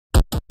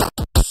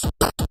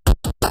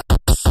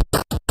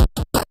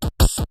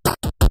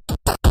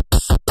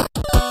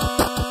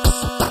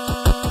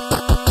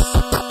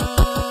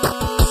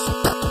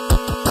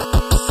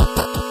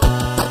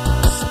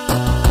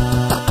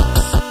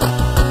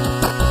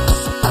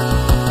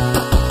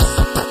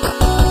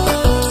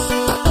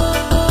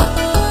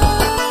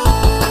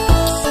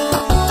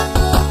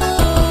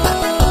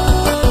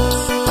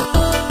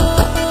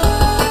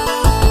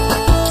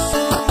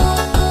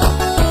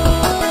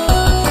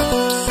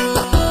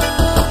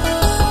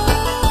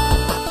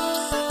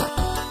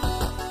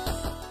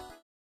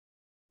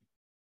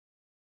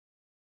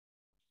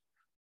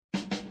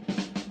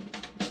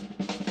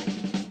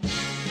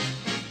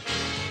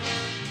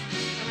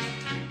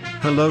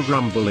hello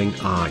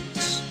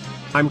grumblingites.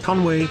 I'm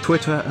Conway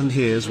Twitter and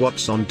here's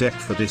what's on deck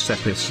for this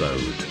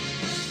episode.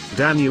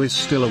 Danu is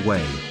still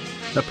away.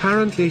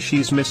 Apparently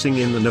she's missing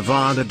in the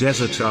Nevada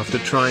desert after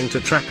trying to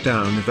track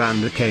down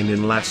Evander Kane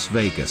in Las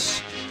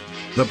Vegas.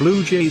 The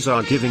Blue Jays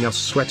are giving us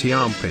sweaty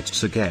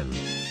armpits again.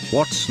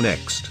 What's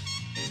next?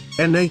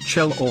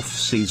 NHL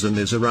off-season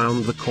is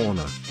around the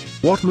corner.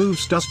 What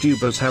moves does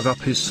Dubas have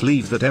up his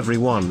sleeve that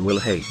everyone will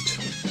hate?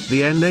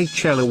 The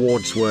NHL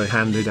awards were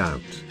handed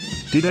out.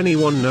 Did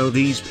anyone know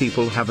these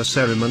people have a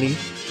ceremony?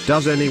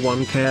 Does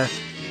anyone care?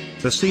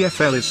 The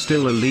CFL is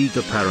still a league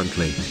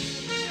apparently.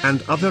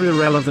 And other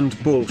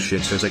irrelevant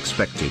bullshit as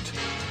expected.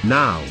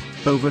 Now,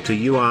 over to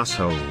you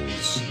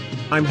assholes.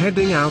 I'm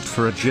heading out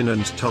for a gin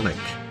and tonic.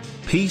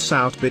 Peace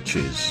out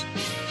bitches.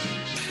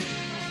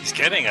 He's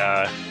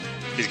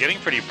getting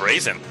pretty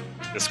brazen,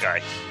 this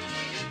guy.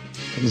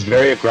 He's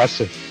very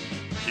aggressive.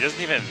 He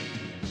doesn't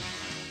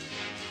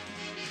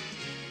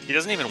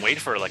even wait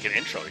for like an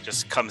intro. He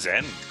just comes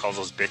in, calls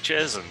those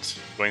bitches, and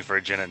going for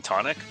a gin and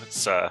tonic.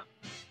 It's I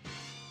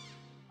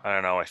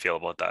don't know how I feel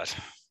about that.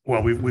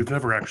 Well, we've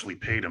never actually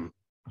paid him,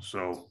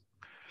 so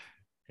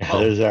yeah,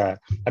 there's I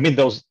mean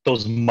those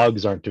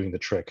mugs aren't doing the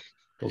trick.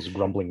 Those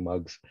grumbling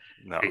mugs.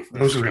 No,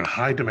 those are in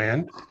high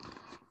demand.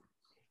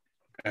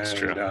 That's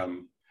true.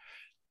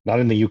 Not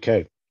in the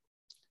UK.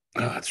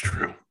 Oh, that's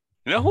true.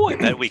 You know who I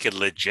bet we could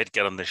legit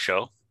get on the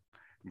show?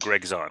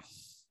 Greg Zahn.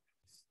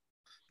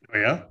 Oh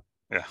yeah?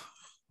 Yeah.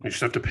 You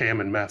just have to pay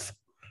him in meth.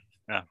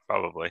 Yeah,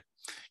 probably.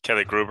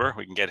 Kelly Gruber,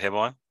 we can get him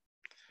on.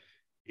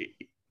 Do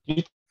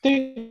you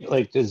think,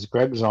 like, does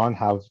Greg Zahn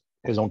have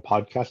his own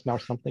podcast now or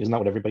something? Isn't that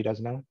what everybody does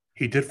now?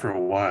 He did for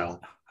a while.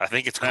 I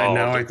think it's called...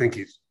 And now I think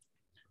he's...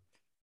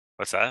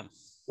 What's that?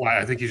 Why?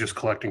 I think he's just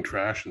collecting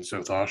trash in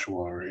South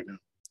Oshawa right now.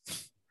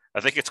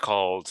 I think it's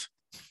called...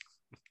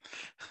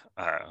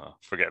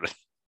 forget it.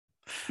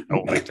 I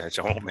won't make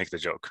the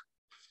joke.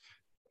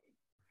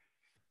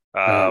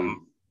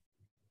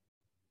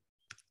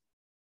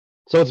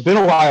 So it's been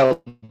a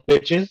while,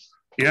 bitches.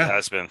 Yeah, it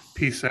has been.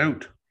 Peace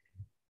out.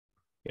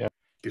 Yeah,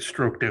 you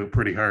stroked out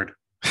pretty hard.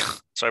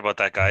 Sorry about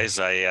that, guys.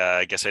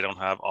 I guess I don't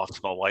have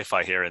optimal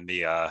Wi-Fi here in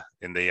the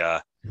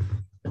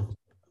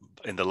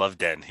love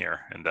den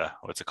here, in the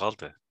what's it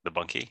called, the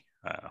bunkie.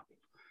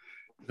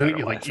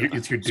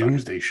 It's your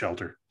doomsday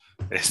shelter.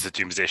 It's the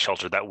doomsday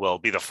shelter that will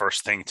be the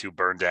first thing to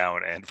burn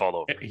down and fall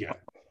over. Yeah,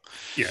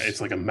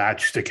 it's like a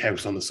matchstick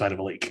house on the side of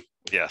a lake.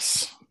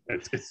 Yes,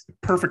 it's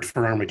perfect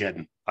for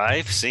Armageddon.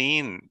 I've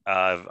seen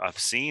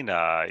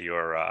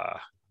your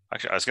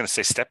actually I was going to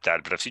say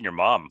stepdad, but I've seen your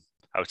mom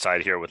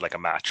outside here with like a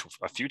match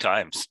a few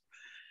times.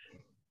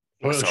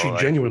 Well, so, she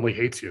genuinely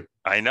hates you.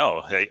 I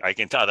know. I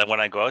can tell that when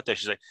I go out there,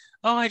 she's like,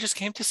 "Oh, I just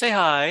came to say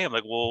hi." I'm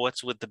like, "Well,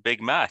 what's with the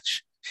big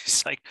match?"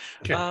 She's like,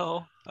 okay.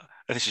 "Oh."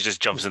 And then she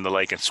just jumps in the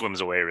lake and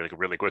swims away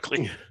really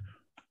quickly.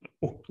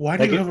 Why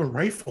do you have a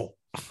rifle?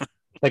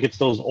 Like it's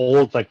those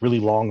old, like really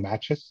long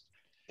matches.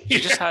 She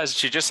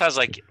just has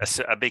like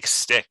a big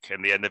stick,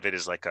 and the end of it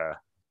is like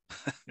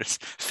it's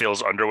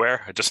Phil's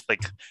underwear, just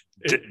like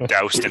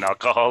doused in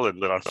alcohol and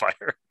lit on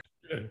fire.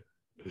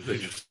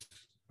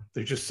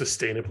 They're just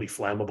sustainably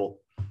flammable.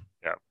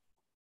 Yeah.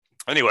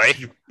 Anyway,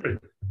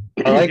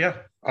 I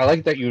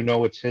like that you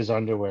know it's his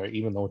underwear,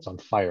 even though it's on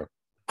fire.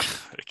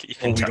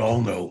 We all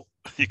know.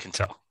 You can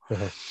tell.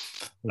 So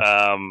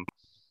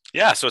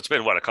it's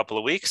been a couple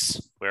of weeks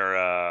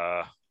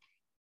where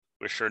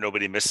we're sure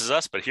nobody misses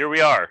us, but here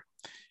we are.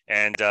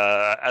 And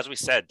as we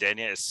said,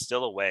 Dania is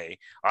still away.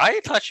 I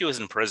thought she was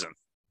in prison.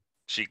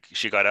 She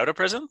got out of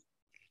prison?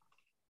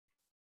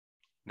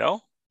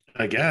 No?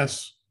 I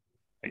guess.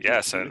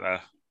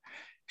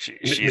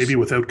 She's maybe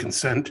without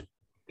consent.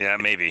 Yeah,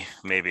 maybe.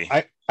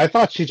 I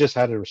thought she just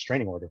had a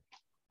restraining order.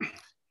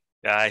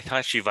 Yeah, I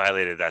thought she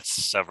violated that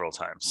several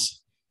times.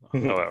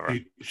 However,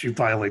 she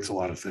violates a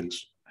lot of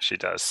things. She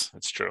does.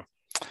 It's true.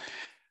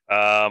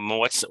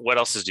 What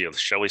else is due?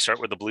 Shall we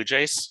start with the Blue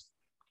Jays?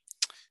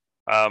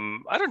 I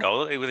don't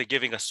know. They're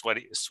giving us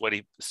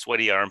sweaty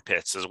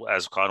armpits,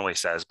 as Conway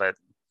says, but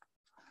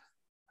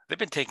they've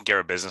been taking care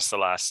of business the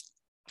last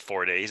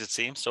 4 days. It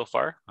seems so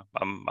far.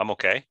 I'm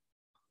okay.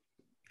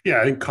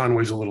 Yeah, I think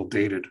Conway's a little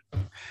dated.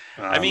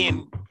 I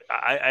mean,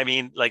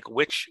 like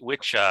which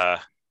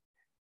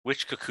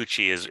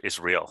Kikuchi is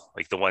real?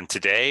 Like the one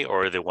today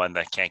or the one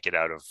that can't get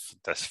out of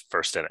the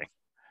first inning?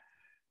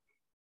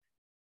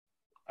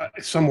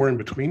 Somewhere in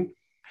between.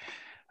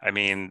 I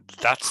mean,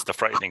 that's the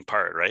frightening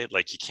part, right?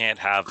 Like you can't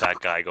have that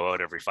guy go out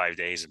every 5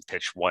 days and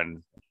pitch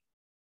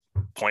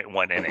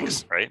 1.1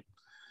 innings, right?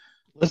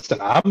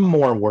 Listen, I'm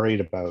more worried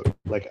about,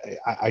 like,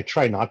 I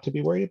try not to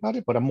be worried about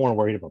it, but I'm more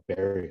worried about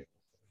Barry.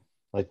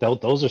 Like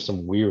those are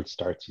some weird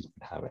starts he's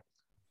been having.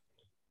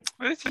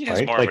 He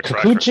has more like of a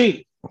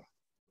Kikuchi.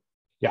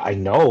 Yeah, I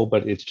know,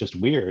 but it's just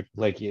weird.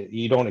 Like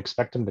you don't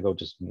expect him to go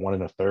just 1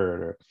 1/3.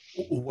 Or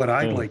what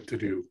I'd like to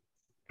do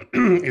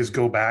is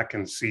go back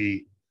and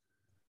see,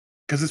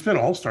 because it's been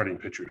all starting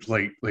pitchers.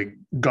 Like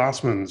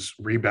Gossman's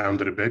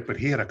rebounded a bit, but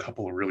he had a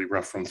couple of really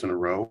rough runs in a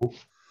row.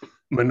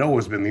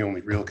 Manoah's been the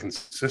only real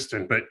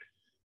consistent, but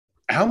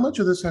how much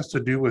of this has to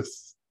do with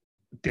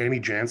Danny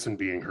Jansen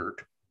being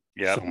hurt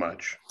so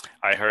much?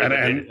 I heard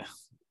and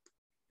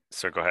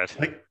so go ahead.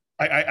 Like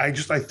I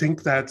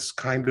think that's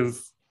kind of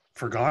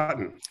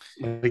forgotten.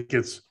 Like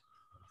it's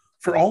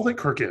for all that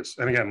Kirk is,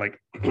 and again,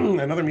 like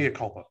another mea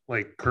culpa.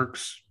 Like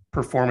Kirk's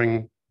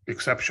performing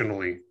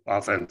exceptionally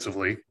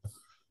offensively.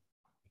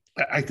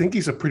 I think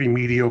he's a pretty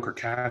mediocre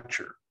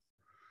catcher,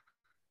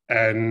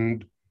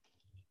 and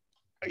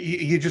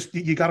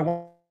you got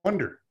to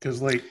wonder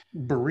because like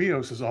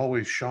Barrios has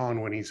always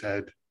shone when he's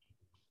had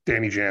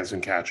Danny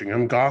Jansen catching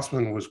him.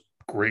 Gossman was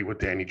great with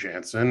Danny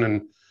Jansen,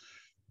 and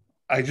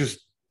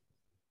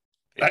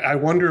I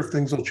wonder if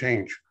things will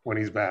change when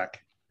he's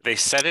back. They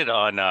said it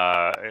on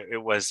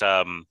it was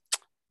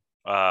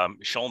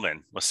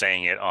Schulman was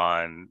saying it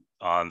on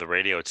the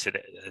radio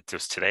today. It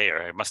was today,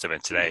 or it must have been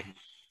today,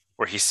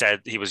 where he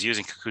said he was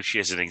using Kikuchi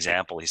as an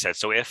example. He said,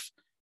 so if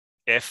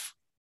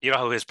you know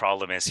how his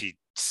problem is, he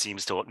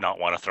seems to not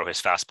want to throw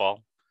his fastball.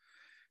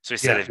 So he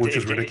said, which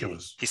is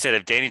ridiculous. He said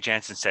if Danny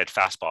Jansen said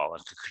fastball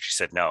and Kikuchi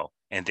said no,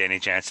 and Danny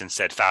Jansen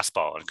said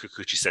fastball and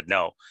Kikuchi said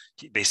no,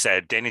 they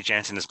said Danny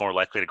Jansen is more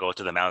likely to go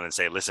to the mound and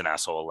say, "Listen,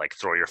 asshole, like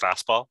throw your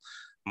fastball,"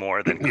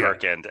 more than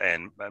Kirk and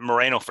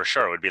Moreno for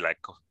sure would be like,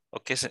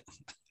 "Okay,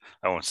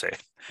 I won't say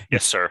it.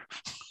 Yes, sir."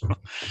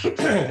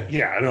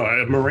 Yeah, I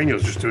know.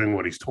 Moreno's just doing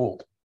what he's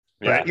told.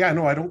 But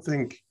no, I don't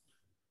think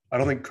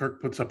Kirk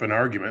puts up an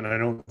argument. I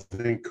don't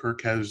think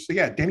Kirk has.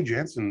 Yeah, Danny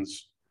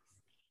Jansen's.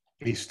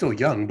 He's still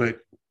young, but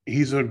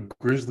he's a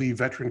Grizzly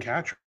veteran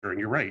catcher, and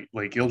you're right.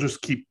 Like he'll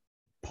just keep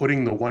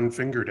putting the one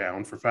finger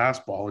down for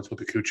fastball until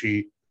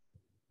Kikuchi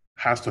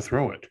has to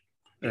throw it.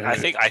 I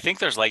think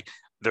there's like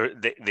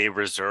they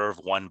reserve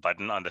one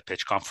button on the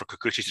pitch comp for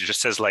Kikuchi. It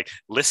just says like,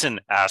 "Listen,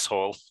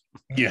 asshole."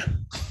 Yeah,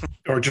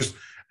 or just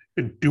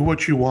do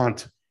what you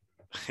want.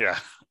 Yeah,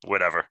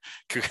 whatever.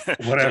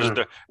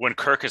 When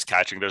Kirk is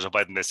catching, there's a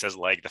button that says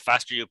like, "The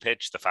faster you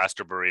pitch, the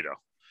faster burrito.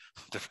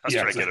 The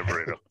faster I get a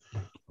burrito."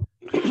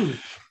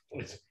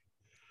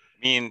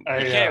 I mean,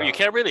 you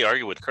can't really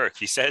argue with Kirk.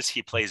 He says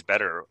he plays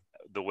better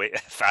the way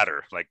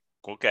fatter. Like,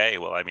 okay,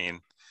 well, I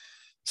mean,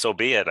 so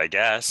be it, I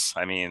guess.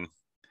 I mean,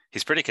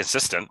 he's pretty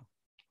consistent.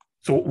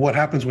 So what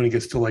happens when he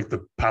gets to like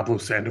the Pablo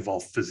Sandoval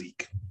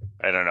physique?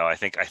 I don't know. I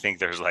think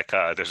there's like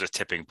there's a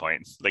tipping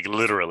point, like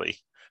literally.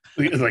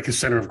 Like his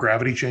center of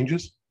gravity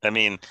changes. I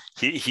mean,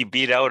 he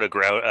beat out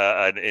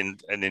an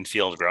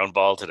infield ground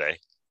ball today.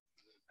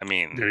 I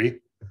mean, did he?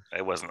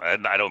 It wasn't.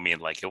 I don't mean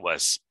like it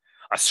was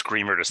a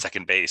screamer to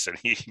second base and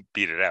he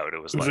beat it out.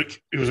 It was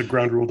a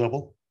ground rule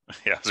double.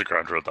 Yeah, it was a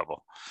ground rule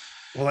double.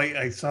 Well,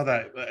 I saw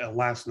that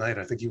last night.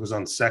 I think he was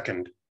on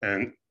second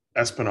and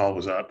Espinal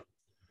was up.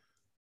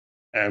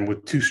 And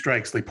with 2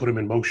 strikes, they put him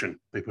in motion.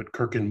 They put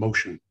Kirk in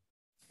motion.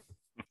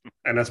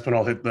 And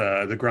Espinal hit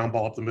the ground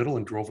ball up the middle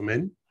and drove him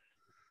in.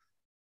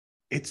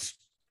 It's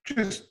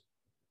just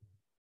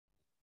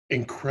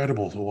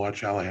incredible to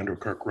watch Alejandro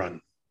Kirk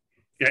run.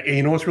 Yeah, and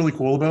you know what's really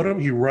cool about him?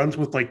 He runs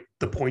with like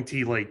the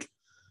pointy like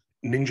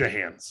ninja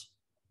hands.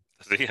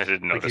 I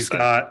didn't notice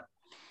that.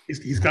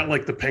 He's got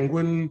like the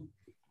penguin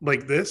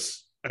like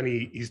this, and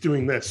he's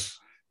doing this.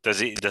 Does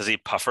he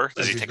puffer?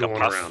 Does he take a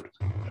puff around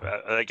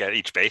like at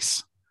each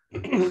base?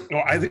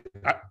 No, I think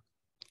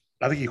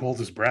he holds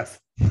his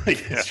breath.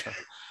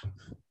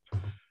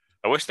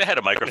 I wish they had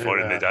a microphone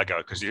in the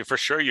dugout because for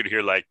sure you'd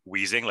hear like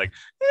wheezing, like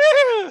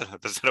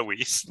is that a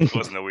wheeze? It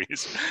wasn't a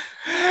wheeze.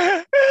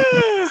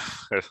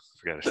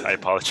 Forget it. I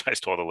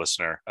apologize to all the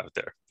listener out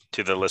there.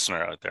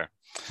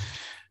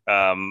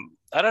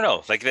 I don't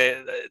know. Like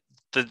the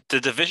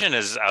division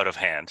is out of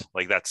hand.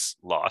 Like that's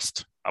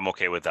lost. I'm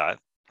okay with that.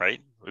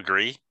 Right?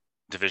 Agree?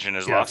 Division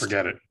is lost.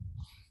 Forget it.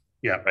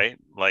 Yeah. Right?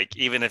 Like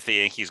even if the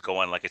Yankees go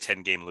on like a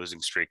 10-game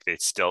losing streak, they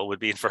still would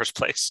be in first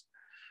place.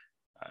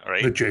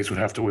 Right? The Jays would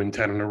have to win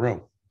 10 in a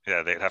row.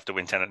 Yeah, they'd have to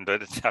win 10 and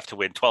they'd have to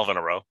win 12 in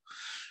a row.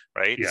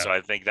 Right? Yeah. So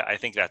I think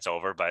that's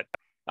over, but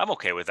I'm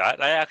okay with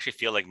that. I actually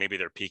feel like maybe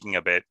they're peaking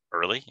a bit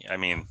early. I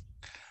mean,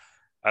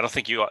 I don't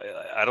think you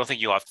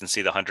often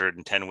see the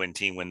 110 win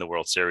team win the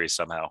World Series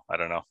somehow. I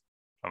don't know.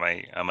 Am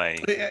I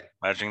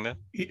imagining that?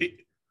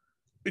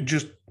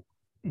 Just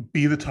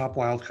be the top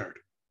wild card.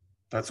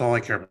 That's all I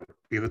care about.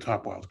 Be the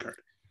top wild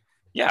card.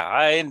 Yeah,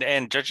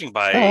 and judging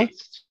by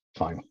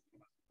fine.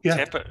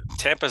 Yeah,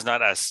 Tampa's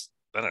not as,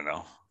 I don't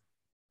know.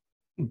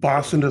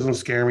 Boston doesn't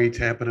scare me.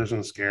 Tampa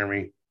doesn't scare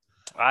me.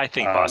 I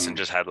think Boston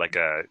just had like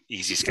a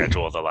easy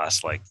schedule the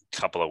last like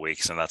couple of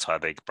weeks, and that's how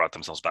they brought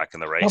themselves back in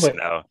the race.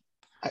 No,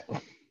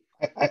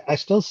 I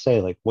still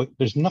say like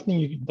there's nothing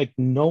you like.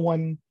 No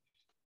one.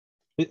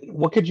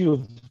 What could you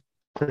have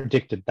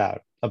predicted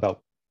that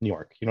about New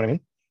York? You know what I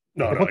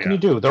mean? What can you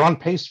do? They're on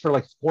pace for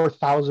like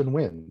 4,000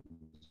 wins.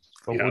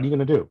 But what are you going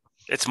to do?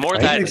 It's more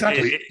that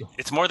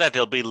it's more that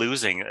they'll be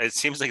losing. It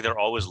seems like they're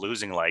always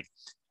losing like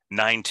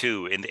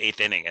 9-2 in the 8th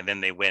inning, and then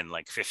they win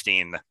like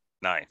 15-9.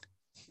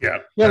 Yeah.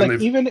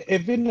 Like even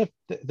if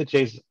the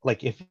Jays,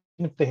 like if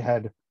they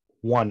had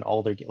won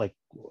all their, like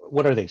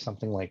what are they?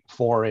 Something like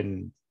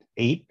 4-8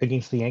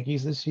 against the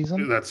Yankees this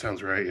season. That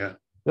sounds right. Yeah.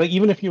 Like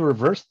even if you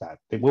reverse that,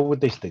 what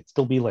would they'd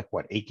still be like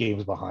what 8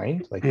 games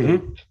behind? Like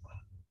you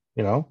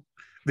know,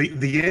 the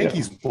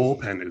Yankees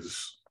bullpen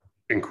is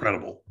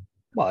incredible.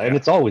 Well, and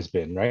it's always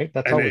been right.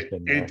 That's always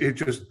been there. It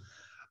just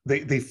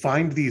they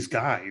find these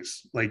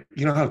guys like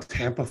how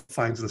Tampa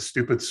finds the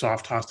stupid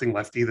soft tossing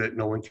lefty that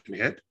no one can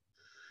hit.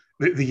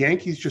 The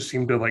Yankees just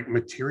seem to like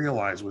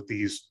materialize with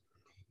these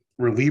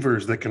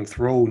relievers that can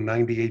throw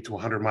 98 to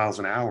 100 miles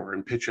an hour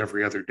and pitch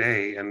every other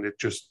day, and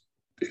it's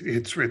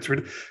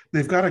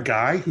they've got a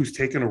guy who's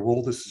taken a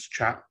role this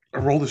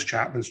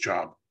Chapman's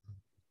job.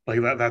 Like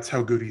that's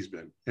how good he's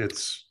been.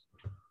 It's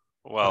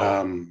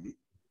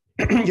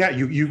yeah,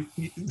 you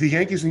the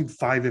Yankees need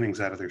 5 innings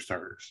out of their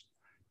starters.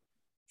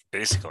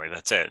 Basically,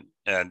 that's it.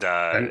 And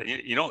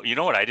you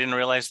know what I didn't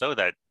realize though,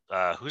 that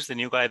who's the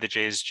new guy the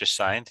Jays just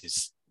signed?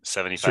 He's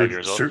 75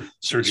 years old.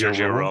 Sergio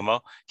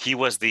Romo. He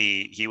was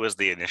the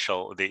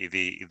initial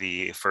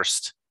the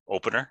first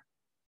opener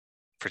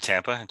for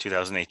Tampa in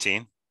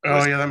 2018.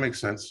 Oh yeah, that makes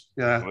sense.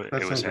 Yeah,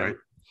 that sounds right.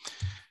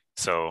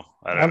 So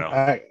I don't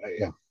know.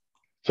 Yeah.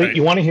 So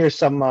you want to hear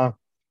some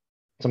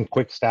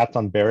quick stats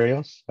on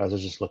Berrios? I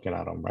was just looking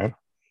at him, right?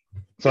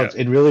 So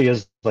it really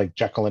is like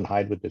Jekyll and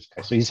Hyde with this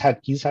guy. So he's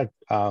had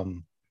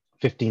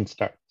 15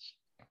 starts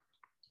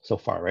so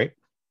far, right?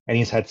 And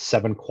he's had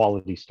 7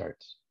 quality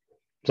starts.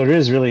 So it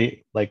is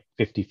really like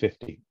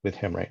 50-50 with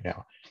him right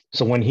now.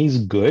 So when he's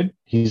good,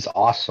 he's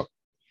awesome.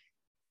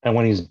 And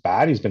when he's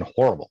bad, he's been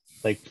horrible.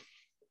 Like,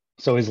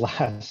 so his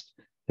last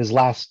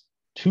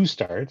 2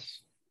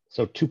 starts,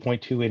 so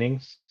 2.2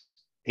 innings,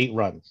 8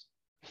 runs,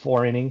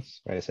 4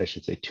 innings, right? I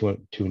should say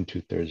 2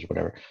 2/3 or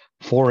whatever.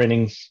 4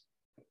 innings,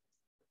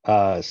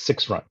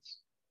 6 runs,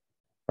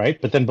 right?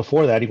 But then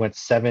before that, he went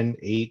 7,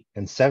 8,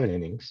 and 7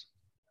 innings,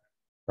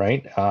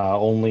 right?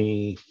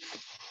 Only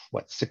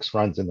 6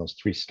 runs in those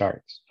 3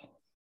 starts.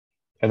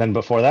 And then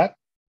before that,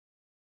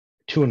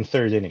 2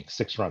 1/3 innings,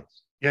 6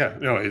 runs. Yeah,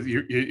 no,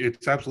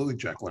 it's absolutely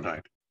Jekyll and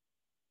Hyde.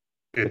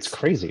 It's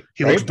crazy.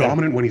 He looks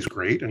dominant when he's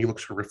great, and he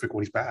looks horrific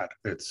when he's bad.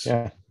 It's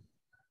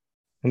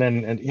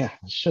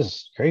it's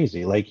just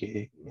crazy. Like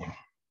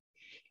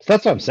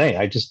that's what I'm saying.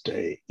 I just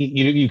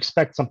you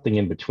expect something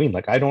in between.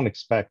 Like I don't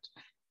expect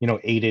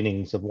 8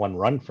 innings of 1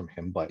 run from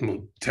him, but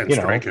 10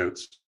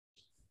 strikeouts.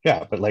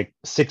 Yeah, but like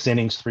 6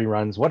 innings, 3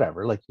 runs,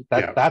 whatever. Like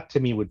that to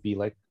me would be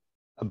like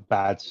a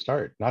bad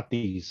start, not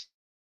these,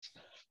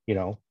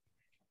 2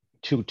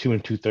 2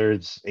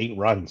 2/3, 8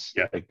 runs.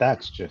 Yeah, like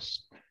that's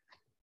just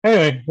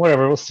anyway.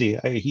 Whatever, we'll see.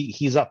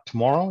 He's up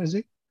tomorrow, is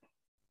he?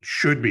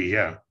 Should be,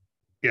 yeah,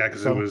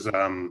 because it was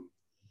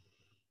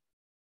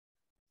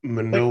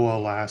Manoah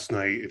last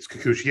night. It's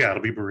Kikuchi. Yeah,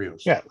 it'll be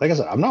Berrios. Yeah, like I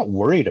said, I'm not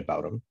worried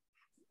about him,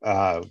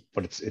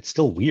 but it's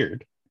still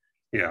weird.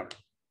 Yeah.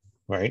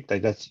 Right,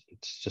 like it's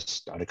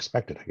just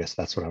unexpected. I guess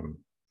that's what I'm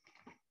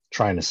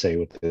trying to say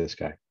with this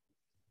guy.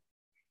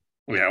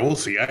 Yeah, we'll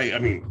see. I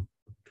mean,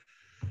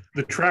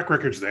 the track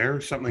record's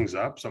there. Something's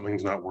up.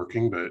 Something's not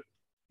working. But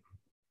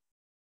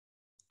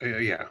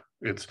yeah,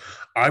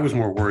 I was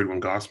more worried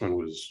when Gausman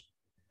was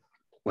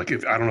like,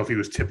 I don't know if he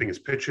was tipping his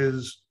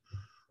pitches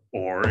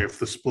or if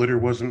the splitter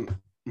wasn't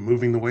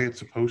moving the way it's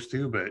supposed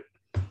to. But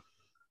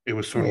it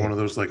was sort of one of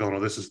those like, oh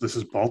no, this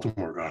is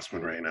Baltimore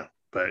Gausman right now.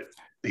 But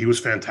he was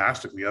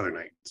fantastic the other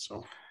night.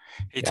 So,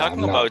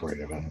 talking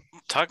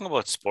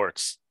about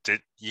sports.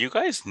 Did you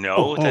guys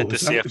know that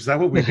is that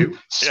what we do?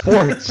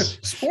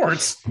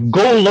 Sports.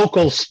 Go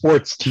local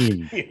sports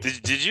team.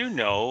 Did you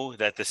know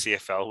that the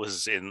CFL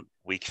was in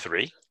week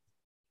 3?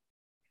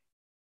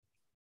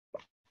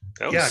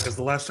 Yeah, because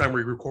the last time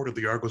we recorded,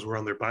 the Argos were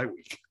on their bye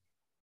week.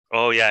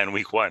 Oh yeah, in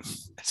week 1.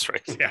 That's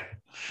right. Yeah.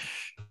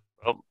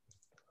 Well,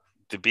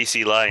 the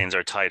BC Lions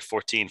are tied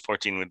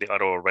 14-14 with the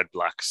Ottawa Red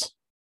Blacks.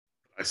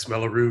 I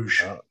smell a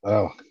rouge.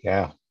 Oh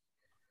yeah,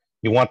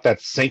 you want that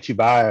Saint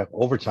Hubert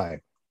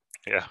overtime?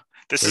 Yeah,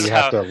 this is how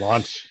you have to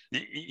launch.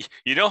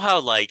 You know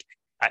how like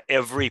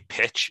every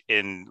pitch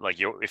in like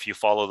if you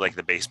follow like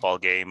the baseball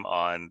game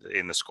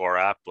in the Score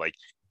app, like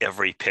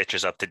every pitch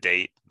is up to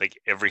date. Like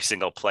every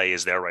single play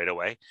is there right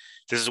away.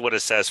 This is what it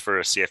says for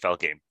a CFL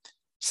game.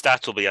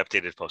 Stats will be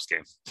updated post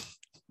game.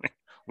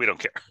 We don't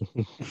care.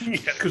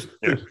 Yeah, because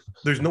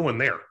there's no one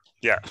there.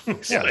 Yeah,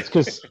 yeah, it's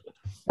because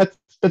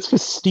that's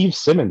because Steve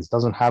Simmons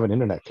doesn't have an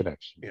internet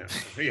connection.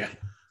 Yeah.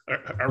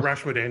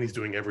 Arash Madani's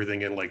doing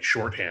everything in like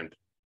shorthand.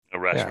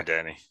 Arash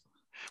Madani.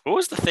 What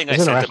was the thing I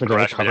said to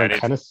Arash Madani?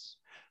 Tennis?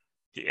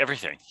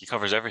 Everything. He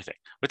covers everything.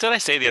 What did I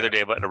say the other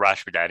day about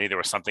Arash Madani? There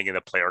was something in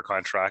the player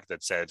contract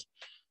that said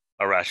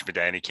Arash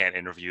Madani can't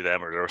interview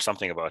them, or there was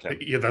something about him.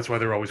 Yeah, that's why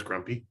they're always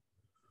grumpy.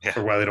 Yeah.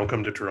 Or why they don't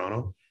come to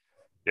Toronto.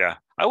 Yeah,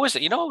 I was a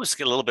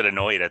little bit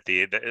annoyed at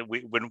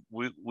when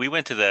we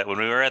went to when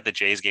we were at the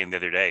Jays game the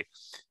other day.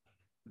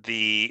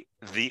 The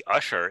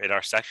usher in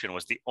our section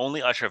was the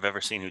only usher I've ever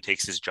seen who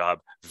takes his job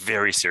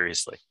very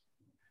seriously.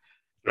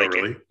 Oh,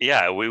 really?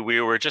 We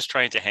were just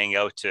trying to hang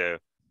out to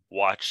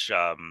watch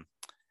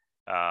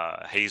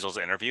Hazel's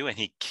interview, and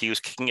he was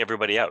kicking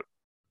everybody out.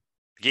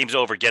 The game's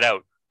over, get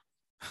out.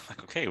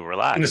 Like, okay,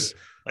 relax.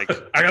 Like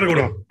I gotta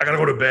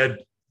go to bed.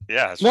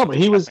 Yeah. No, but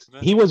he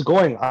was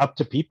going up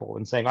to people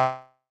and saying,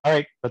 "All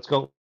right, let's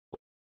go,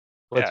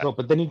 go."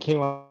 But then he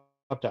came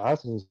up to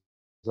us and he's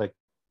like,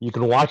 "You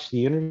can watch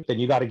the interview, then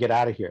you got to get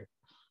out of here."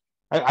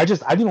 I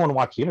didn't want to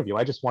watch the interview.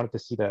 I just wanted to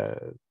see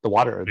the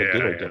water, the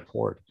Gatorade get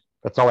poured.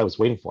 That's all I was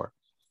waiting for.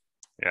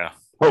 Yeah.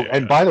 Oh,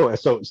 and by the way,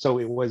 so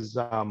it was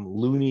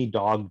Looney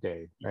Dog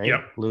Day, right?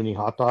 Yep. Looney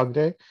Hot Dog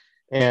Day,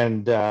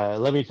 and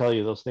let me tell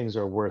you, those things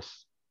are worth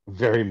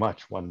very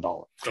much $1.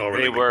 Oh,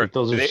 really? They were.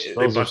 Like,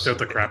 they bust out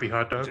the crappy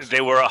hot dogs. They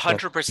were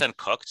 100%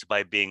 cooked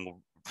by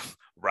being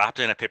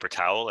wrapped in a paper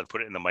towel and put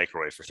it in the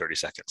microwave for 30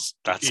 seconds.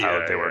 That's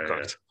how they were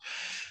cooked.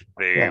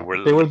 They were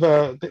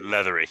the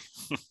leathery.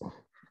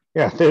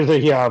 Yeah, they're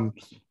the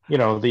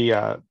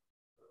the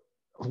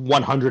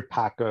 100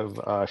 pack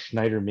of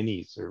Schneider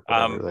Minis or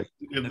whatever. Like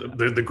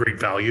the great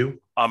value.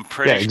 I'm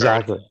pretty sure.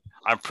 Exactly.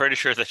 I'm pretty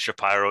sure that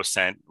Shapiro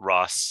sent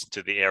Ross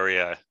to the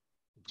area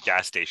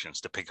gas stations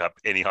to pick up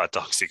any hot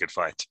dogs he could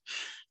find.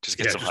 Just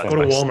get some hot dogs.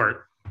 Go to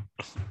Walmart.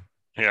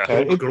 Yeah.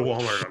 Go to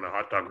Walmart on a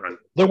hot dog run.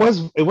 It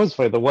was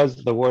funny. There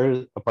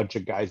were a bunch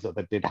of guys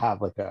that did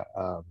have like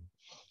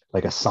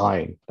a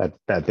sign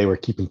that they were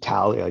keeping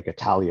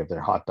tally of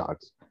their hot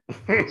dogs.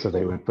 So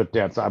they would put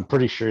down. So I'm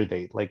pretty sure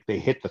they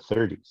hit the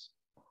 30s,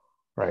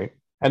 right?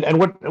 And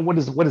what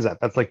is that?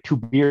 That's like 2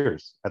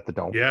 beers at the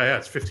Dome. Yeah,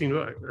 it's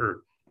 $15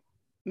 or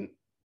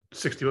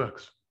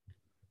 $60.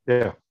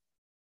 Yeah,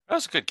 that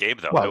was a good game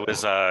though. Well,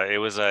 it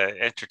was a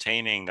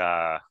entertaining.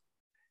 It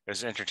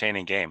was an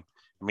entertaining game.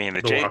 I mean,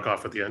 the walk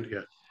off at the end.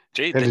 Yeah,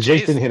 the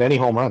Jays didn't hit any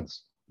home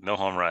runs. No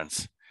home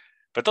runs,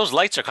 but those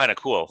lights are kind of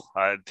cool.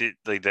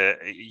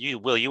 You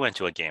went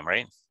to a game,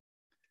 right?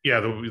 Yeah,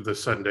 the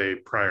Sunday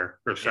prior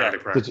or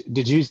Saturday prior.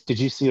 Did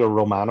you see a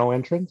Romano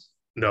entrance?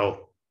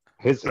 No.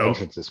 His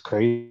entrance is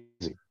crazy.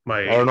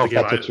 I don't know if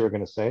that's what you were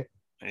going to say.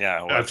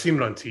 Yeah, I've seen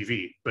it on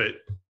TV, but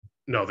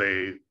no,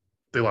 they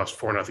lost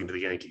 4-0 to the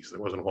Yankees. There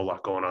wasn't a whole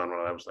lot going on when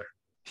I was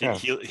there.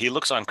 He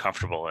looks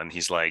uncomfortable, and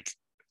he's like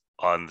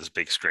on this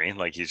big screen,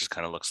 like he just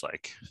kind of looks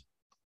like,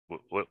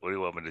 what do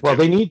you want me to do? Well,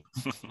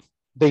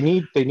 they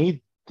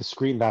need the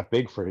screen that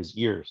big for his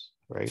ears,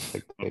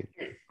 right?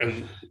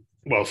 And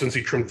well, since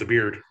he trimmed the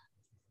beard.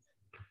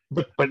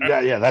 But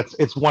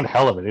it's one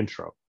hell of an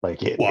intro.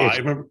 Like I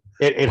remember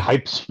it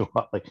hypes you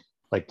up.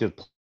 Like the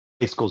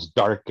place goes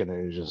dark and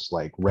it's just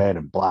like red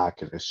and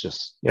black, and it's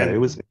just it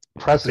was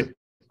impressive.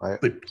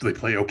 They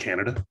play "O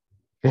Canada."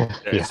 Yeah.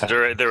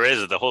 There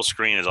is the whole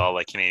screen is all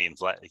like Canadian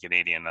flags.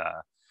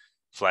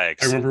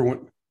 I remember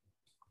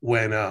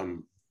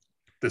when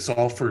this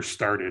all first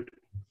started.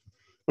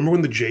 Remember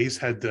when the Jays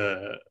had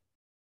the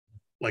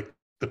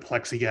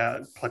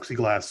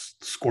plexiglass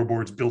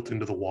scoreboards built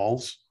into the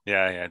walls?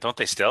 Yeah. Don't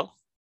they still?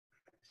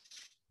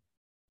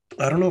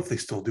 I don't know if they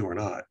still do or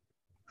not.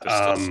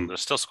 There's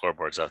still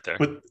scoreboards out there.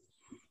 But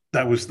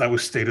that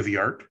was state of the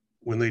art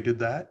when they did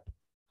that.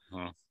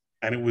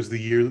 And it was the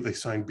year that they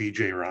signed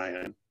BJ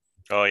Ryan.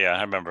 Oh yeah,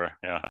 I remember.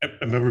 Yeah, I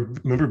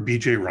remember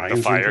BJ Ryan.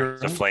 The fire,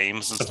 the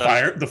flames, and the stuff.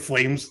 Fire, the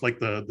flames, like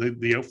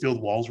the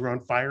outfield walls were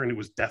on fire, and it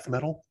was death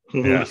metal.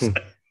 Yeah,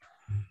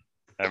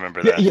 I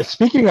remember that. Yeah,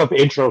 speaking of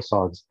intro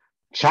songs,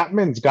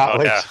 Chapman's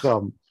got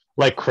some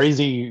like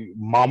crazy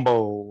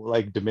mambo,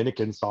 like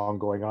Dominican song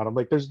going on. I'm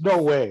like, there's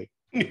no way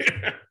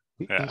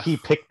he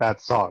picked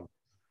that song.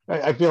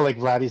 I feel like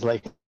Vladdy's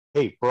like,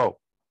 hey, bro,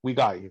 we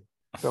got you.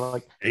 So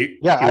like, he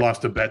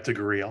lost a bet to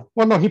Gurriel.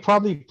 Well, no, he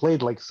probably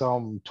played like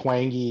some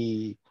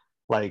twangy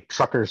like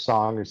trucker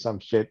song or some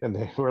shit, and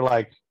they were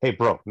like, hey,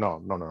 bro,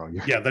 no.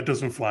 Yeah, that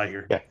doesn't fly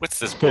here. Yeah. What's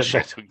this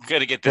bullshit? We got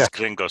to get this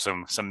gringo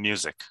some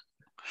music.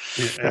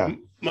 Yeah,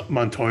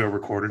 Montoya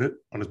recorded it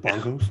on his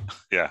bongos.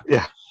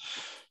 Yeah.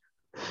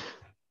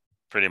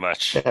 Pretty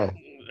much. Yeah.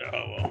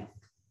 Oh well.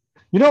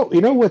 You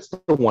know what's the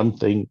one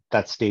thing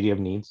that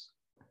stadium needs?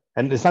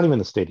 And it's not even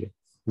the stadium.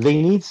 They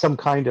need some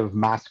kind of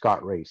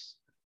mascot race.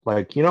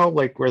 Like,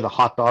 like where the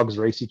hot dogs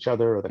race each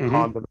other or the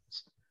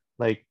condiments.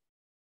 Like,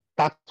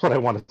 that's what I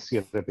want to see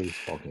at the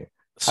baseball game.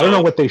 So, I don't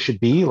know what they should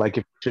be. Like,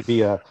 it should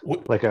be a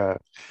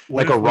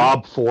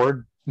Rob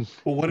Ford.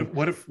 Well,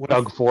 what if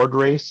Doug Ford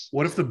race?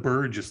 What if the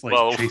bird just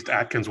chased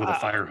Atkins with a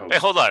fire hose? Hey,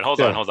 hold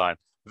on.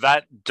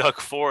 That Doug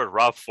Ford,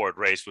 Rob Ford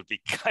race would be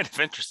kind of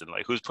interesting.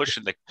 Like, who's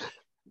pushing the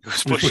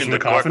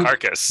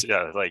carcass?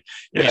 Yeah,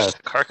 just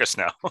a carcass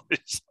now.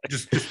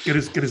 just get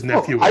his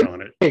nephew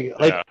on it. Hey,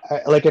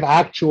 like an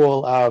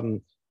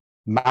actual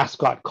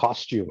mascot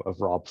costume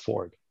of Rob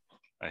Ford.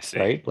 I see.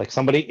 Right? Like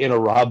somebody in a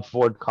Rob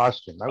Ford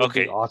costume. That would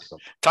be awesome.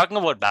 Talking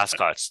about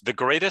mascots, the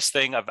greatest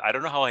thing I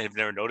don't know how I have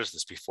never noticed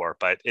this before,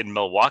 but in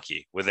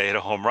Milwaukee, when they hit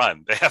a home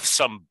run, they have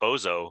some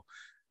bozo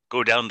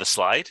go down the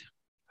slide.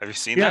 Have you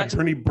seen that?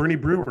 Yeah, Bernie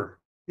Brewer.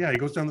 Yeah, he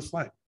goes down the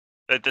slide.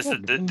 That's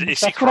what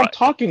I'm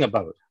talking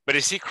about. But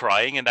is he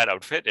crying in that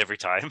outfit every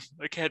time?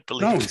 I can't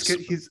believe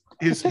it.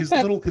 His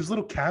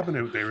little cabin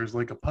out there is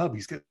like a pub.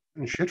 He's getting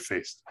shit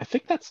faced. I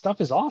think that stuff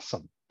is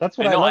awesome. That's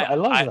what I love. I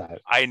love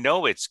that. I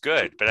know it's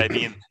good, but I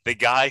mean, the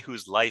guy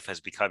whose life has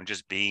become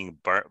just being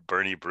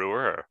Bernie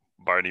Brewer or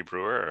Barney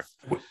Brewer.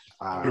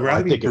 I'd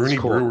rather be Bernie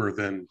Brewer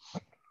than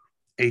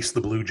Ace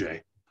the Blue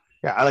Jay.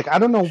 Yeah, like I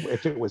don't know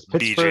if it was BJ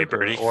Pittsburgh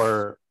Birdie.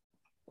 or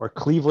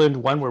Cleveland,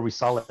 one where we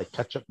saw like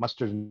ketchup,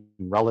 mustard, and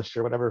relish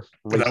or whatever.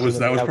 That was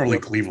probably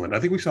outfield. Cleveland. I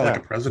think we saw like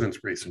a president's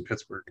race in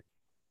Pittsburgh.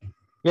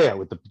 Yeah,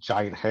 with the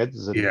giant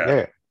heads. And,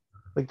 yeah,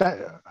 like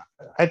that.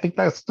 I think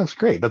that's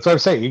great. That's what I'm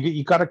saying.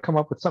 You got to come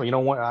up with something. You know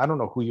what? I don't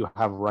know who you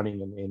have running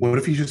in. What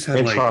if you just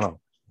had like Toronto?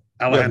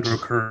 Alejandro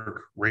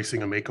Kirk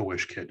racing a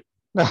Make-A-Wish kid?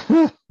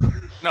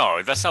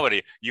 No, that's not what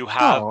you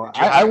have.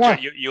 No,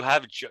 you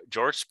have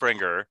George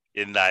Springer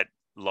in that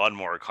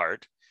lawnmower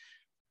cart,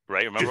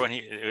 right? Remember when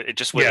he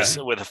just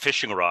with a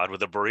fishing rod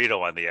with a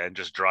burrito on the end,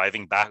 just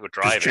driving.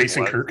 Just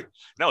chasing Kirk?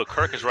 No,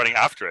 Kirk is running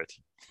after it.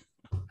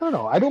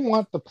 No. I don't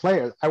want the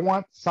players. I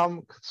want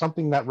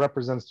something that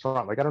represents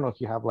Toronto. Like I don't know if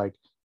you have like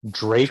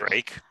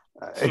Drake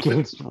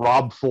against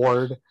Rob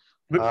Ford.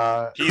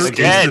 He's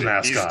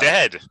dead. He's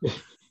dead.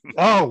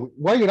 Oh,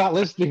 well, you're not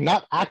listening.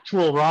 Not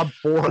actual Rob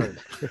Ford.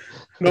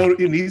 No, it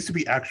needs to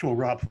be actual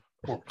Rob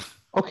Ford.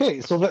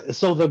 Okay, so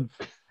the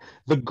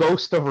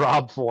ghost of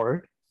Rob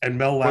Ford and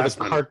Mel Lastman.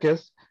 The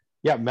carcass.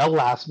 Yeah, Mel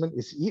Lastman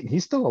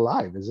he's still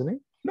alive, isn't he?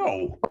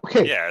 No.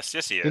 Okay. Yes, he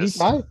is. Did he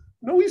die?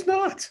 No, he's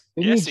not.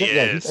 Yes, he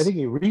is. I think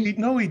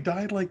he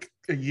died like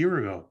a year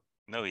ago.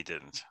 No, he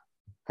didn't.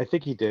 I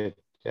think he did.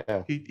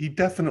 Yeah. He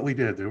definitely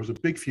did. There was a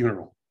big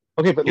funeral.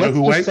 Okay, but you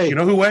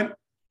know who went?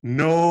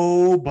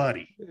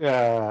 Nobody.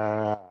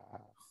 Yeah,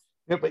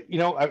 but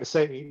I would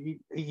say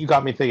you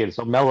got me thinking.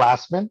 So Mel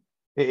Lastman,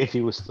 if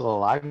he was still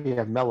alive, you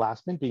have Mel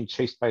Lastman being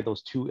chased by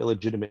those two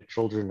illegitimate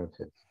children of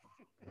his.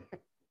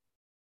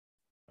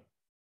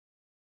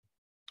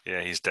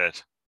 Yeah, he's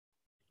dead.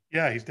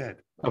 Yeah, he's dead.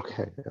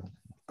 Okay.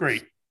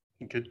 Great.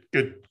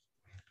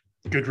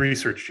 Good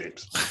research,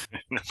 James.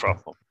 No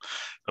problem.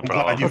 I'm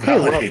glad you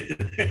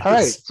validated it. All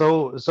right.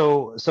 So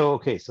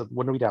okay. So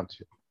what are we down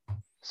to?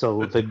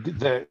 So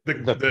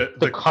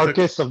the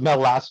carcass of Mel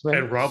Lastman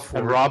and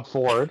Rob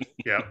Ford.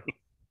 Yeah.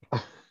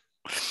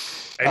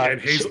 and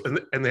Hazel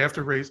and they have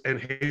to raise and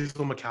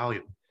Hazel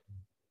McCallion,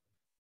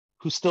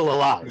 who's still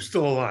alive,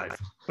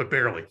 but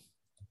barely.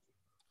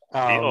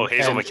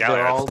 Hazel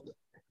McCallion.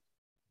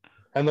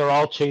 They're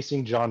all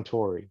chasing John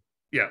Tory.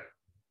 Yeah.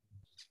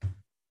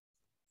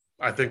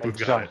 I think we've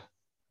got it.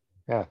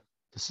 Yeah.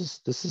 This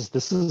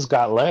has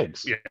got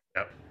legs. Yeah.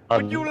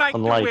 Would you like to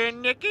wear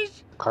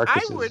knickies?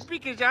 Carcasses. I would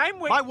because I'm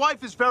with... My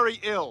wife is very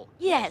ill.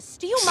 Yes.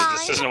 Do you mind?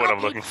 This isn't what I'm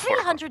looking for.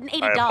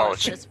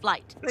 $380 for this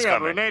flight.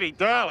 $380?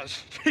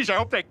 Jeez, I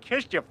hope they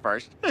kissed you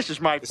first. This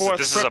is my fourth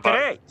trip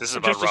today. This is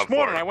about Just this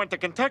morning, I went to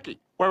Kentucky.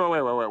 Wait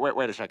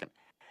a second.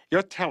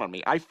 You're telling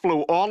me I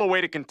flew all the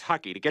way to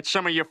Kentucky to get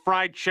some of your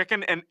fried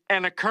chicken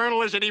and the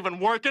Colonel isn't even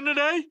working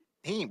today?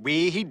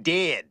 He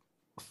did.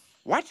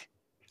 What?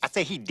 I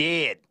say he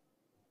did.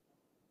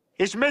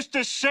 Is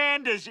Mr.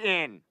 Sanders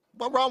in?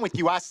 What's wrong with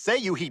you? I say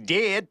he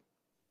did.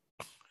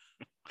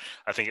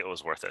 I think it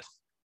was worth it.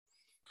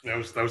 That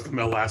was the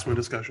Mel Lastman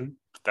discussion.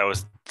 That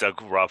was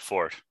Rob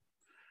Ford.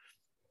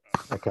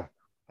 Okay.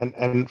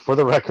 And for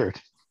the record,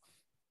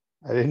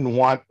 I didn't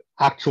want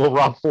actual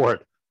Rob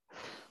Ford.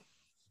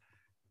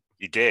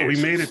 You did.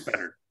 We made it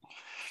better.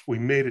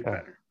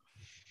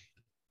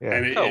 Yeah.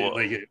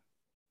 And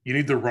you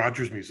need the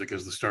Rogers music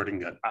as the starting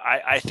gun.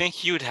 I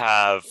think you'd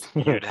have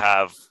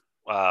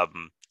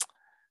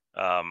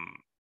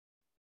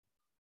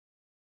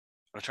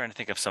I'm trying to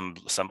think of some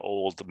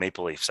old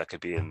Maple Leafs that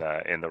could be in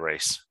the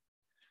race.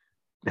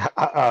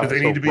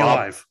 They need to be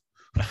alive.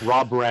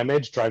 Rob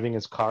Ramage driving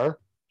his car.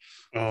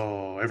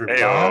 Oh,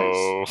 everybody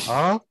dies.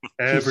 Huh?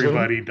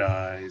 Everybody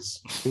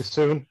dies. Too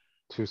soon?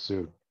 Too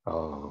soon.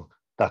 Oh,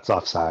 that's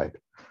offside.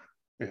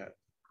 Yeah.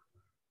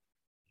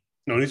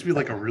 No, it needs to be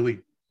like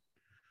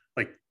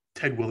like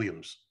Ted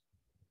Williams.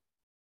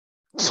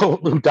 So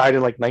who died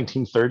in like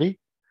 1930?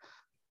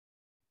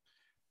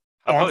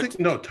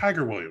 No,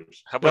 Tiger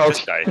Williams. How about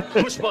this guy?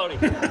 Push party.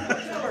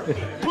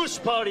 Push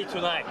party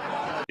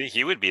tonight.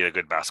 He would be a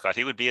good mascot.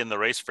 He would be in the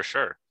race for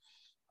sure.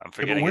 I'm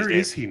forgetting where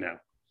is he now?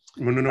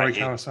 Munenori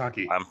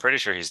Kawasaki. I'm pretty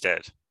sure he's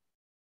dead.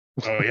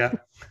 Oh, yeah?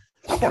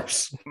 Of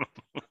course.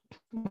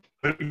 You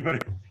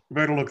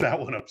better look that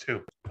one up,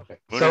 too. Okay.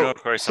 Munenori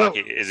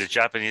Kawasaki is a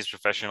Japanese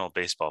professional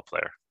baseball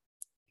player.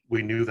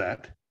 We knew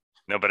that.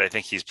 No, but I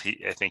think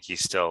he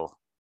still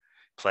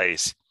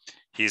plays.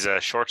 He's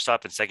a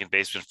shortstop and second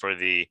baseman for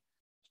the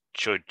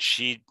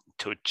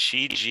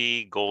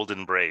Tochigi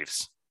Golden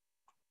Braves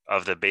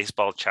of the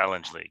Baseball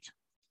Challenge League.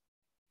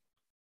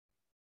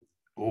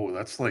 Oh,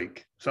 is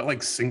that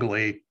like single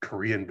A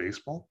Korean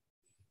baseball?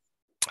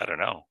 I don't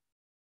know.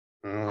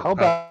 How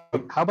about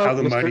how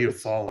the mighty have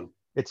fallen?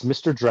 It's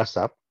Mr. Dress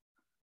Up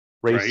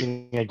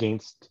racing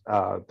against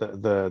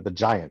the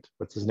giant.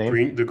 What's his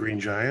name? The Green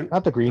Giant.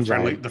 Not the Green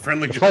Giant. The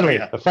friendly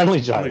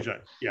giant.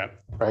 Yeah.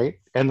 Right?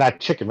 And that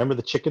chicken. Remember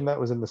the chicken that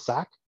was in the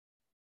sack?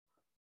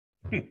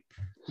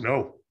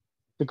 No.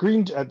 The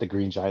green giant,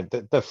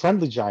 the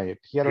friendly giant.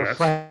 He had a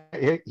friend.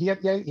 He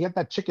had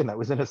that chicken that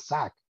was in a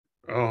sack.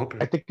 Oh, okay.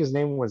 I think his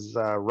name was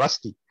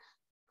Rusty.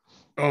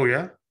 Oh,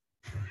 yeah.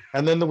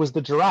 And then there was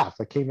the giraffe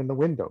that came in the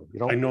window.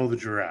 I know the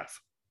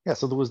giraffe. Yeah,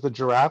 so there was the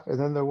giraffe, and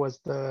then there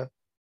was the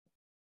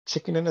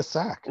Chicken in a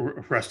sack.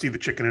 Rusty the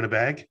chicken in a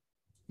bag.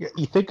 Yeah,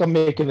 you think I'm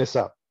making this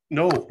up?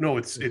 No,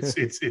 it's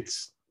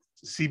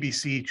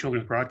CBC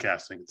Children's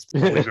Broadcasting. It's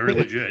probably very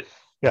legit.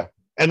 Yeah,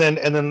 and then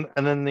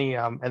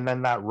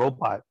that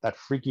robot, that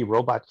freaky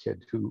robot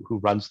kid who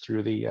runs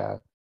through the.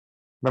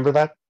 Remember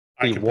that?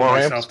 I The can pull War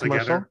myself Amps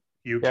commercial? together.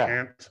 You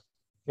can't.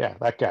 Yeah,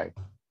 that guy.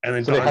 And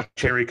then So they Don have-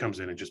 Cherry comes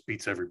in and just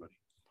beats everybody.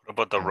 What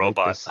about the I like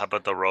robot? this. How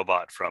about the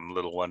robot from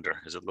Little Wonder?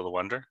 Is it Little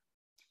Wonder?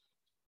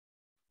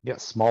 Yeah,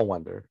 Small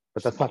Wonder,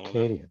 but that's not Small Wonder.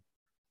 Canadian.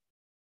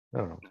 I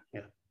don't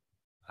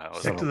know.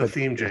 Stick to No, the but-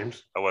 theme,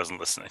 James. I wasn't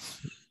listening.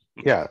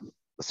 Yeah.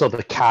 So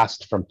the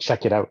cast from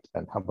Check It Out,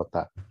 then how about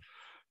that?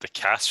 The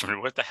cast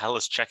from what the hell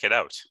is Check It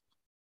Out?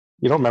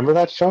 You don't remember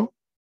that show?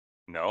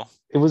 No.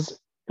 It was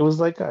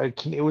like a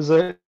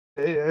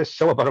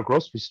show about a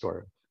grocery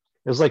store.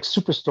 It was like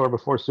Superstore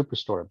before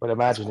Superstore, but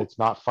imagine cool. it's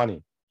not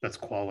funny. That's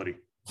quality.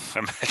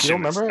 Imagine You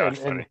don't it's remember? not And,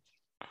 funny.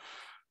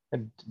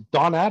 and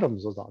Don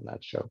Adams was on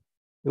that show.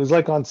 It was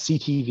like on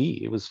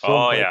CTV. It was filmed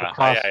Oh like yeah.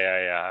 across.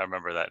 Yeah. I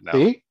remember that now.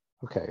 See?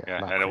 Okay. Yeah,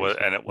 not and it Was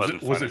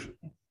wasn't it, was funny.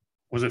 it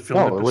was it filmed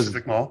No, at it was-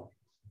 Pacific Mall?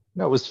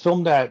 No, it was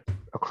filmed at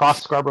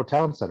across Scarborough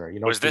Town Center. You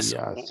know, Was this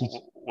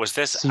was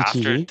this after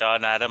CTV?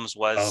 Don Adams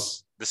was?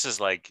 Oh. This is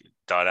like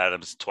Don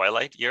Adams'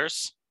 Twilight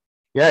years.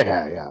 Yeah.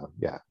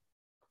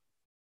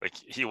 Like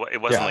it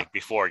wasn't Yeah. like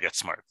before Get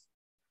Smart.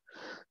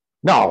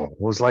 No, it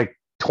was like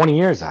 20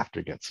 years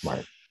after Get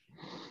Smart.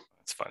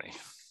 It's funny.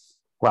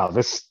 Wow,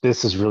 this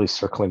is really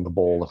circling the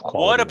bowl of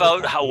quality. What about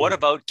right now. how? What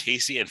about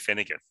Casey and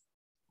Finnegan?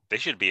 They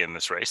should be in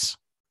this race.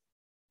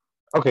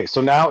 Okay,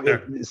 so now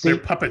They're see,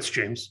 puppets,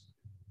 James.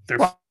 They're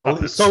well,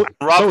 puppets. so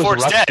Rob so is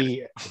Ford's dead.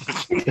 Rusty.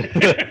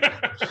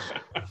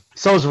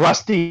 So is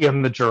Rusty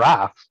and the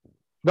giraffe.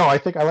 No, I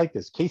think I like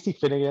this. Casey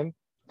Finnegan,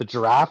 the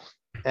giraffe,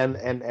 and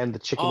the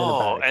chicken in the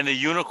Oh, bag. and the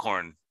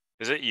unicorn.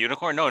 Is it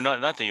unicorn? No,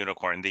 not the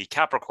unicorn. The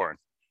Capricorn.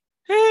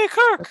 Hey,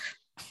 Kirk.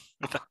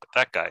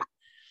 that guy.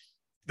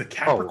 The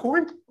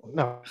Capricorn?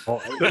 No,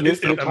 Is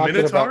it a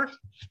Minotaur?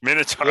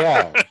 Minotaur.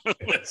 Yeah,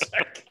 It's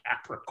a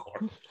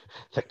Capricorn.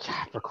 the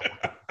Capricorn.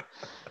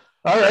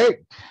 All right,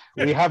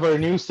 we have our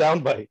new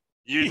soundbite.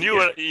 You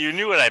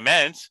knew what I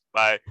meant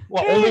by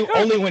Well, Hey,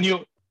 only when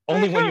you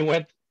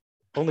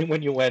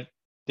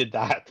did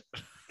that.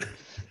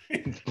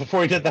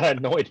 Before he did that, I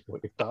had no idea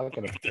what you're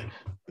talking about.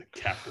 The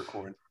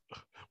Capricorn.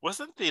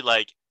 wasn't the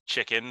like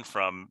chicken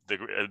from the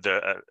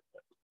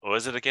what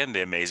was it again?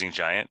 The Amazing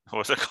Giant? What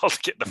was it called?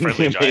 The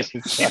Friendly Giant?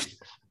 Amazing Giant.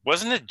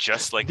 Wasn't it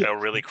just like a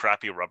really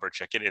crappy rubber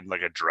chicken in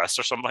like a dress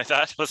or something like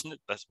that? Wasn't it?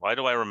 That's why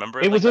do I remember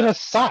it? It was like in that? a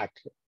sack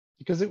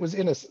because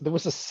there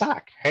was a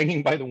sack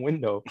hanging by the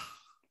window,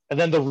 and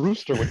then the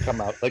rooster would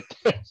come out like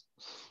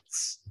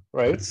this,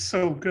 right? It's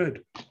so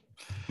good.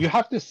 You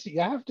have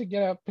to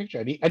get a picture,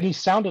 and he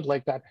sounded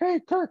like that. Hey,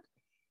 Kirk.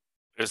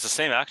 It was the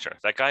same actor.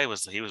 That guy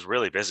was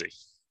really busy.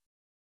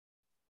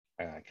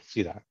 I can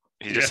see that.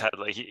 He just had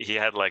like he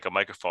had like a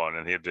microphone,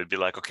 and he'd be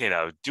like, "Okay,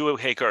 now do it,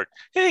 hey Kirk,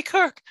 hey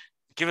Kirk,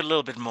 give it a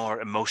little bit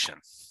more emotion."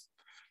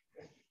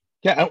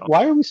 Yeah.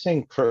 Why are we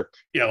saying Kirk?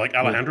 Yeah, like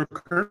Alejandro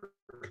Kirk.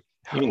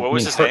 You mean- What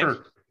was you his mean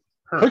name?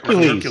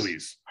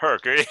 Hercules.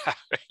 Herc. Yeah.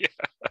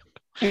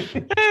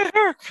 Hey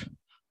Herc,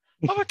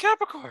 I'm a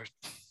Capricorn.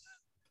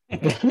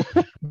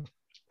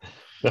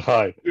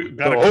 Hi.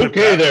 Gotta So, clip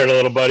okay, that. there,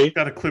 little buddy.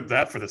 Got to clip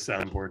that for the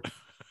soundboard.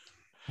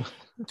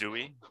 Do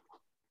we?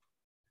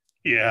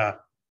 Yeah.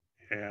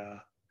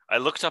 I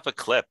looked up a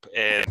clip,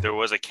 and there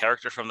was a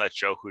character from that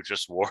show who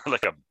just wore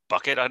like a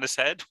bucket on his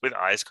head with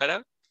eyes cut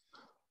out.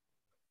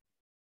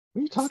 What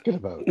are you talking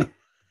about?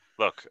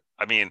 Look,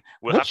 I mean,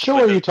 we'll What have to show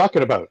put are this- you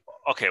talking about?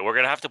 Okay, we're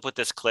gonna have to put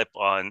this clip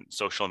on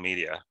social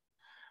media.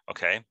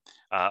 Okay,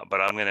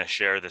 but I'm gonna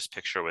share this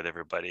picture with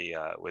everybody.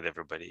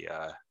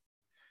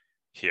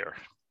 Here,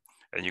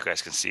 and you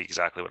guys can see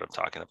exactly what I'm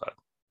talking about.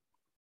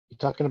 You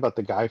talking about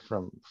the guy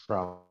from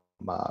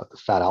the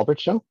Fat Albert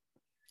show?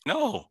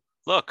 No,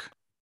 look.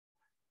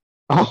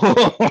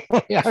 Oh,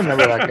 yeah, I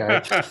remember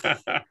that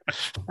guy.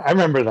 I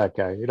remember that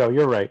guy. You know,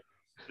 you're right.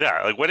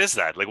 Yeah, like what is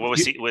that? Like, what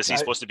was he? Was he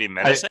supposed to be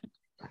menacing?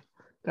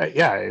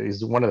 Yeah,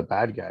 he's one of the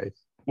bad guys.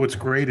 What's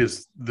great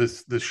is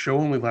this show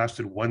only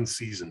lasted one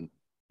season,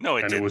 No,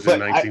 it and it didn't. was But in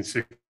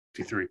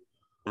 1963.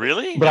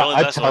 Really? But It only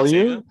I lasted tell one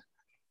you, season?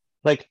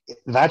 like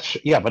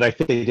but I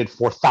think they did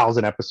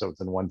 4,000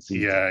 episodes in one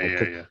season.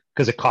 Yeah.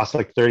 Because it cost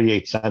like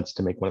 38 cents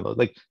to make one of those.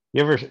 Like,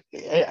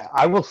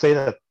 I will say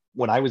that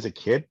when I was a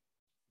kid,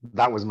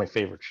 that was my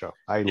favorite show.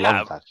 I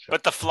loved that show.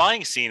 But the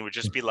flying scene would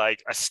just be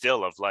like a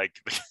still of like.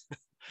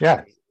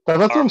 Yeah, but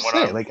that's what I'm What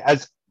saying. I'm- Like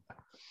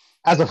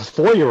as a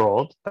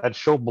 4-year-old, that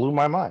show blew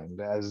my mind.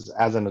 As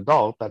an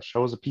adult, that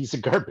show is a piece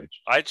of garbage.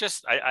 I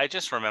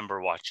just remember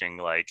watching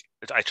like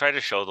I try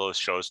to show those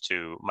shows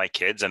to my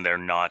kids, and they're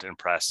not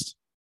impressed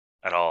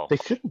at all. They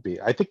shouldn't be.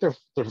 I think they're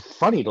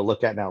funny to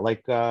look at now,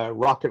 like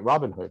Rocket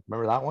Robin Hood.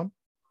 Remember that one?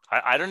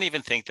 I don't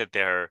even think that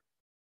they're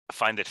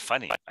find it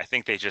funny. I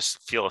think they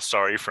just feel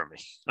sorry for me.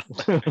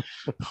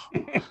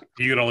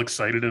 You get all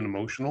excited and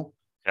emotional.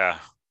 Yeah,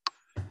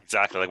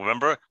 exactly. Like,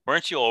 remember,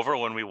 weren't you over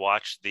when we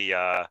watched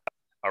the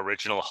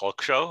original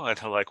Hulk show? And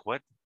they're like,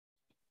 what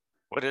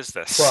What is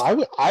this?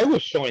 Well, I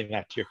was showing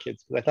that to your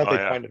kids because I thought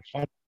they'd find it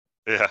fun.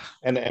 Yeah.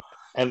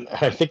 And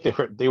I think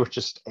they were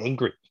just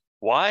angry.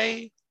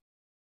 Why?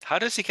 How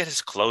does he get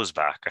his clothes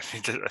back? I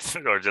think,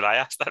 or did I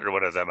ask that, or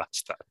one of them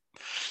asked that?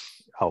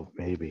 Oh,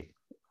 maybe.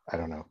 I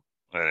don't know.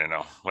 I don't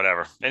know.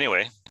 Whatever.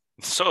 Anyway,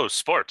 so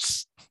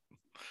sports.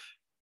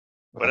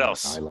 What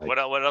else? What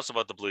else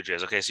about the Blue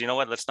Jays? Okay, so you know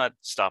what? Let's not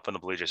stop on the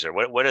Blue Jays here.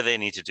 What do they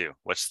need to do?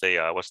 What's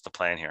the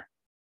plan here?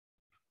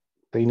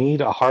 They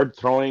need a hard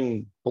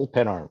throwing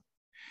bullpen arm.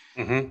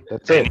 Mm-hmm.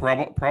 That's it.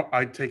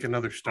 I'd take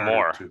another starter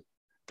More. too.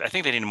 I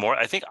think they need more.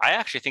 I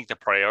actually think the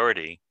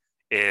priority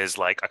is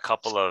like a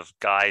couple of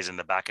guys in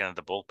the back end of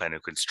the bullpen who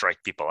can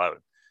strike people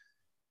out.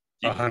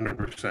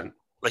 100%.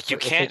 Like you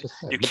can't.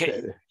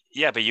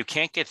 Yeah, but you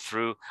can't get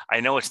through. I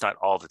know it's not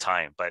all the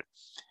time, but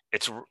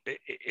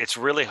it's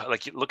really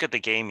like, look at the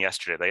game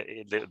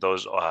yesterday.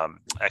 Those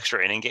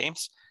extra inning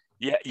games.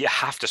 Yeah, you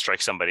have to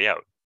strike somebody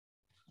out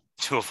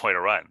to avoid a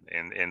run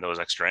in those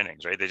extra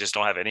innings, right? They just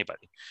don't have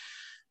anybody.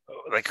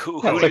 Like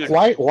who? Yeah, it's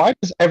like why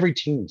does every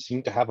team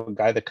seem to have a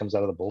guy that comes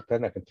out of the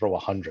bullpen that can throw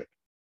 100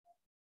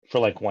 for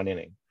like one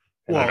inning?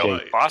 Well,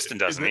 Boston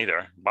doesn't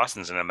either.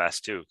 Boston's in a mess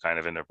too, kind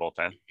of in their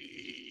bullpen.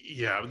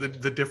 Yeah, the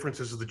difference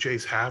is the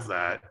Jays have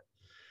that.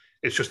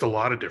 It's just a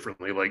lot of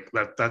differently. Like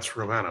that's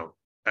Romano,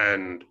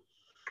 and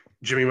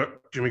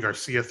Jimmy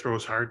Garcia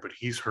throws hard, but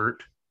he's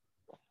hurt.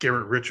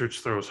 Garrett Richards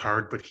throws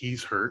hard, but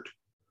he's hurt.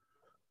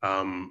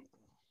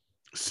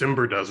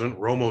 Simber doesn't.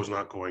 Romo's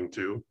not going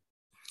to.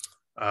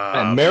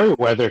 And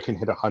Merriweather can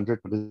hit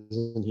 100, but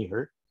isn't he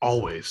hurt?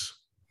 Always,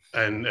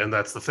 and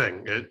that's the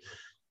thing.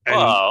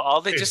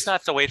 They just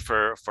have to wait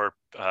for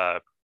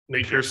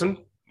Nate Pearson.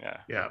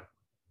 Yeah.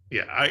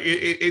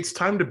 It's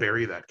time to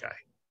bury that guy.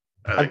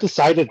 I've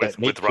decided that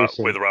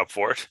with Rob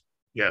Ford.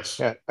 Yes.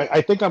 Yeah,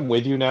 I think I'm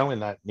with you now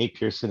in that Nate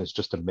Pearson is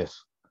just a myth.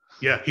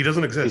 Yeah, he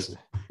doesn't exist.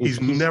 He's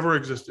never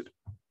existed.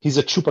 He's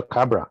a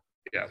chupacabra.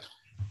 Yeah.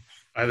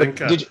 I think.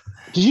 Did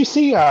you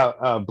see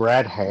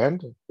Brad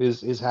Hand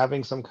is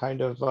having some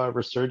kind of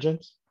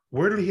resurgence?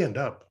 Where did he end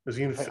up? Is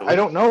he in Philly? I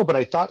don't know, but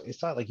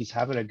it's not like he's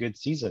having a good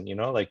season. You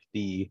know, like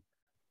the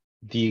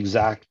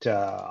exact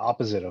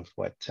opposite of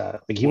what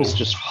like he was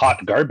just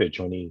hot garbage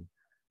when he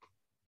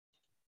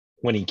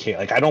came.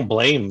 Like I don't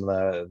blame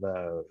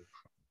the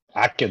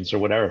Atkins or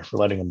whatever for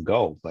letting him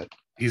go, but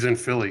he's in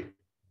Philly.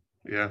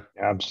 Yeah,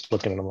 I'm just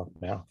looking at him up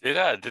now. Did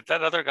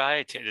that other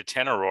guy, did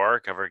Tanner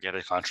Roark, ever get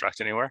a contract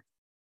anywhere?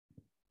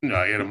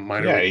 No, he had a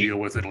minor league deal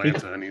with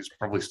Atlanta, and he's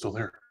probably still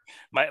there.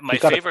 My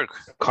favorite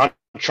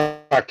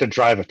contract to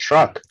drive a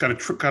truck. Got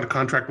a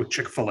contract with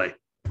Chick-fil-A.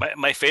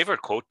 My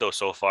favorite quote though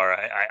so far.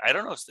 I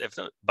don't know if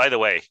by the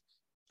way,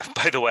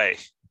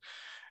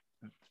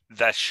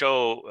 that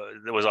show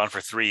that was on for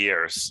 3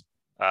 years.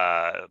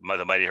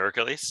 The Mighty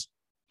Hercules,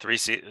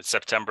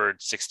 September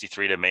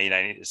 63 to May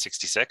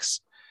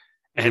 1966,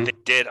 and they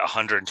did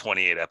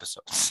 128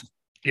 episodes.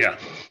 Yeah,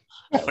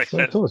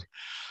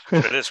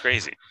 that is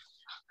crazy.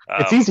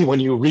 It's easy when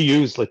you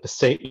reuse like the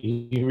same.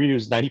 You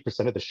reuse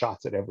 90% of the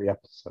shots at every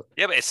episode.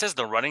 Yeah, but it says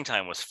the running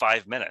time was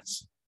 5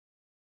 minutes.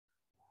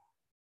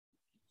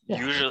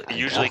 Yeah,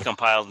 usually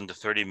compiled into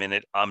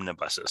 30-minute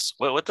omnibuses.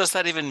 What does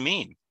that even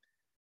mean?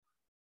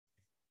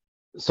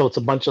 So it's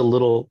a bunch of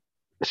little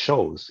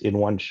shows in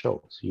one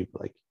show. So you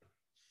like.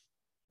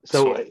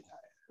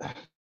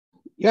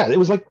 Yeah, it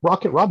was like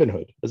Rocket Robin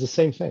Hood. It was the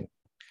same thing.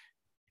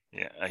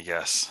 Yeah, I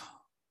guess.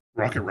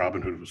 Rocket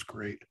Robin Hood was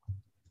great.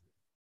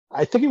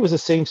 I think it was the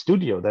same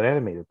studio that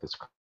animated this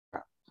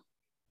crap,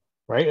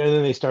 right? And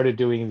then they started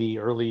doing the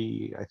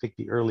early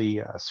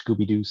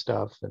Scooby-Doo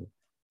stuff and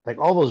like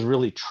all those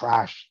really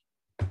trash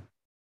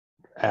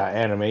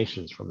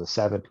animations from the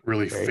 70s.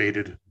 Really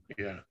faded,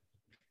 yeah.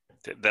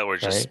 That were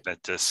just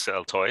meant to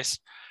sell toys.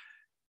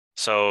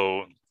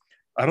 So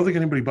I don't think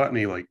anybody bought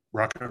any like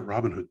Rocket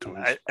Robin Hood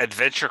toys.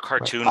 Adventure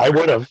Cartoon. I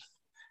would have.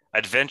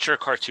 Adventure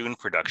Cartoon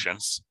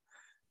Productions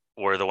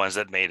were the ones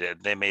that made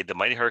it. They made the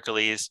Mighty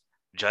Hercules,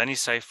 Johnny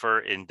Cypher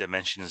in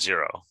Dimension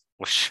Zero,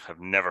 which I've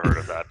never heard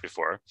of that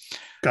before.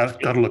 Got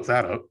to look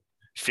that up.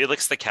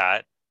 Felix the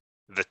Cat,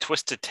 The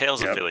Twisted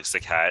Tales of Felix the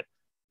Cat,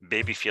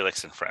 Baby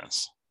Felix and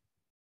Friends.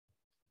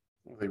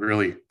 They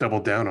really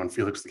doubled down on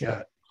Felix the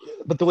Cat.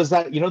 But there was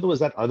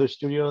that other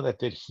studio that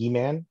did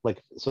He-Man,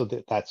 like so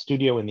that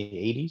studio in the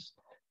 80s,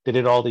 they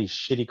did all these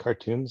shitty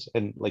cartoons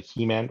and like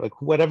He-Man,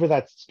 like whatever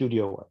that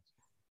studio was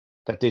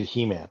that did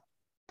He-Man.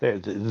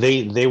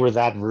 They were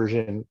that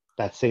version,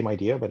 that same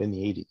idea, but in the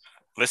 80s.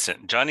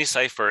 Listen, Johnny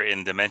Cypher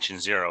in Dimension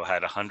Zero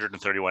had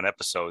 131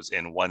 episodes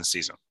in one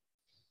season.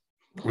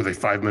 Were they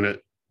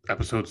 5-minute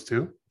episodes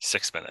too?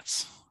 6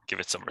 minutes. Give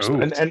it some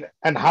respect.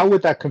 And how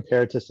would that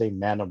compare to say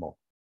Manimal?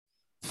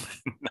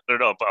 I don't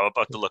know. I'm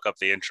about to look up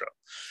the intro.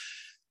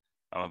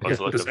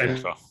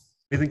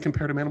 Anything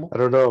compare to Manimal? I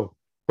don't know.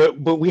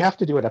 But we have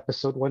to do an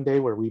episode one day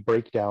where we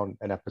break down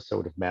an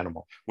episode of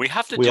Manimal. We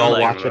have to do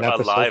like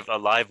a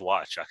live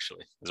watch.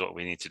 Actually, is what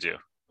we need to do.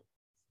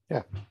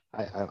 Yeah,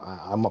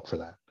 I'm up for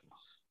that.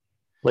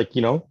 Like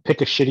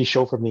pick a shitty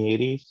show from the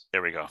 80s.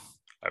 There we go.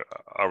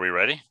 Are we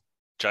ready?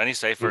 Johnny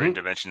Cypher in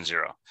Dimension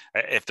Zero.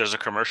 If there's a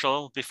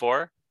commercial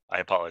before, I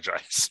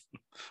apologize,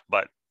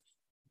 but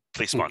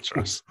please sponsor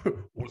us.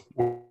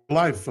 We're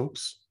live,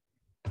 folks.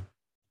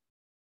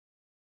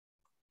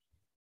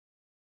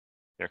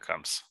 Here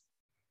comes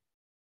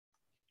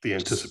the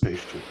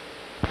anticipation.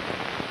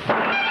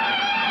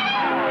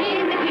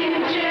 In the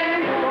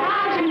future,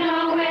 out of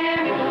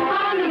nowhere,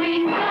 on the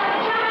wings of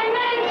time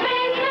and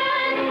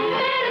spacemen,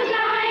 bit of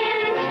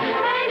science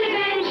and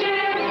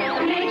adventure,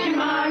 make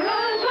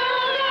tomorrow's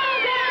world a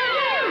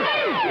better.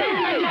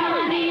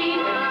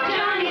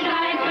 Johnny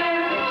Cypher,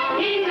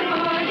 he's a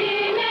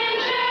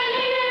four-dimension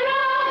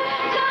hero,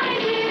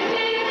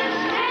 scientific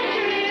and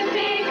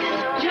terrific.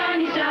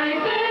 Johnny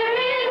Cypher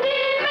in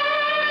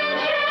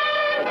Dimension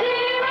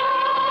Zero.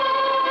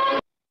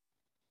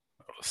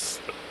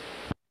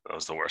 That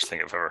was the worst thing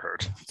I've ever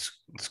heard.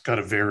 It's got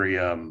a very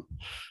all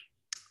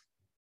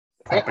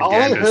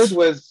I heard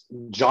was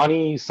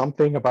Johnny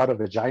something about a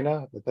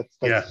vagina. That's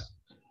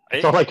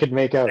all I could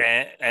make out.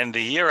 And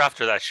the year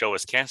after that show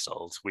was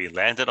canceled, we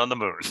landed on the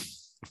moon.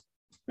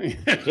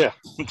 Yeah.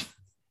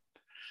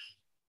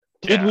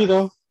 Did we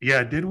though?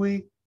 Yeah, did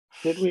we?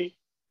 Did we?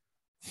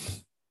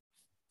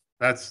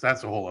 That's a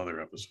whole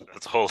other episode.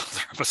 That's a whole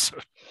other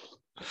episode.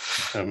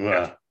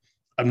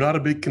 I'm not a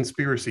big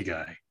conspiracy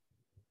guy,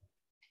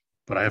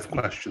 but I have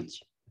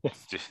questions.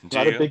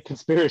 Not a big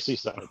conspiracy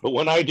side, but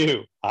when I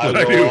do, I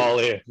go all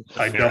in.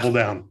 I double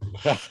down.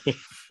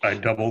 I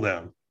double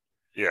down.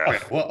 Yeah. Okay,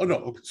 well,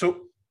 no.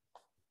 So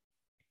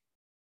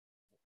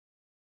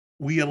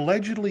we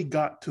allegedly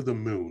got to the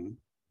moon.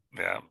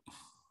 Yeah.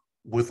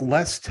 With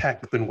less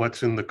tech than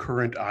what's in the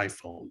current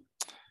iPhone.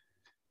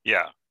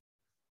 Yeah.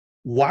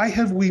 Why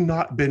have we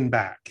not been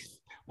back?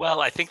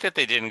 Well, I think that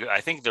they didn't. I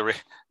think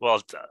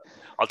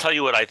I'll tell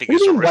you what I think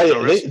What is do you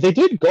mean, they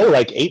did go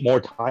like 8 more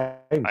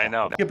times. I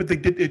know. Yeah, but they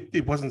did.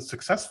 It wasn't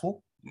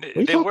successful. What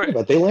are you talking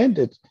about? They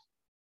landed.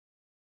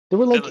 There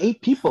were like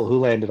 8 people who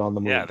landed on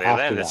the moon. Yeah, they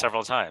landed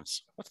several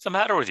times. What's the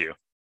matter with you?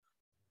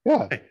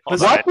 Yeah.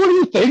 What were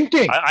you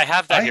thinking? I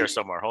have that here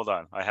somewhere. Hold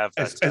on. I have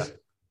that.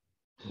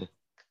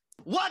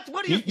 What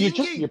are you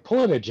thinking? You're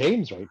pulling a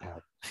James right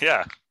now.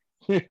 Yeah.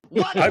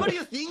 What are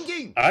you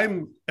thinking?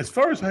 As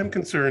far as I'm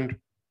concerned,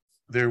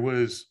 there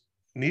was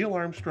Neil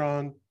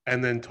Armstrong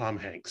and then Tom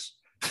Hanks,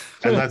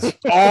 and that's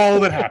all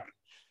that happened.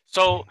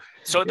 So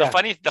the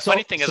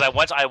funny thing is, I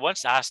once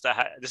asked.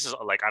 This is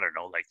like, I don't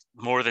know, like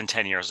more than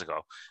 10 years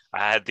ago. I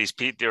had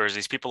there was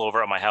these people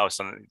over at my house,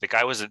 and the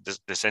guy was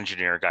this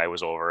engineer guy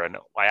was over, and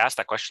I asked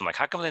that question, like,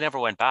 how come they never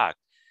went back?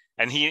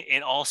 And he,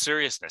 in all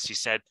seriousness, he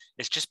said,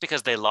 it's just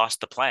because they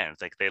lost the plans.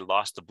 Like, they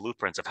lost the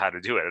blueprints of how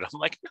to do it. And I'm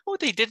like, no,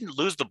 they didn't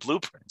lose the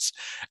blueprints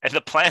and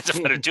the plans of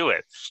how to do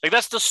it. Like,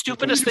 that's the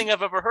stupidest thing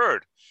I've ever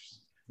heard.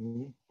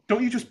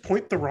 Don't you just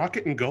point the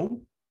rocket and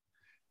go?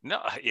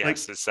 No,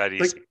 yes, it's that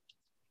easy.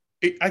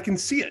 I can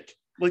see it.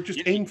 Like,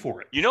 just aim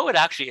for it. You know, it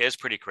actually is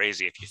pretty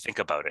crazy if you think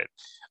about it.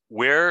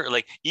 Where,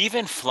 like,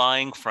 even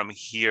flying from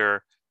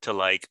here to,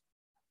 like,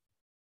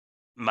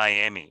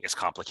 Miami is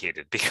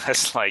complicated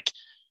because, like,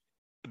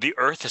 the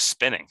Earth is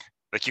spinning.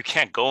 Like, you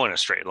can't go in a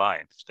straight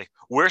line. Like,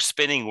 we're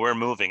spinning, we're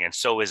moving, and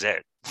so is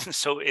it.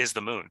 So is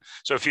the moon.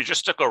 So if you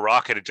just took a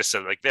rocket and just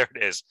said, like, there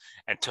it is,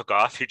 and took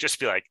off, you'd just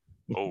be like,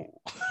 oh.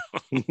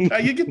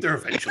 You get there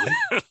eventually.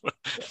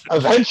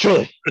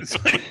 Eventually.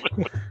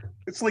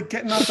 It's like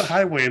getting off the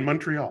highway in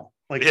Montreal.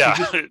 Like, yeah,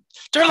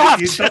 turn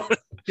left.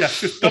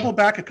 Just double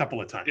back a couple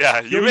of times.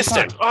 Yeah, you missed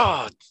it.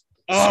 Oh,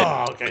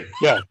 okay.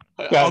 Yeah.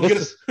 I'll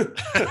get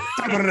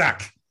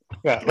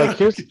yeah, like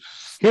here's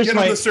get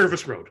my on the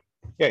service road.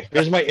 Yeah,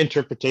 here's my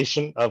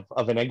interpretation of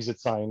an exit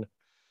sign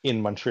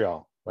in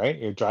Montreal. Right,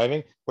 you're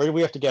driving. Where do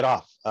we have to get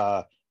off?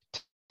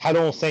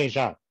 Talon Saint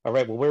Jean. All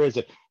right. Well, where is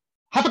it?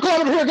 Half a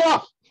kilometer here. Get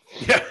off.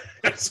 Yeah.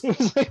 It's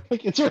it's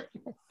the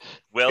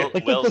well,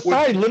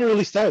 sign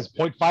literally says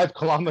 0.5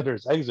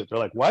 kilometers exit. They're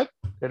like, what?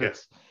 And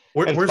it's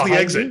where's the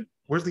exit? You?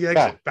 Where's the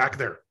exit? Yeah. Back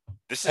there.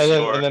 This is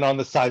and then on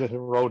the side of the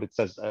road it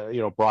says,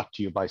 brought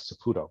to you by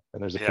Saputo.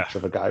 And there's a picture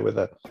of a guy with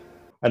a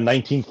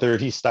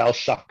 1930s style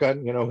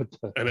shotgun, with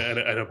a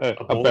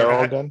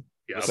barrel gun.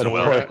 Yeah, and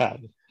a hat.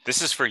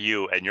 This is for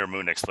you and your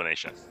moon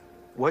explanation.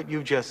 What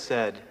you just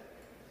said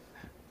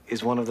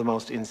is one of the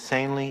most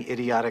insanely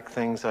idiotic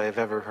things I have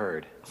ever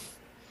heard.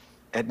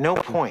 At no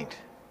point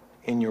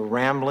in your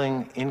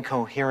rambling,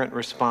 incoherent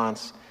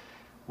response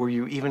were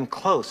you even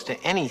close to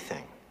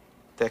anything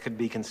that could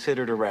be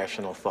considered a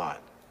rational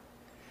thought.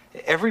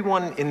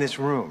 Everyone in this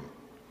room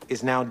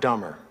is now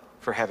dumber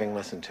for having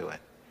listened to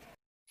it.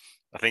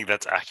 I think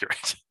that's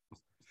accurate.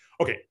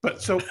 Okay,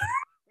 but so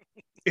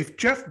if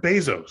Jeff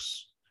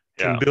Bezos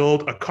can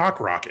build a cock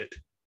rocket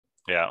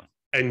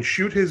and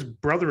shoot his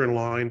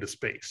brother-in-law into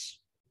space,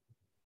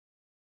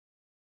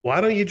 why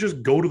don't you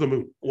just go to the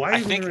moon? Why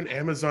isn't there an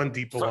Amazon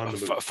depot on the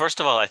moon? First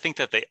of all, I think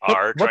that they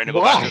are trying to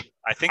go back.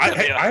 I think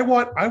I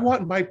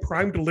want my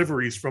Prime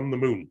deliveries from the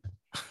moon.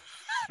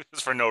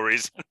 For no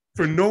reason.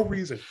 For no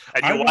reason.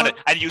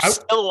 And you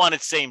still want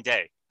it same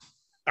day.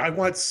 I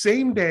want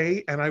same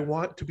day, and I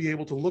want to be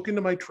able to look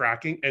into my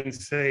tracking and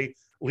say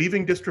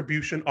leaving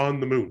distribution on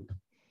the moon.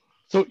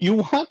 So you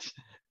want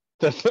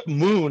the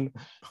moon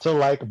to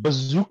like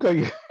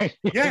bazooka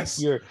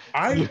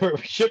your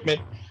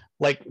shipment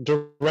like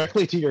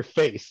directly to your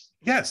face.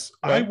 Yes,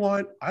 right?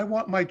 I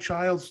want my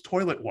child's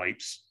toilet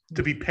wipes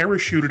to be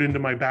parachuted into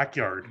my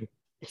backyard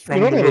from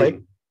the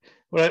moon.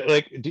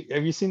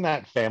 Have you seen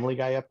that Family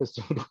Guy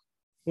episode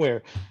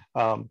where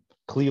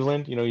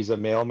Cleveland, he's a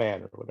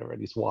mailman or whatever,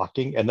 and he's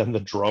walking, and then the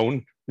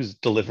drone who's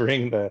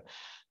delivering the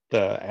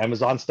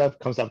Amazon stuff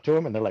comes up to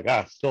him, and they're like,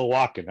 still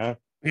walking, huh?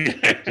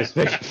 Just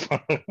making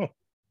fun of him.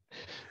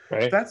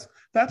 Right?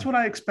 That's what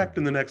I expect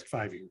in the next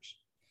 5 years.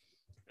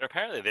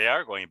 Apparently, they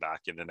are going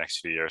back in the next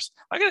few years.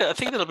 I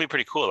think that'll be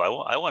pretty cool.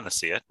 I want to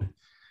see it,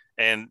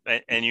 and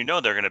they're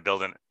going to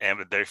build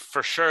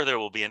for sure there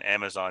will be an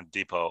Amazon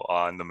depot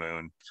on the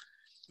moon.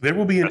 There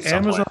will be an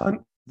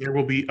Amazon. There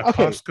will be a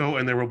Costco,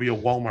 and there will be a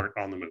Walmart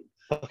on the moon.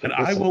 And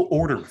I will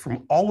order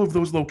from all of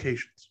those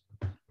locations.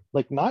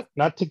 Like not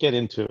to get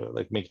into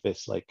like make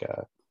this like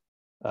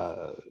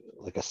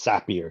a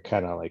sappy or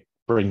kind of like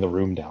bring the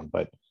room down,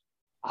 but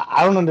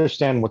I don't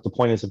understand what the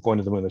point is of going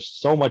to the moon. There's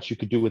so much you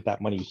could do with that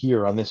money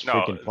here on this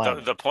freaking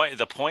planet. The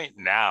point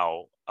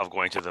now of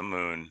going to the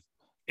moon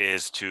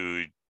is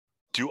to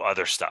do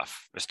other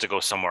stuff, is to go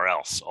somewhere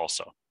else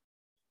also.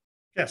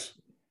 Yes.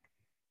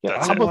 Yeah,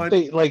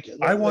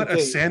 I want a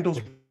sandals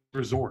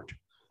resort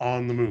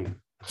on the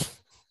moon.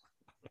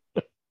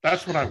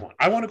 That's what I want.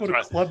 I want to go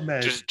to Club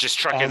Med. Just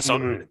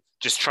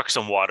truck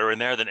some water in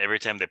there. Then every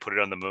time they put it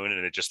on the moon,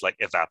 and it just like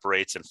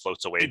evaporates and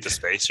floats away into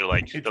space. They're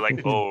like,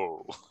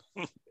 oh.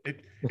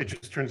 It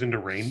just turns into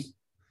rain.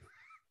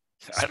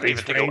 I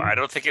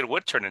don't think it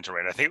would turn into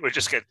rain. I think it would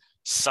just get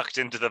sucked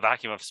into the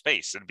vacuum of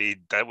space.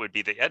 That would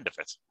be the end of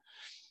it.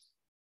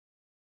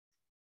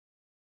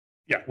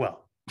 Yeah.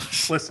 Well,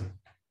 listen.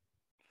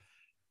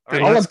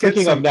 All I'm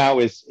thinking of now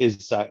is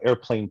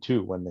Airplane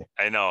 2 when they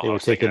were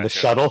taking the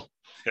shuttle.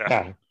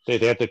 Yeah. They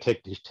had to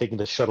taking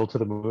the shuttle to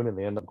the moon, and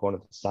they end up going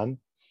to the sun.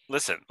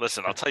 Listen,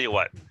 I'll tell you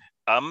what.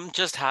 I'm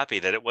just happy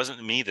that it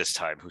wasn't me this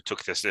time who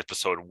took this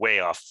episode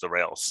way off the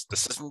rails.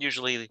 This isn't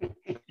usually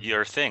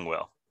your thing,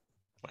 Will.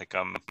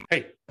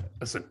 Hey,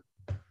 listen.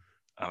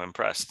 I'm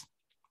impressed.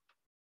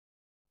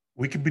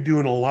 We could be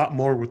doing a lot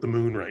more with the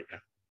moon right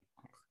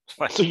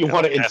now. So you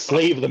want to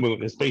enslave the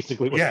moon is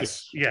basically what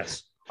Yes. you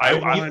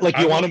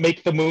want to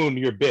make the moon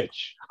your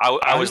bitch.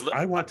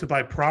 I want to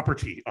buy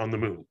property on the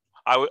moon.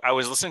 I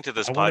was listening to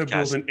this podcast. I want to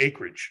build an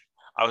acreage.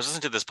 I was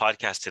listening to this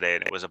podcast today,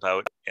 and it was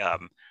about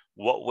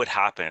what would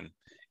happen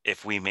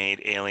if we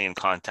made alien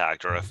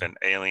contact, or if an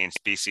alien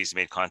species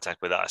made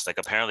contact with us. Like,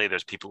 apparently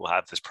there's people who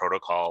have this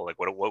protocol, like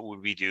what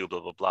would we do, blah,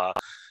 blah, blah.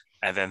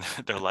 And then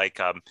they're like,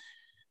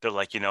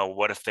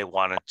 what if they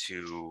wanted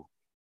to,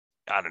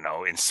 I don't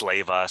know,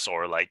 enslave us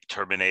or like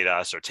terminate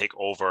us or take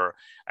over?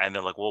 And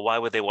they're like, well, why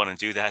would they want to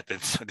do that? Then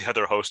the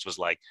other host was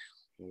like,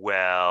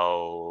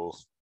 well,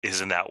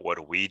 isn't that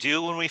what we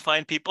do when we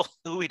find people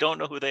who we don't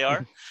know who they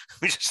are?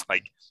 We just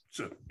like,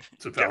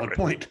 it's a valid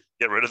point.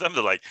 Get rid of them.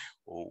 They're like,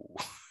 oh,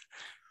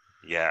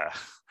 yeah,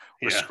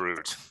 we're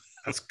screwed.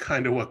 That's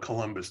kind of what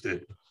Columbus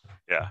did.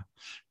 Yeah,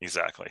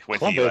 exactly. When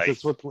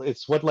Columbus,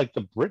 it's what like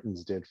the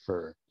Britons did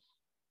the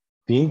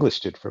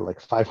English did for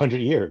like 500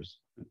 years.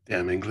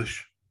 Damn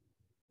English.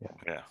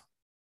 Yeah.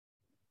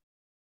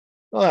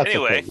 Well, that's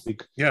anyway,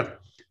 yeah.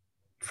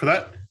 For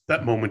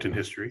that moment in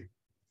history.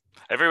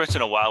 Every once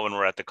in a while, when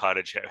we're at the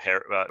cottage,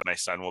 my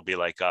son will be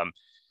like,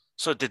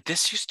 so did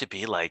this used to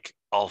be like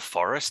all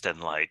forest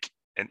and like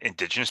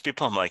indigenous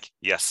people? I'm like,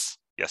 yes,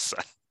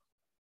 son.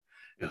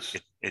 Yes,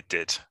 it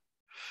did.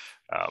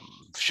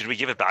 Should we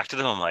give it back to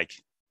them? I'm like,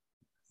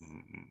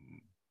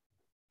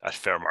 at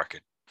fair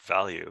market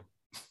value,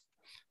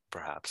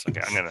 perhaps. Okay,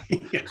 I'm gonna.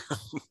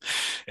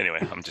 Anyway,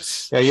 I'm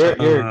just.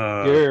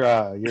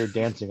 Yeah, you're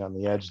dancing on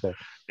the edge there.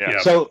 Yeah.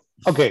 So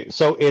okay,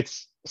 so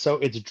it's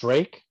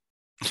Drake.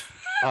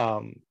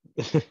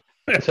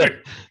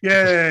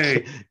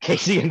 Yay!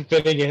 Casey and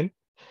Finnegan,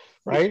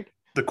 right?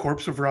 The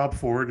corpse of Rob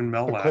Ford and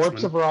Mel Lastman.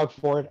 Corpse of Rob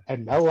Ford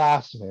and Mel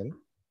Lastman,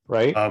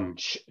 right?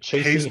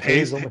 Chasing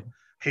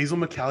Hazel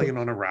McCallion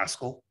on a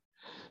rascal.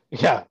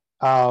 Yeah.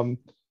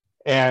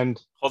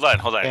 And hold on.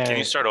 Can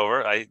you start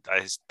over? I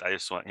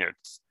just want here.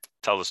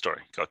 Tell the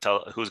story. Go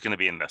tell who's going to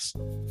be in this.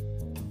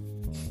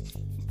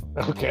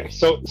 Okay,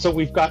 so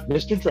we've got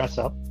Mr. Dress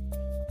Up,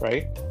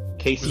 right?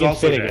 Casey and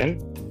Finnegan.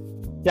 Dead.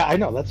 Yeah, I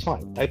know, that's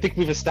fine. I think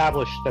we've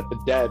established that the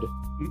dead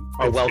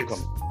are welcome.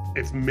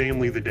 It's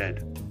mainly the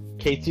dead.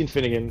 Casey and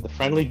Finnegan, the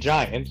friendly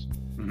giant,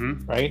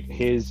 right?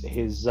 His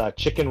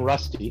chicken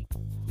Rusty,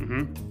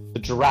 the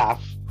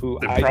giraffe, who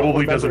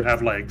probably doesn't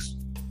have legs.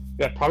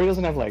 Yeah, probably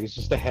doesn't have legs,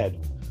 just a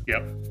head.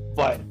 Yep.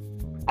 But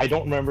I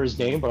don't remember his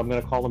name, but I'm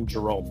going to call him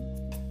Jerome.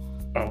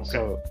 Oh, okay.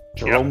 So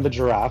Jerome the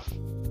giraffe,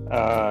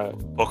 Hazel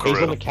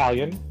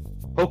McCallion,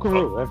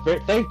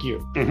 Pokeroo. Thank you.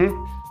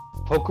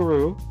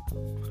 Pokeroo.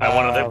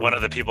 One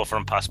of the people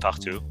from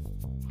Passepartout.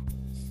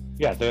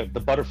 Yeah, the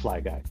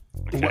butterfly guy.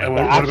 Okay.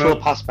 The actual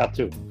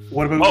Passepartout.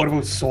 What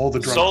about Soul the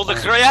Drunk? Soul the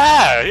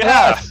yeah.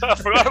 Yes. I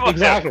forgot about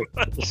exactly.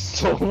 Him.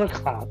 Soul the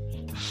Clown.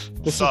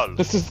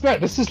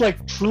 This is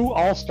like true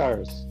all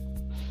stars.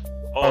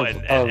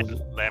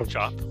 and lamb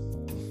chop.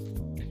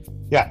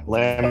 Yeah,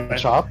 lamb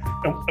chop.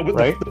 With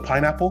right? The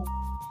pineapple.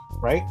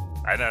 Right.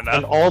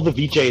 And all the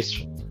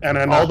VJs. And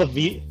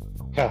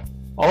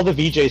all the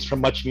VJs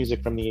from Much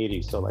Music from the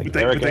 80s. So like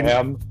Erica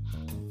M.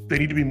 They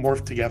need to be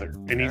morphed together.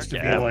 It needs to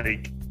be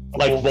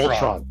like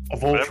Voltron. A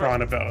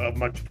Voltron of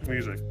Much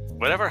Music.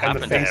 Whatever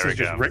happened to Erica? And the face is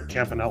just Rick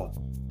Campanella.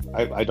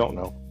 I don't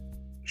know.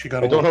 She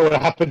got. I don't know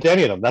what happened to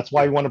any of them. That's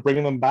why you want to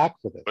bring them back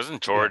with it.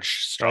 Wasn't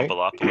George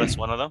Stroumboulopoulos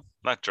one of them?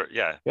 Not George.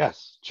 Yeah.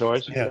 Yes,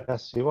 George. Yeah.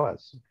 Yes, he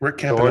was. Rick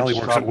Campanelli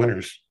works at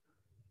Winners.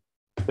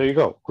 There you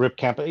go. Rip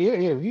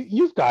Campanelli. Yeah,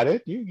 you've got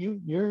it.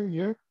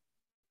 You're.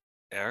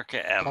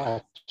 Erica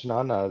M.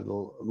 On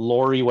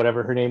Lori,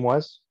 whatever her name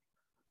was.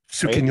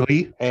 Sukin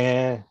Lee.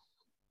 And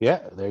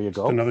yeah, there you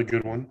go. That's another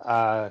good one.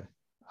 I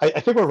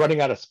think we're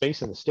running out of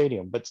space in the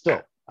stadium, but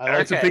still,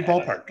 it's a big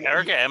ballpark.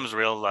 Erica M's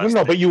real last.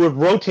 No, but you would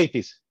rotate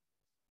these.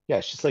 Yeah,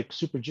 she's like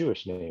super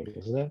Jewish name,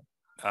 isn't it?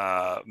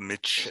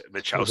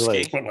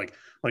 Michowski.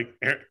 Like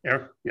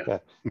Eric, yeah.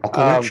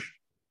 Malkovich.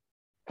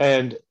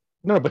 And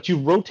no, but you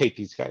rotate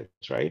these guys,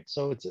 right?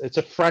 So it's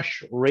a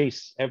fresh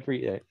race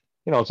every.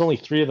 It's only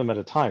 3 of them at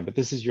a time, but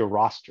this is your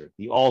roster,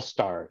 the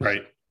all-stars,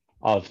 right?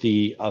 Of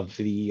the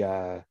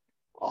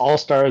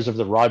all-stars of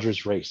the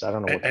Rogers race. I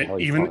don't know what the hell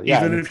you call it.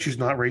 Even if she's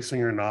not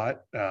racing or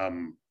not,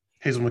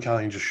 Hazel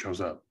McCallion just shows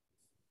up.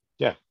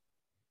 Yeah,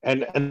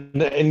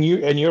 and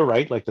you're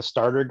right. Like the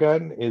starter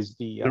gun is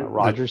the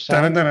Rogers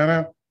sound.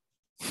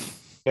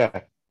 Yeah,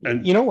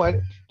 and you know what?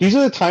 These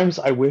are the times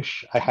I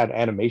wish I had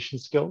animation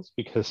skills,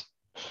 because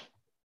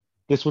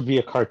this would be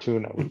a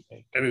cartoon, I would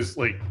think. And it's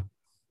like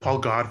Paul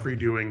Godfrey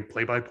doing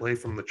play-by-play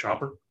from the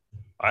chopper.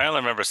 I only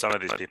remember some of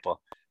these people.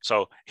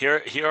 So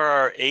here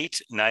are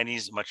 8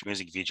 90s Much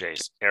Music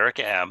VJs.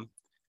 Erica M,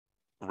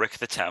 Rick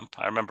the Temp.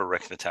 I remember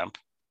Rick the Temp.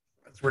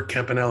 That's Rick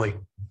Campanelli.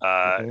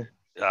 I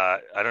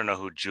don't know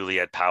who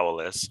Juliette Powell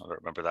is. I don't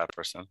remember that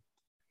person.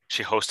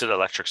 She hosted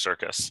Electric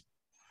Circus.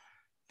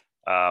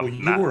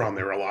 You were on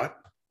there a lot.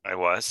 I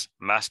was.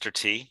 Master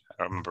T.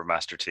 I remember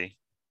Master T.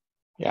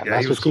 Yeah,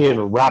 Master T in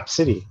Rap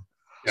City.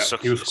 Yeah,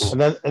 he was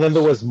cool. And then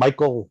there was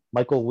Michael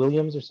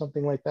Williams or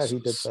something like that. He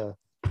did the.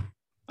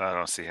 I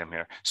don't see him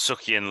here.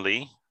 Sukyin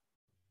Lee.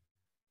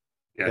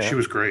 Yeah, she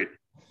was great.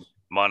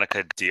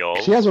 Monica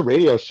Diol. She has a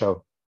radio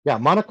show. Yeah,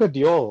 Monica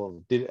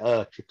Diol did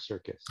Electric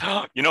Circus.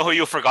 You know who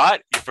you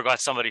forgot? You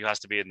forgot somebody who has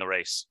to be in the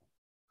race.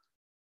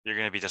 You're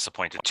going to be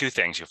disappointed. 2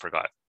 things you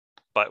forgot,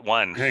 but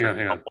one. Hang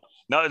on.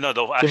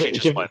 No. Actually,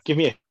 just one. Give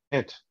me a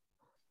hint.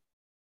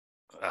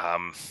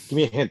 Give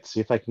me a hint. See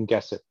if I can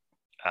guess it.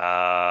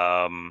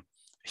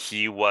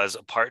 He was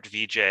part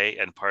VJ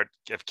and part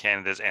of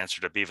Canada's answer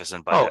to Beavis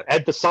and Butthead. Oh,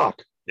 Ed the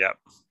Sock. Yeah,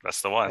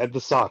 that's the one. Ed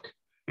the Sock.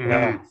 Mm-hmm.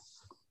 Yeah.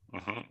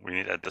 Mm-hmm. We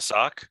need Ed the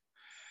Sock,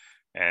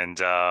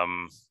 and I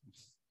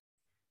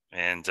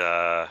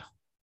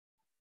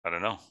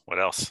don't know what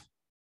else.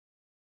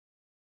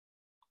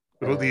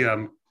 What about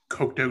the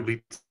coked out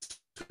lead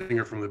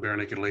singer from the Bare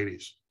Naked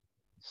Ladies?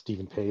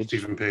 Stephen Page.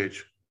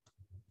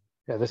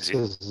 Yeah, this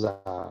is.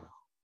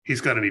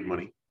 He's got to need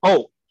money.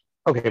 Oh,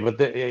 okay, but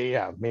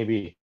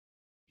maybe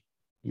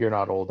you're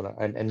not old enough.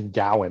 And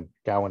Gowan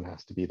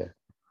has to be there.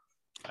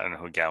 I don't know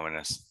who Gowan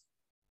is.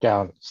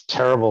 Gowan's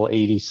terrible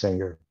 80s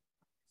singer.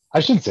 I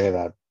shouldn't say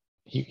that.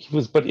 He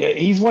was, but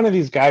he's one of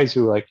these guys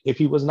who, like, if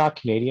he was not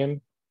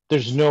Canadian,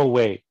 there's no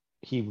way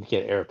he would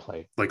get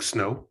airplay. Like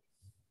Snow?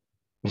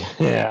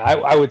 Yeah,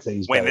 I would say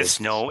he's when there's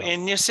snow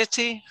in your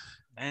city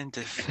and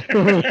if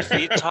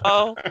feet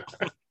tall.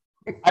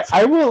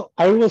 I will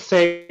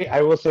say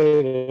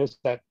this,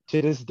 that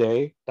to this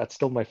day, that's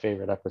still my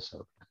favorite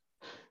episode.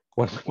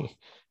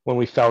 When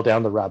we fell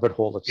down the rabbit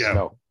hole of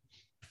snow.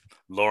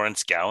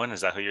 Lawrence Gowan, is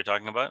that who you're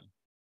talking about?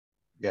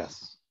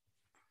 Yes.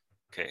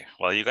 Okay.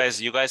 Well, you guys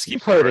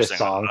keep heard his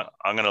song.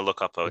 I'm gonna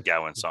look up a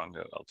Gowan song.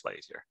 I'll play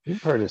it here.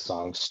 You've heard his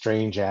song,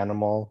 "Strange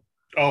Animal."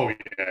 Oh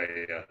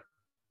yeah.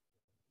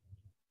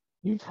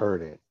 You've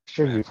heard it.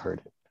 Sure, you've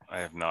heard it. I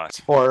have not.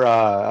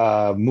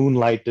 Or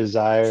Moonlight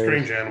Desire.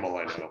 Strange Animal,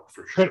 I know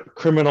for sure.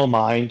 Criminal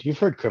Mind. You've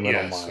heard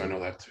Criminal Mind. Yes, I know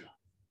that too.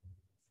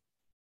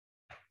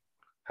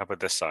 How about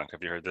this song?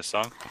 Have you heard this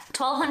song?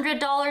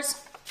 $1,200.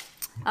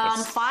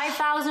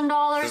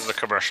 $5,000. This is a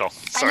commercial.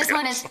 And this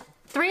one is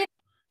 $3,000.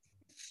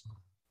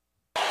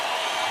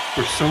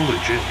 We're so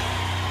legit.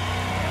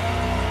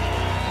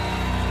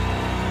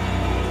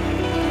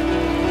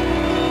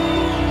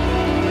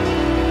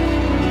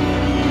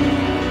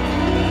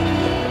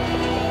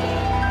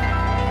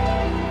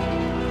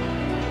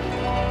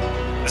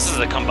 This is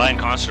a combined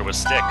concert with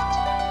Styx.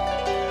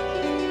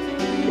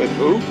 With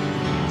who?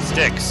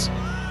 Styx.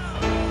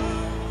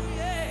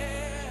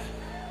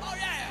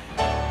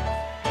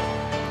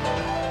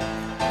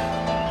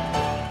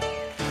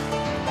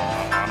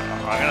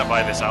 I'm gonna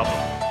buy this album.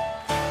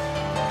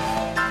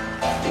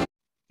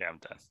 Yeah, I'm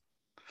done.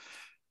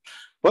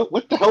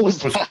 What the hell was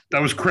that?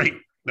 That was great.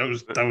 That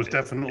was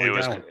definitely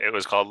it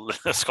was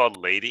called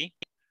Lady.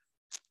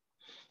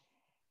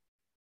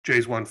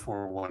 Jay's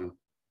 141.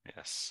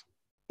 Yes.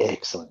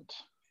 Excellent.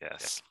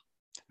 Yes.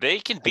 They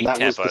can beat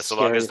Tampa so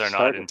long as they're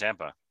not in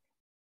Tampa.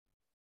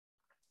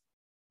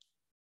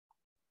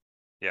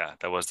 Yeah,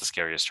 that was the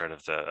scariest start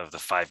of the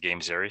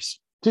 5-game series.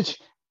 Did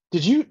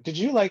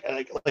you like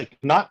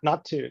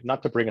not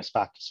to bring us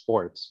back to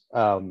sports,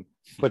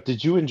 but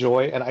did you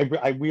enjoy? And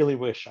I really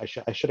wish I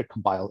should have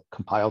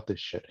compiled this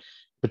shit.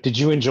 But did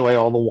you enjoy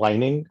all the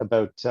whining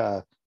about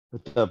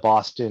the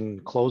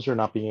Boston closer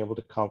not being able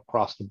to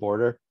cross the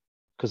border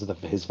because of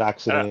his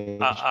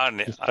vaccination? I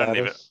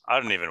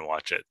didn't even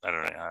watch it. I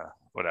don't know.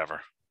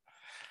 Whatever.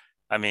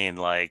 I mean,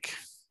 like,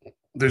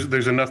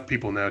 there's enough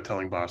people now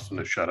telling Boston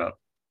to shut up.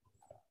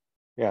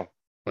 Yeah,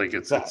 like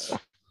it's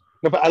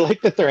no, but I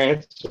like that their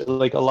answer,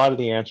 like a lot of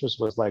the answers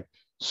was like,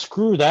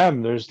 screw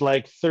them. There's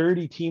like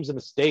 30 teams in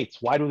the States.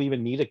 Why do we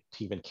even need a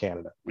team in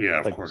Canada? Yeah,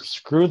 of like, course.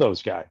 Screw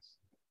those guys.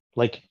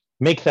 Like,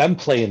 make them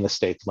play in the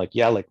States. Like,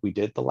 yeah, like we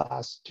did the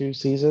last 2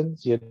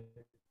 seasons.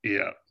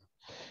 Yeah.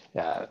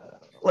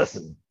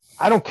 Listen,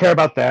 I don't care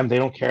about them. They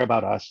don't care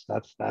about us.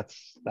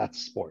 That's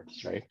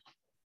sports, right?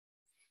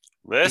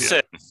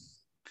 Listen. Yeah.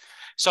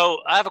 So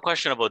I have a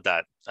question about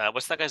that.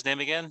 What's that guy's name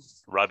again?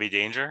 Robbie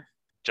Danger?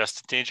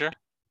 Justin Danger?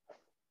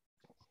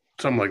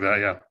 Something like that,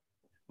 yeah.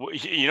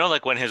 You know,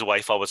 like when his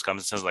wife always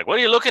comes and says, like, what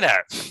are you looking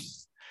at?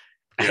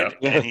 Yeah.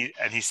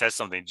 and he says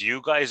something. Do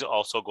you guys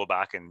also go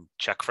back and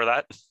check for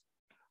that?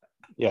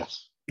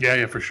 Yes.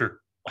 Yeah, for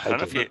sure. I don't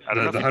know if the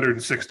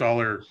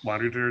 $106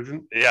 laundry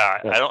detergent.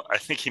 Yeah, I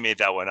think he made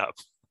that one up.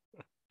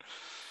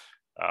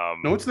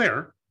 No, it's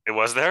there. It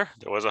was there?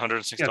 There was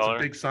 $106? Yeah, it's a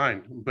big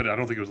sign, but I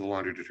don't think it was the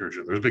laundry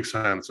detergent. There was a big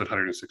sign that said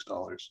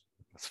 $106.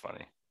 That's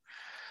funny.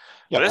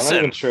 Yeah, I'm not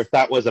even sure if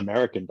that was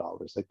American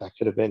dollars. Like, that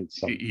could have been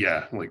some.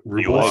 Yeah, like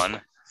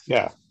yuan.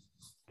 Yeah,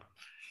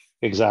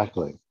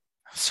 exactly.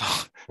 So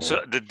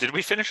did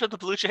we finish with the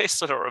Blue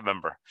Jays? I don't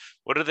remember.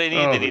 What do they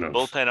need? They need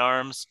bullpen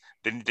arms.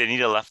 They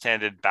need a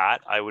left-handed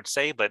bat, I would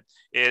say. But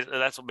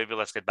that's what. Maybe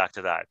let's get back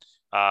to that.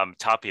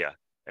 Tapia.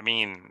 I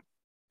mean,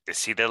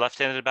 is he the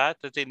left-handed bat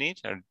that they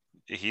need?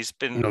 He's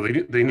been. No,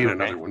 they need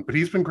another one, but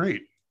he's been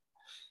great.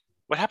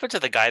 What happened to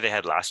the guy they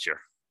had last year?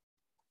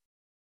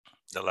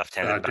 The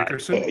left-handed bat.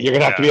 Dickerson? You're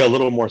gonna have to be a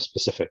little more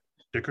specific.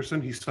 Dickerson,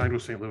 he signed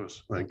with St.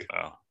 Louis, I think.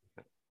 Oh.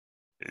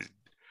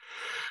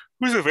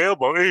 Who's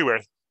available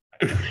anyway?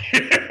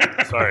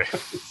 Sorry.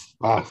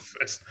 Wow.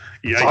 It's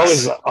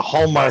always a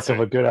hallmark of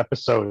a good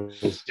episode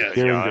is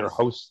hearing your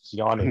hosts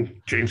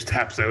yawning. James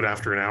taps out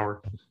after an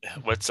hour.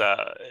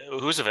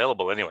 Who's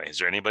available anyway? Is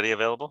there anybody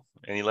available?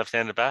 Any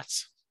left-handed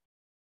bats?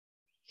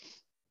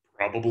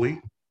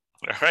 Probably.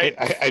 All right.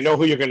 I know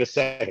who you're going to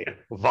say.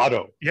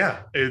 Votto.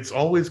 Yeah, it's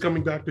always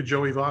coming back to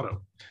Joey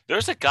Votto.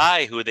 There's a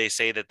guy who they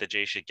say that the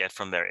Jays should get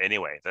from there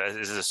anyway.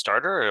 Is it a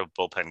starter or a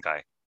bullpen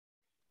guy?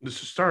 This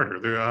is a starter.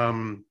 They're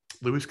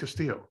Luis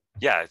Castillo.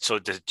 Yeah. So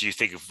do you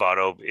think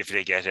Votto, if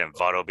they get him,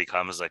 Votto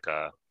becomes like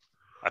a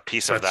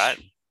piece of that?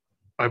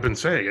 I've been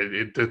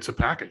saying it's a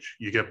package.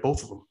 You get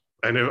both of them.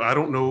 I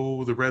don't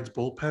know the Reds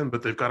bullpen,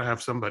 but they've got to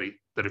have somebody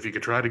that if you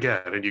could try to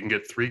get, and you can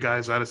get 3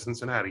 guys out of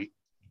Cincinnati,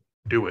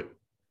 do it.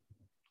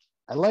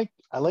 I like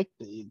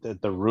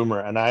the rumor,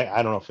 and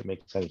I don't know if it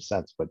makes any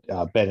sense, but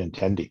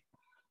Benintendi.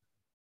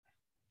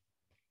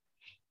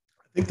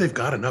 I think they've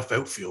got enough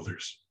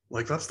outfielders.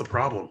 Like, that's the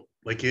problem.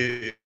 Like,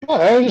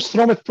 I just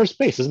throw him at first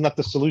base. Isn't that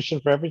the solution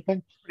for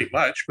everything? Pretty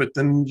much. But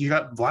then you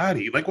got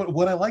Vladdy. Like,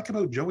 what I like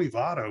about Joey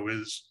Votto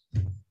is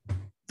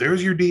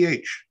there's your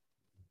DH.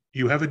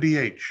 You have a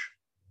DH.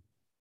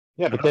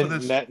 Yeah, but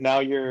then now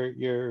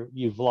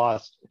you've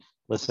lost.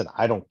 Listen,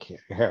 I don't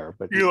care,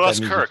 but you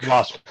lost Kirk.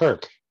 Lost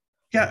Kirk.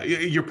 Yeah,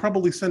 you're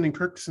probably sending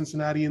Kirk to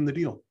Cincinnati in the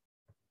deal.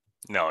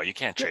 No, you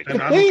can't trade.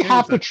 If they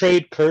have to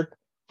trade Kirk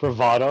for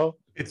Votto,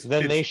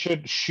 then they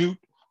should shoot.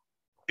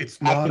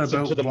 It's not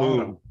about the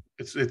Votto.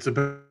 It's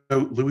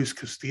about Luis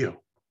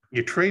Castillo.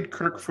 You trade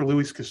Kirk for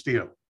Luis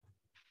Castillo.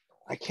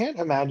 I can't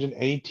imagine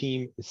any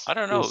team is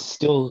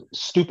still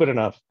stupid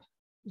enough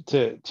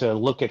to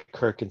look at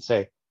Kirk and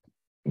say,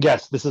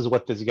 yes, this is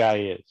what this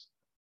guy is.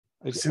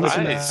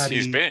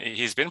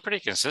 He's been pretty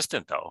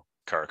consistent though,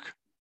 Kirk.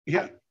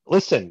 Yeah.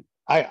 Listen,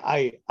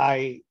 I'm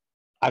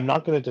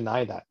not going to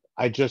deny that.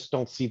 I just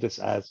don't see this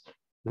as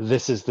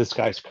this is this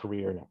guy's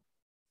career now.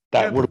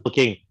 That we're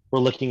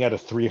looking at a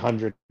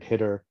 300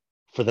 hitter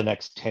for the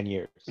next 10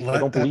 years. I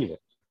don't believe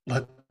it.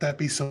 Let that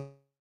be someone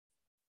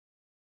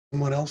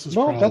else's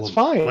problem. No, that's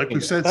fine. Like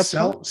we said,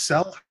 sell.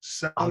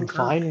 I'm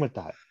fine with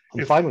that.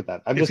 I'm fine with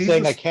that. I'm just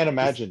saying I can't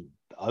imagine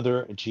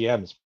other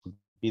GMs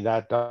be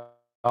that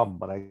dumb,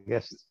 but I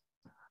guess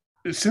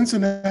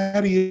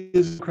Cincinnati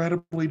is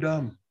incredibly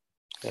dumb.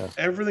 Yeah.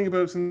 Everything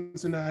about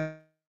Cincinnati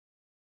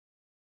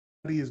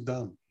is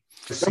dumb.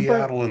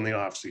 Seattle in the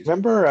offseason.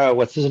 Remember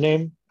what's his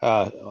name?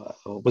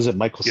 Was it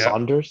Michael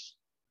Saunders?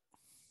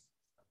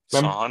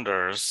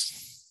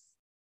 Saunders.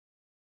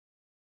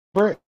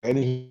 And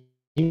he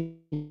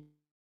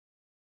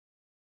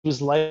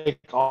was like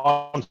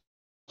on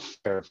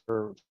fair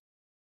for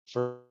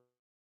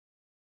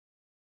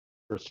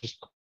just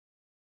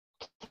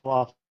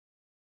off.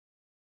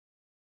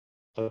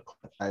 Did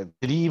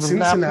he even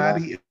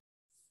Cincinnati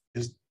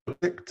is the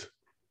perfect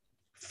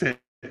fit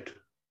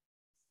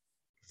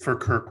for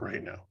Kirk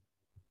right now.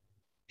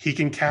 He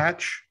can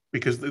catch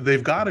because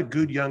they've got a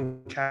good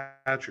young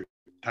catcher,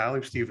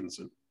 Tyler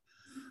Stevenson.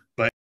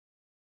 But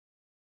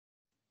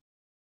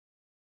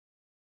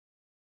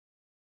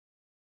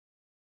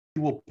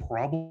he will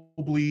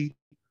probably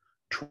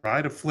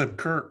try to flip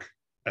Kirk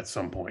at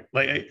some point.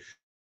 Like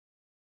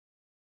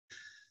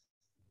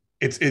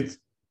it's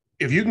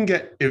if you can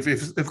get if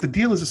the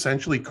deal is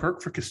essentially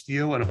Kirk for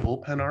Castillo and a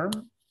bullpen arm,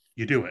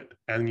 you do it,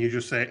 and you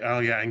just say, "Oh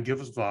yeah," and give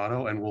us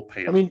Votto, and we'll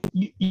pay him. I mean,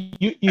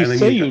 you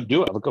say you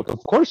do it.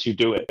 Of course, you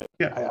do it.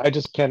 Yeah, I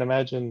just can't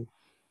imagine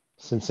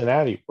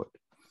Cincinnati would.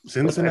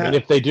 Cincinnati, I mean,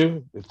 if they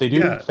do,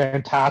 yeah.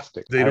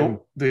 Fantastic. They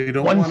don't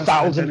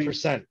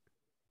 1,000%.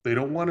 They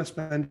don't want to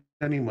spend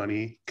any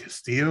money.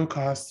 Castillo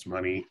costs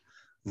money.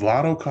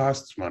 Votto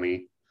costs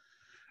money,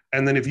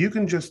 and then if you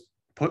can just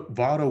put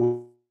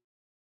Votto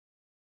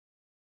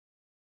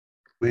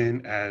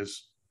in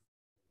as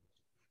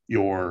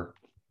your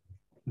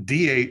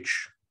DH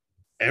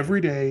every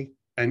day,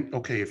 and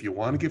okay, if you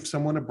want to give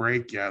someone a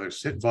break, you either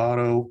sit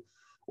Votto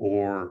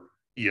or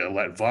you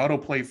let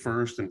Votto play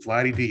first and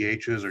Vladdy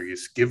DHs, or you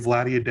give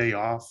Vladdy a day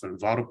off and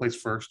Votto plays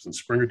first and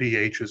Springer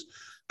DHs.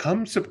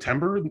 Come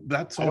September,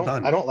 that's all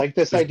done. I don't like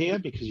this idea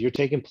because you're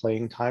taking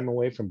playing time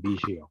away from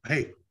Biggio.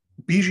 Hey,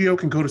 Biggio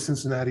can go to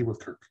Cincinnati with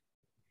Kirk.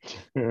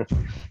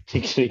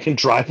 He can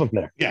drive him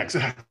there. Yeah,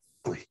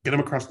 exactly. Get him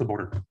across the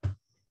border.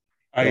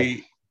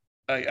 I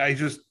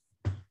just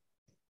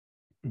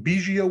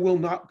Biggio will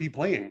not be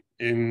playing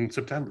in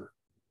September.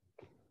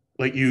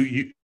 Like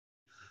you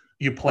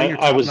play your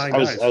top 9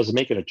 guys. I was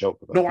making a joke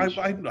about no,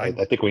 I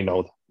think we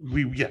know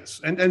that. Yes,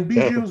 and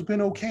Biggio's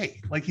been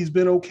okay. Like he's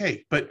been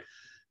okay, but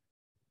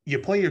you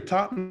play your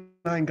top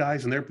 9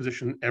 guys in their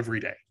position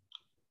every day,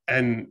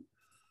 and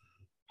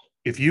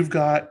if you've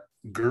got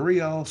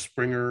Gurriel,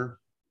 Springer,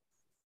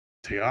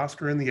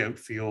 Teoscar in the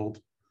outfield,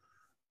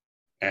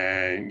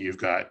 and you've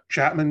got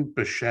Chapman,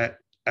 Bichette,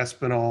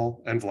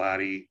 Espinal, and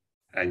Vladdy,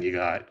 and you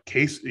got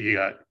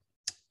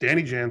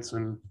Danny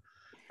Jansen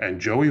and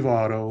Joey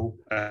Votto,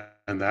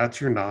 and that's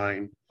your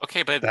 9.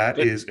 Okay, but that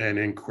is an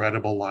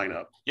incredible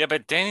lineup. Yeah,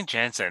 but Danny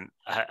Jansen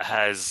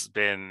has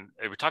been.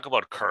 We talk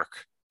about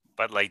Kirk,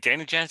 but like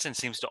Danny Jansen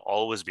seems to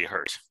always be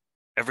hurt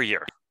every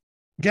year.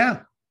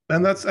 Yeah,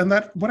 and that's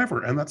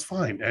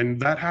fine,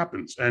 and that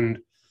happens. And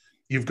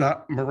you've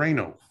got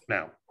Moreno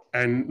now.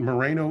 And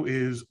Moreno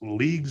is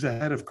leagues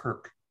ahead of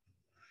Kirk.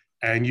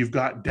 And you've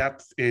got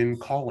depth in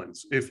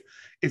Collins.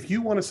 If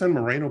you want to send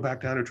Moreno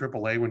back down to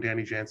AAA when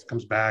Danny Jansen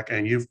comes back,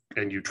 and you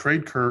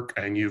trade Kirk,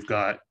 and you've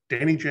got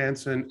Danny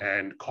Jansen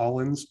and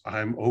Collins,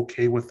 I'm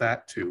okay with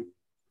that too.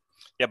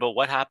 Yeah, but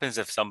what happens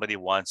if somebody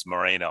wants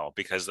Moreno?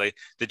 Because the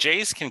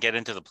Jays can get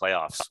into the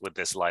playoffs with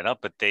this lineup,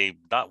 but they're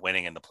not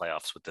winning in the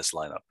playoffs with this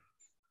lineup,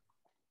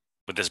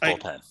 with this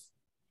bullpen.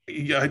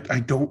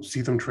 I don't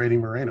see them trading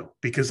Moreno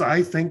because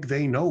I think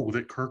they know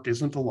that Kirk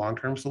isn't a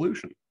long-term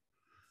solution.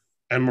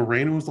 And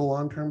Moreno is the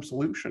long-term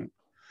solution.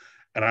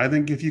 And I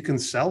think if you can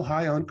sell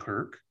high on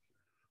Kirk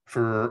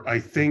for, I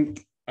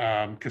think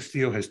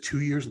Castillo has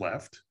 2 years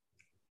left,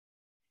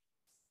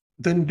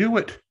 then do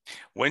it.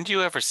 When do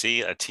you ever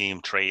see a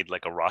team trade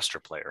like a roster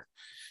player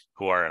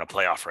who are in a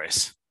playoff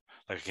race?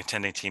 Like a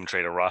contending team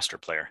trade a roster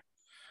player?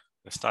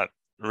 That's not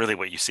really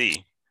what you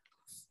see.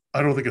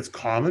 I don't think it's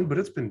common, but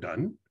it's been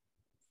done.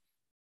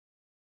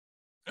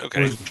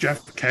 Okay. Was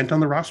Jeff Kent on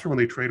the roster when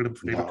they traded him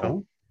for David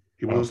Cone?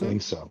 I don't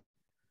think so.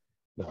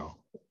 No.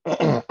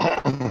 I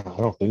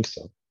don't think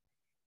so.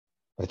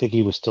 I think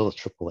he was still a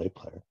AAA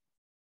player.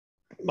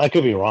 I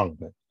could be wrong,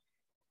 but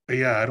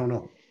yeah, I don't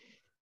know.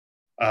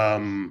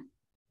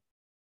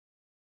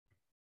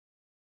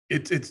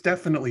 It's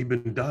definitely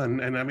been done.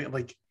 And I mean,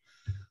 like,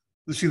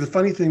 see, the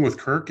funny thing with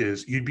Kirk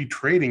is you'd be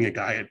trading a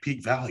guy at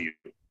peak value.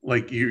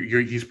 Like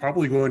he's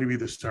probably going to be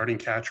the starting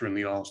catcher in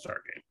the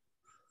All-Star game.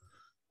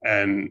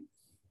 And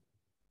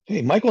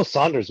hey, Michael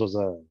Saunders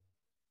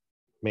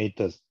made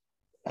the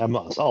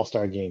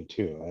All-Star game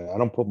too. I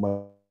don't put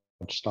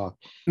much stock.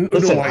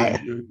 Listen,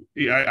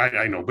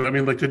 I know, but I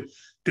mean, like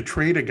to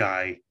trade a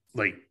guy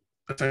like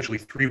essentially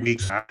 3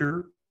 weeks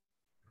after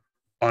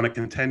on a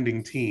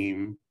contending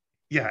team,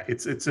 yeah,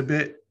 it's a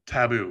bit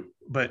taboo.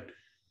 But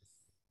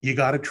you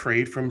got to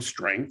trade from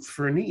strength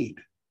for need,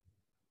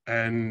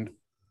 and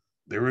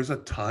there is a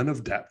ton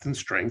of depth and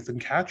strength in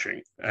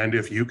catching. And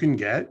if you can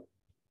get,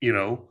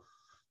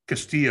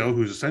 Castillo,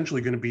 who's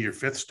essentially going to be your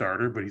 5th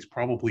starter, but he's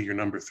probably your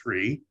number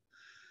 3.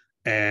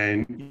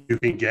 And you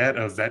can get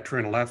a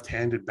veteran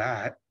left-handed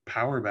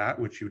power bat,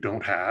 which you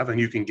don't have, and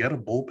you can get a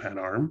bullpen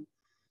arm.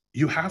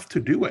 You have to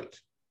do it.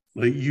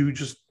 Like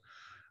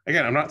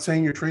again, I'm not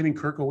saying you're trading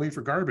Kirk away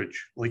for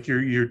garbage. Like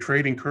you're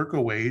trading Kirk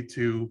away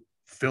to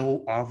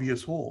fill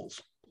obvious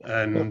holes.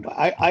 And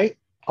I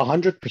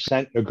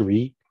 100%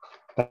 agree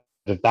that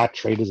if that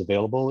trade is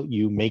available,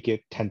 you make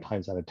it 10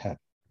 times out of 10.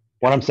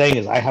 What I'm saying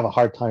is I have a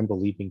hard time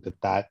believing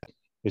that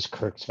is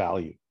Kirk's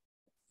value.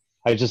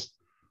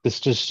 This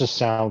just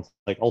sounds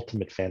like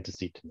ultimate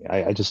fantasy to me.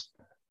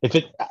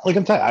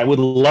 I would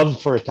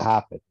love for it to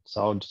happen.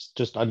 So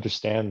just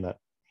understand that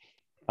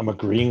I'm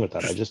agreeing with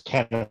that. I just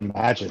can't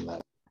imagine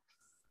that.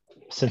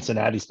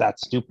 Cincinnati's that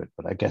stupid,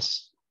 but I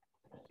guess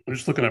I'm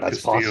just looking up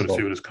Castillo to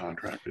see what his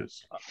contract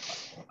is.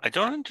 I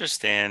don't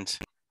understand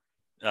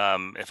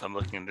if I'm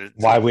looking at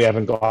why we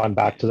haven't gone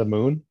back to the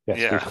moon. Yes,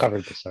 yeah. we've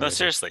covered this already. No,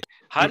 seriously.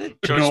 How did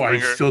George No,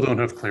 Springer, I still don't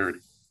have clarity.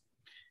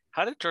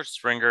 How did George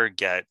Springer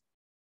get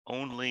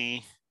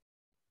only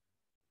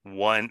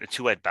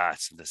 2 at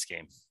bats in this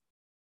game?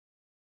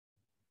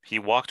 He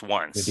walked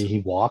once. Maybe he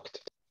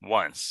walked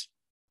once.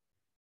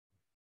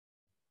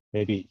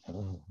 Maybe.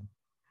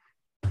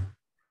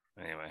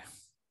 Anyway.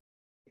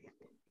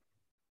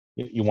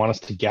 You want us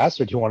to guess,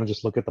 or do you want to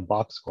just look at the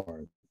box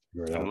score?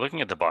 I'm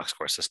looking at the box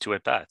score. It says 2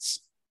 at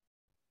bats.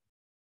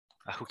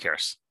 Who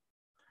cares?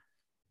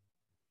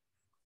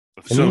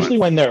 And usually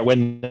when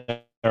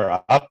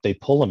they're up, they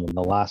pull him in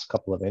the last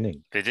couple of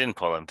innings. They didn't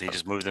pull him. They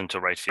just moved him to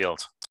right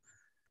field.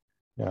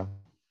 Yeah.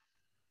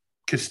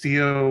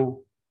 Castillo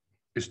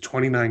is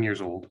 29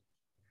 years old.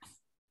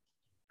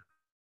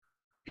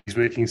 He's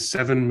making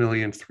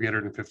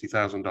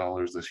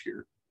 $7,350,000 this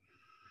year.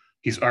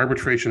 He's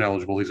arbitration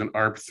eligible. He's an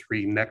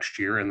ARB3 next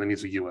year, and then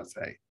he's a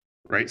UFA,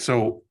 right?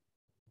 So,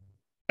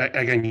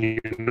 again, you're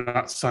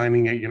not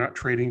signing it. You're not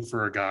trading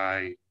for a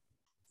guy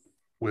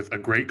with a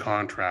great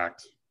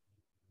contract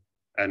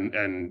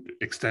and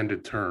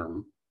extended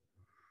term,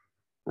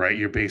 right?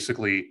 You're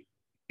basically,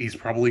 he's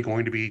probably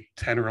going to be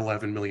 $10 or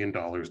 $11 million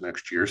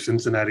next year.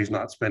 Cincinnati's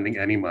not spending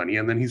any money,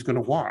 and then he's going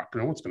to walk.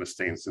 No one's going to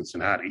stay in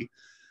Cincinnati.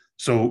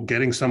 So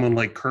getting someone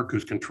like Kirk,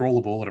 who's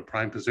controllable at a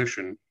prime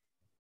position,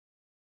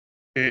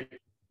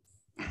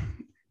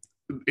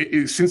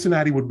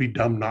 Cincinnati would be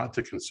dumb not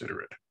to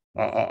consider it.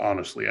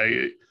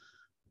 Honestly,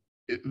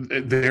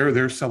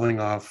 they're selling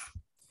off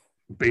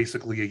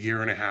basically a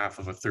year and a half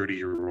of a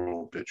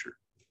 30-year-old pitcher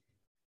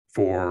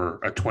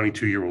for a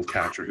 22-year-old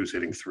catcher who's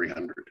hitting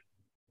 300.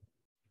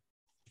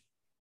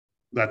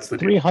 That's the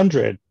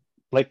 300,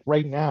 like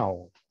right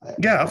now.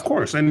 Yeah, of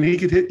course, and he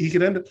could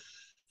end up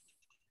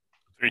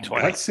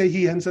 320. Let's say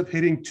he ends up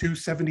hitting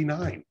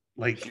 279.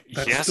 Like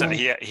he has an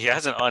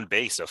on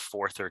base of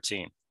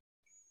 413.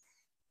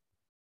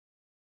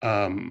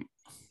 Yeah,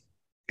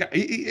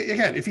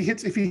 again, if he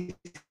hits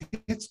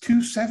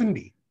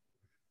 270.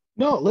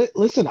 No,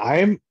 listen,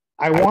 I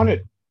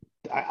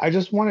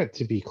just want it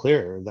to be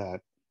clear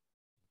that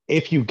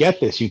if you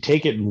get this, you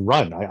take it and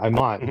run. I'm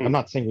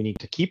not saying we need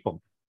to keep him.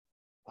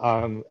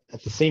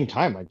 At the same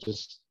time, I'm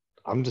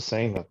just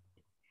saying that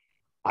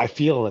I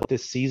feel that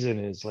this season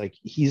is like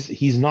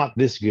he's not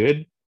this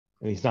good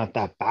and he's not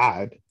that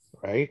bad,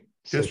 right?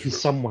 So he's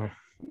somewhere.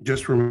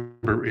 Just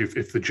remember,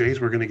 if the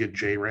Jays were going to get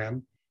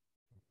J-Ram,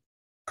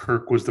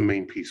 Kirk was the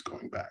main piece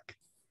going back.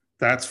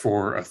 That's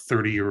for a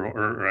 30-year-old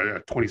or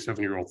a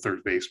 27-year-old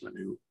third baseman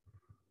who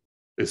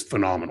is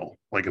phenomenal,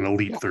 like an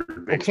elite third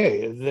baseman.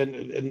 Okay,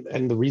 then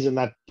and the reason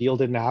that deal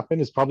didn't happen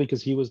is probably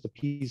because he was the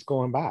piece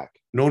going back.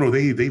 No,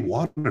 they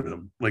wanted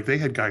him. Like they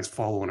had guys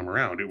following him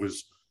around. It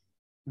was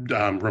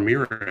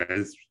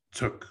Ramirez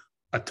took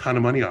a ton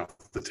of money off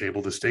the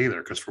table to stay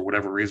there because for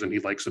whatever reason he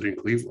likes it in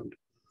Cleveland.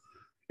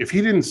 If he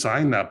didn't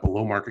sign that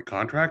below market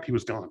contract, he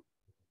was gone.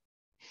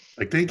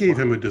 Like they gave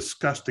him a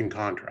disgusting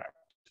contract.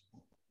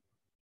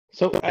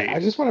 So I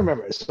just want to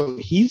remember. So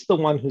he's the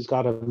one who's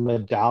got a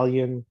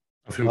medallion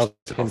of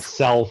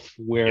himself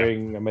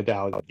wearing a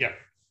medallion. Yeah.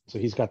 So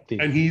he's got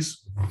and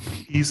he's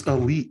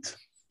elite.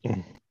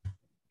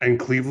 And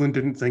Cleveland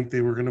didn't think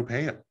they were going to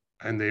pay him,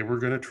 and they were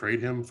going to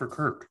trade him for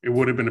Kirk. It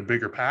would have been a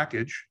bigger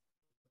package,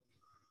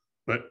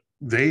 but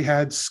they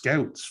had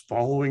scouts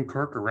following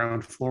Kirk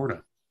around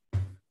Florida,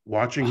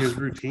 watching his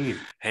routine.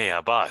 Hey,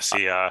 boss,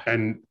 he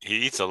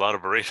eats a lot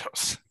of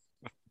burritos.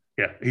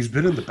 Yeah, he's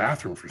been in the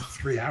bathroom for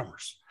 3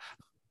 hours.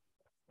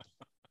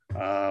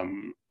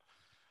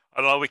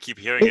 All we keep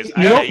hearing is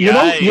you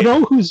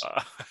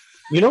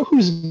know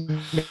who's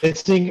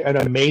missing an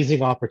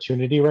amazing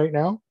opportunity right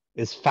now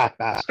is Fat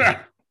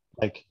Bastard.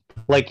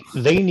 like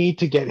they need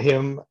to get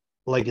him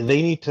as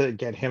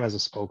a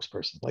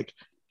spokesperson. Like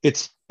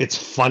it's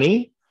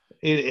funny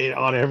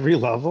on every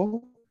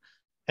level,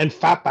 and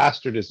Fat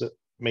Bastard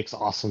makes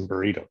awesome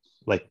burritos.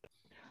 Like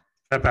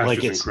Fat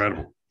Bastard's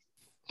incredible.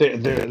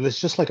 There's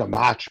just like a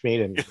match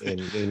made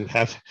in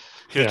heaven.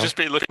 He'll just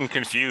be looking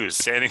confused,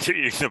 standing there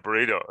eating the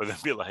burrito, and then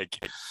be like,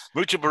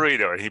 "Mucho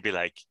burrito," and he'd be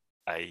like,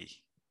 "I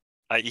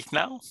eat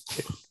now."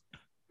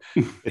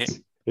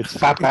 It's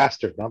Fat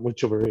Bastard, not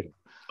Mucho burrito.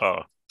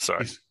 Oh,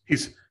 sorry.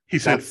 He's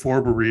had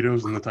 4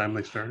 burritos in the time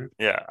they started.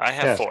 Yeah, I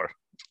have 4.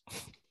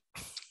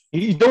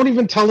 You don't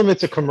even tell him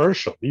it's a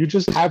commercial. You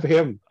just have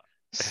him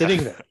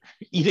sitting there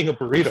eating a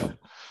burrito,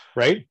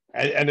 right?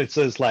 And it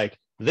says like,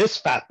 "This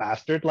fat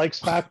bastard likes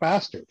Fat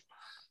Bastard.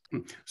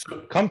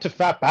 So come to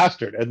Fat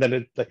Bastard." And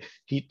then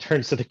he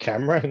turns to the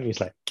camera and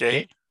he's like,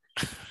 "Okay."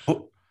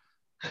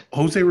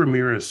 Jose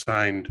Ramirez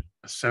signed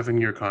a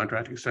 7-year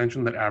contract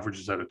extension that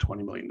averages out at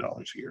 $20 million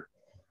a year.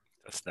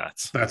 That's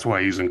nuts. That's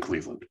why he's in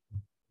Cleveland.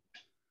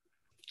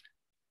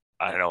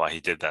 I don't know why he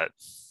did that.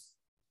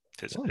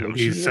 He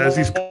says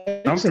he's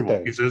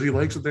comfortable. He says he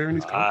likes it there, and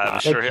he's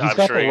comfortable. He's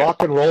got the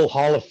Rock and Roll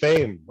Hall of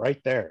Fame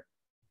right there.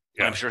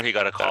 Yeah. I'm sure he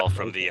got a call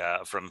from the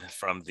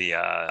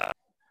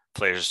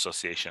Players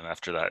Association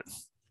after that.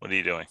 What are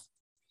you doing?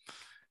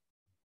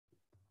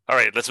 All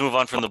right, let's move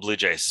on from the Blue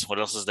Jays. What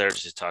else is there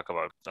to talk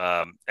about?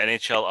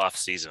 NHL off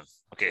season.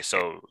 Okay,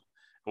 so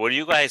what do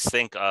you guys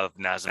think of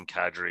Nazem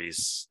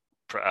Kadri's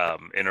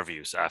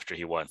interviews after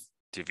he won?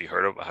 Have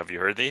you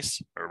heard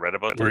these or read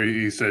about them? Where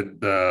he said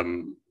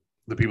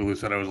the people who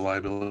said I was a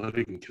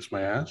liability can kiss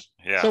my ass.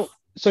 Yeah.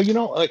 So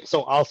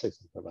I'll say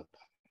something about that.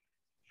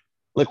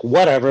 Like,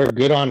 whatever,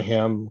 good on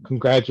him.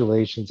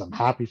 Congratulations. I'm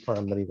happy for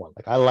him that he won.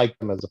 Like, I like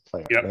him as a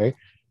player, right?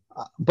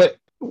 But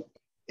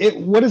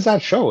what does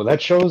that show?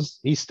 That shows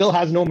he still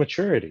has no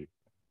maturity.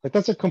 Like,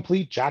 that's a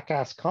complete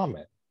jackass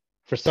comment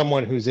for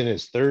someone who's in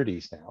his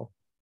 30s now,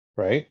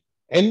 right?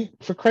 And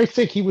for Christ's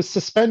sake, he was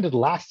suspended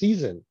last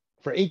season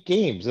for 8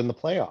 games in the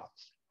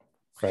playoffs,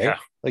 right? Yeah.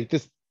 Like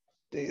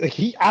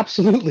he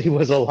absolutely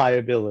was a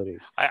liability.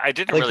 I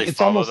didn't really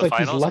follow the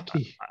finals.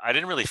 I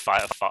didn't really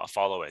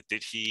follow it.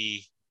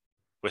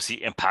 Was he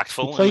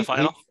impactful in the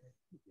final?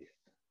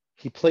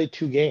 He played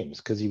 2 games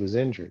because he was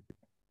injured.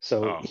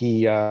 So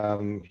he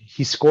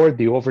scored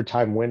the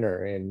overtime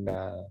winner in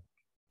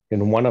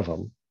one of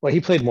them. Well,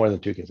 he played more than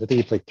 2 games. I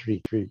think he played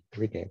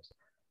three games.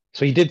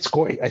 So he did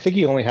score. I think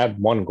he only had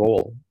 1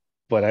 goal,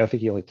 but I don't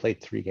think he only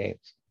played 3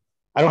 games.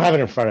 I don't have it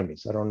in front of me,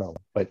 so I don't know.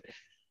 But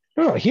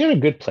no, he had a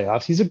good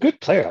playoffs. He's a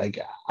good player. Like,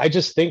 I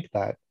just think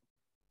that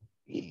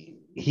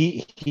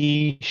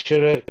he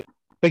should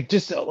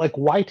have,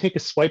 why take a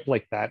swipe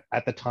like that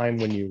at the time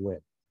when you win?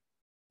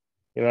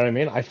 You know what I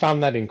mean? I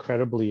found that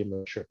incredibly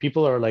immature.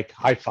 People are like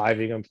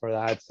high-fiving him for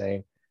that,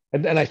 saying,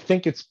 and I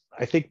think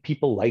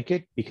people like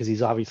it because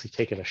he's obviously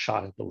taken a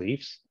shot at the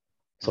Leafs.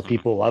 So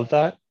people love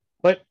that.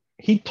 But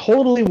he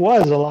totally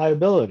was a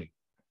liability.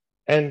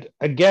 And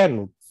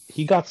again,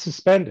 he got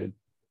suspended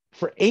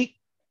for 8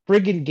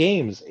 friggin'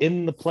 games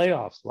in the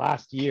playoffs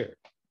last year.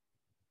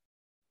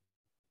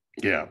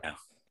 Yeah.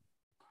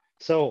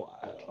 So,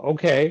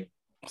 okay.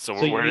 So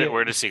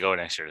where does he go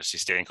next year? Does he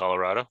stay in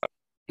Colorado?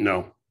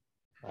 No.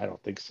 I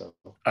don't think so.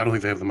 I don't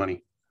think they have the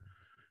money.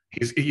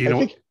 He's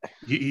going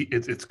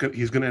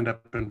to end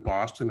up in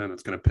Boston, and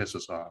it's going to piss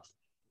us off.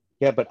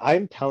 Yeah, but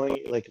I'm telling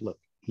you, like, look,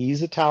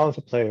 he's a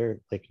talented player,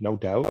 like, no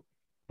doubt.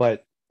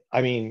 But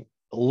I mean,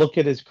 look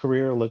at his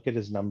career, look at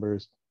his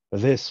numbers.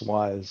 This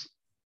was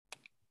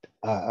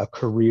a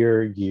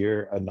career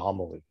year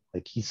anomaly.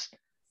 Like, he's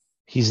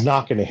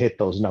not going to hit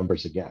those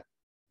numbers again.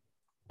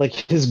 Like,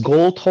 his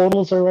goal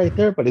totals are right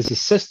there, but his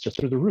assists are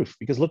through the roof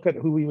because look at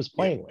who he was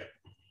playing with.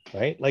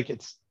 Right? Like,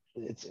 it's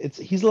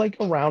he's like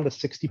around a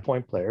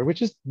 60-point player,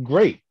 which is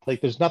great.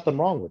 Like, there's nothing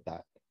wrong with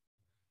that.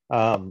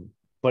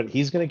 But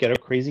he's going to get a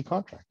crazy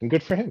contract, and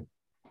good for him.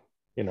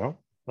 You know,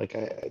 like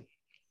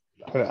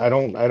I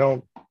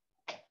don't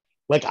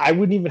like, I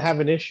wouldn't even have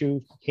an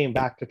issue if he came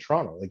back to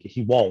Toronto. Like,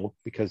 he won't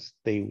because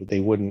they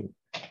wouldn't.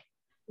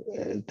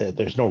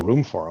 There's no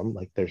room for him.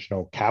 Like, there's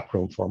no cap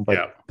room for him.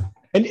 But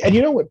and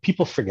you know what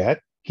people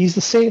forget? He's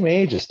the same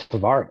age as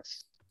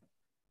Tavares.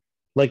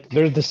 Like,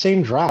 they're the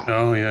same draft.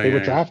 Oh yeah, they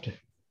were drafted,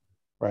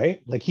 right?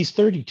 Like, he's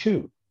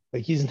 32.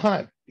 Like, he's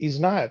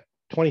not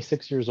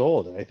 26 years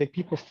old, and I think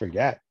people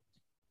forget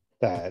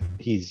that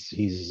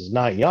he's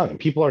not young. And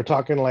people are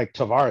talking like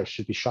Tavares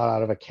should be shot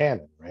out of a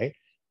cannon, right?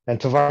 And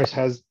Tavares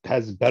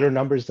has better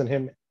numbers than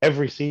him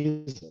every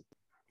season,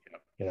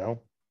 you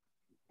know.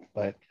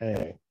 But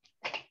anyway,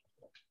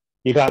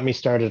 you got me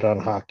started on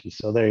hockey,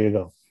 so there you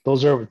go.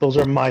 Those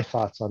are my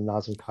thoughts on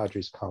Nazem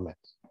Kadri's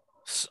comments.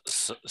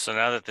 So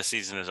now that the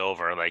season is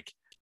over, like,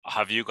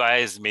 have you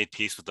guys made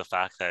peace with the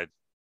fact that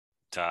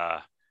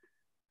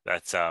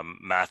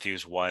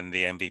Matthews won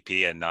the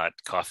MVP and not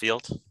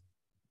Caulfield?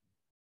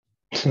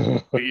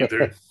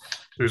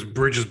 There's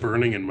bridges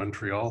burning in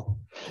Montreal.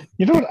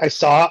 You know what I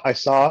saw? I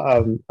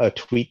saw a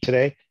tweet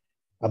today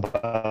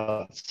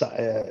about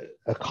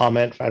a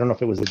comment. I don't know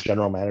if it was the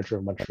general manager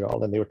of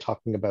Montreal, and they were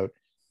talking about,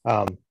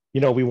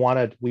 we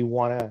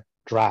want to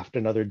draft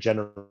another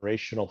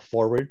generational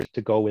forward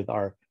to go with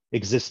our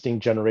existing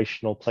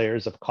generational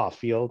players of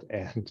Caulfield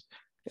and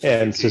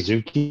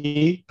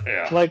Suzuki.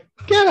 Yeah. Like,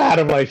 get out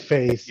of my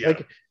face. Yeah.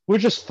 Like, we're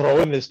just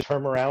throwing this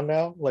term around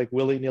now, like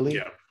willy-nilly.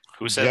 Yeah.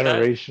 Who said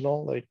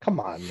generational? That? Like, come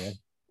on, man.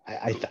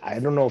 I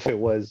don't know if it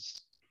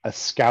was a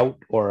scout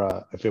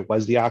or if it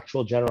was the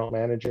actual general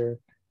manager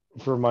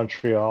for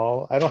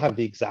Montreal. I don't have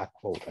the exact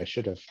quote. I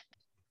should have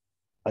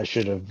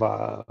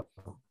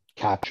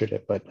captured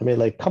it, but I mean,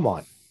 like, come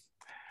on.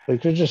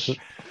 Like, they're just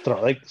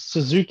like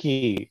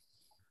Suzuki.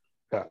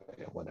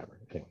 Whatever.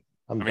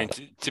 Anyway,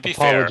 to be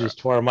fair, apologies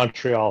to our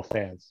Montreal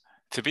fans.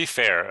 To be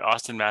fair,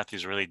 Austin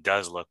Matthews really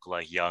does look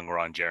like young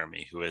Ron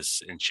Jeremy, who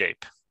is in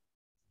shape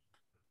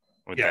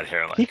with that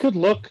hairline. He could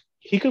look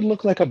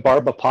like a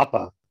Barba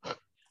Papa.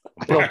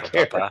 I don't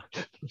care.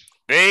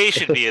 They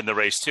should be in the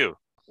race too.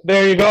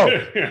 There you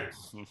go.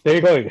 There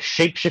you go.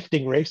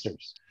 Shape-shifting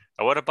racers.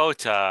 What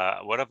about I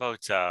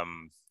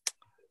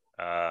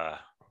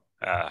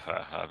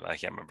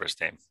can't remember his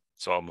name,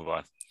 so I'll move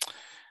on.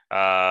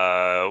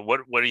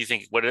 What do you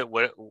think? What I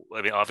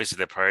mean, obviously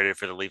the priority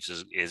for the Leafs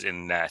is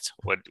in net.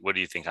 What do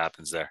you think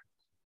happens there?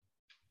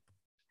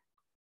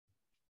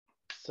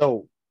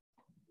 So,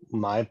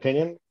 my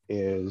opinion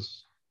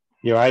is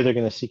you're either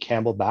going to see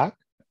Campbell back,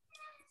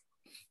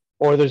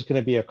 or there's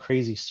going to be a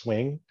crazy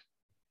swing,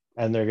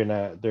 and they're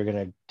gonna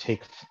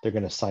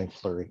sign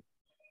Fleury.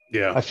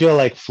 Yeah, I feel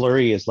like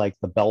Fleury is like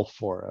the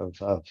Belfour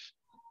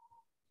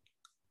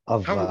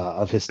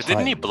of his time.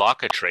 Didn't he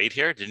block a trade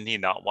here? Didn't he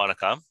not want to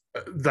come?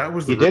 That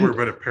was the rumor,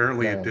 but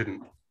apparently it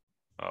didn't.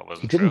 Oh, it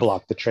wasn't he didn't true.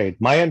 block the trade.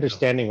 My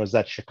understanding was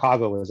that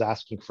Chicago was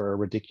asking for a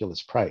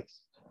ridiculous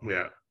price.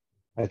 Yeah,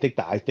 I think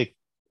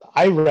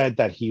I read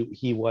that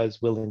he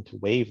was willing to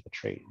waive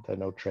the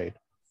no trade.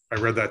 I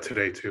read that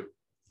today too.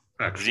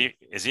 Actually,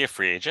 Is he a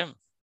free agent?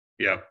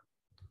 Yeah.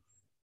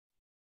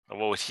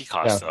 What would he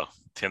cost though?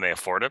 Can they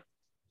afford it?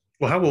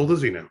 Well, how old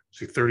is he now? Is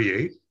he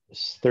 38?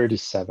 He's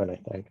 37, I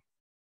think.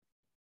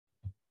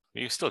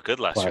 He was still good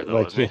last year,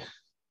 though, wasn't he?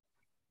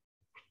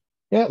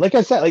 Yeah, like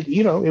I said,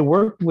 it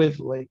worked with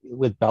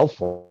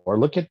Belfour.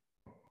 Look at,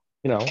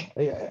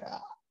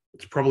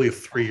 it's probably a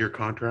 3-year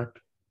contract.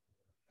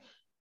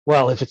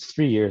 Well, if it's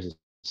 3 years,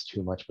 it's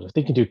too much. But if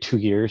they can do 2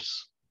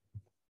 years,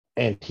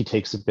 and he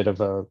takes a bit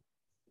of a,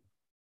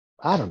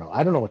 I don't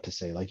know what to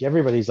say. Like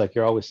everybody's like,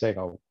 you're always saying,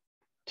 "Oh,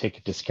 take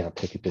a discount."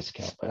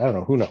 But I don't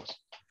know. Who knows?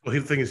 Well,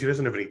 the thing is, he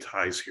doesn't have any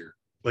ties here.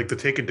 Like the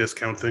take a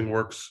discount thing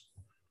works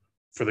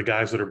for the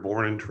guys that are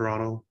born in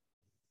Toronto.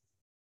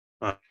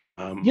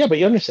 Yeah, but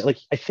you understand, like,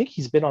 I think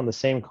he's been on the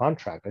same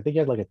contract. I think he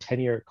had like a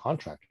 10-year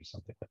contract or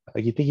something like that.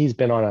 Like, you think he's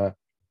been on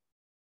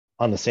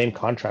the same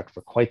contract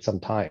for quite some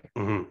time.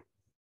 Mm-hmm.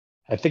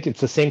 I think it's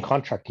the same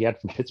contract he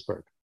had from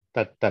Pittsburgh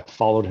that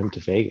followed him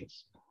to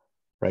Vegas,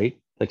 right?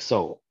 Like,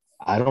 so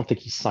I don't think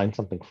he signed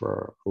something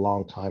for a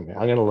long time.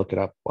 I'm gonna look it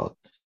up. Well,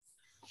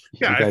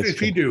 yeah, if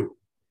he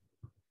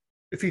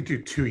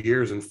do 2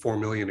 years and $4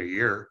 million a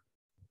year,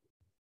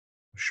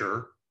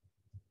 sure.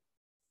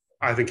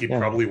 I think he'd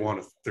probably want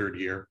a third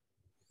year.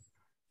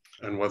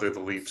 And whether the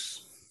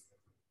Leafs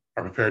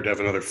are prepared to have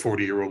another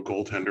 40-year-old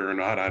goaltender or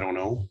not, I don't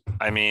know.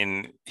 I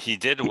mean, he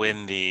did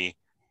win the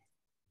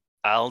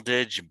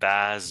Aldridge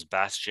Baz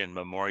Bastian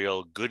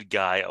Memorial Good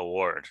Guy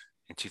Award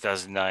in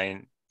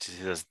 2009,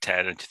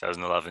 2010, and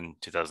 2011,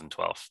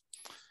 2012.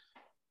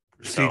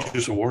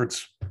 Prestigious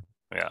awards.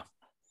 Yeah.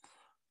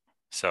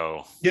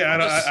 So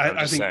yeah,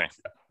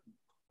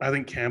 I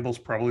think Campbell's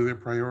probably their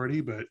priority,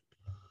 but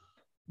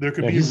there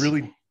could be a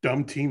really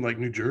dumb team like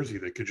New Jersey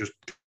that could just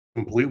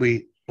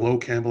completely blow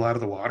Campbell out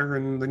of the water,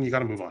 and then you got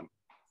to move on.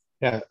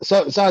 Yeah.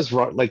 So I was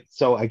wrong. Like,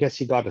 so I guess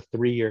he got a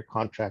 3-year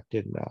contract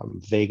in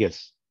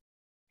Vegas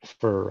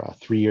for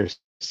 3 years,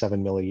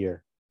 $7 million a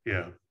year.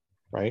 Yeah.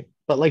 Right.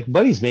 But like,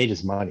 Buddy's made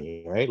his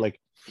money, right? Like,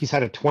 he's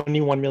had a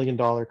 $21 million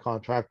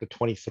contract, a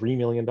 $23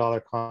 million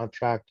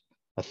contract,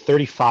 a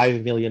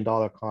 $35 million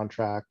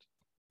contract.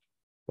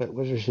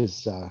 What is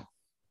his? Do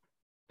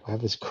I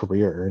have his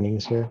career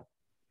earnings here?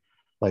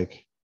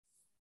 Like,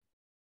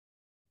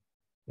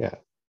 yeah,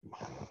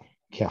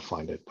 can't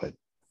find it, but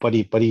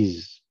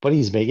he's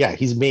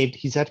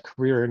had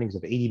career earnings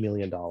of $80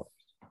 million.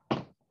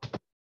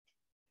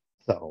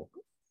 So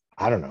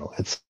I don't know.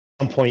 At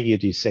some point,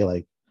 you say,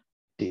 like,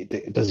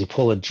 does he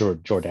pull a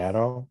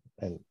Giordano?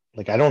 And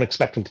like, I don't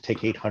expect him to take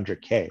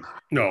 $800K.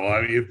 No,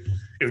 I mean,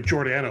 if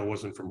Giordano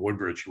wasn't from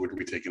Woodbridge, he wouldn't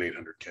be taking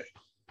 $800K.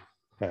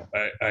 Yeah.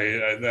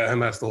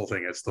 And that's the whole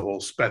thing. It's the whole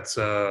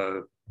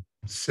Spezza,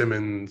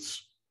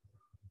 Simmons,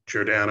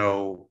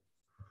 Giordano.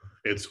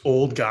 It's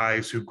old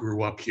guys who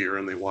grew up here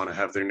and they want to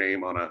have their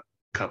name on a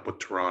cup with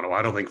Toronto.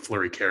 I don't think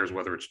Fleury cares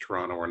whether it's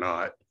Toronto or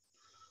not.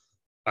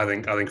 I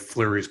think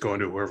Fleury's going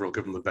to whoever will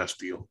give him the best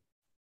deal.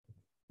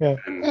 Yeah,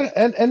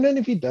 and then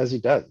if he does, he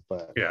does.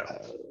 But yeah,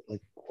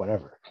 like,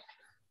 whatever.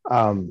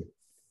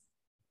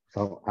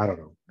 So I don't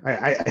know.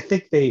 I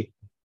think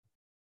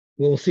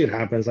we'll see what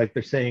happens. Like,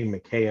 they're saying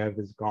Mikheyev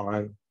is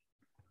gone,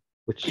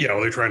 which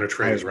they're trying to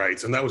trade his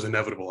rights, and that was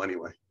inevitable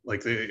anyway.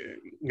 Like,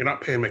 you're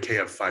not paying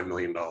Mikheyev $5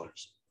 million.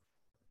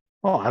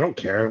 Oh, I don't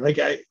care. Like,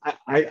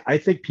 I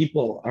think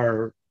people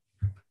are,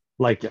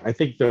 like, I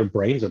think their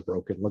brains are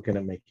broken looking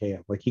at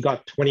Mikheyev. Like, he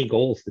got 20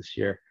 goals this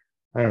year.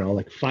 I don't know,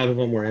 like 5 of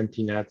them were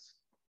empty nets.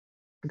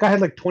 The guy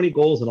had like 20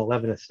 goals and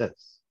 11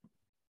 assists.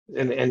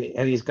 And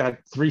he's got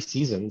 3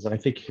 seasons. And I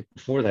think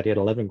before that he had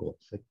 11 goals.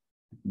 Like,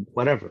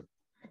 whatever.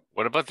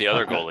 What about the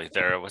other goalie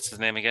there? What's his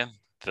name again?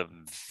 The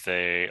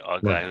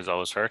guy who's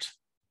always hurt?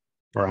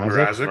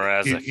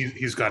 Mrazek.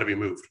 He's got to be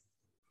moved.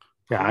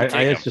 Yeah,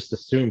 I just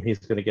assume he's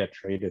going to get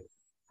traded.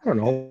 I don't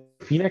know.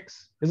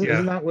 Phoenix?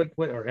 Isn't that what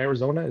or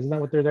Arizona? Isn't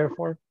that what they're there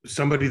for?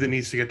 Somebody that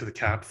needs to get to the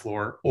cap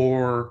floor,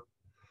 or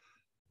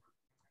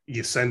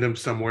you send him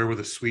somewhere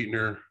with a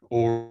sweetener,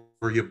 or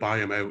you buy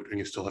him out and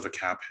you still have a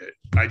cap hit.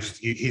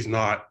 He's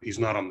not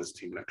on this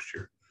team next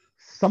year.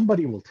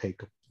 Somebody will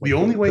take him. The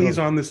only way he's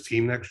on this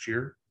team next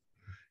year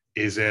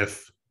is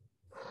if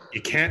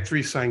you can't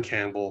re-sign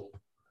Campbell,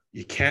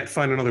 you can't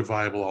find another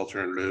viable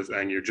alternative,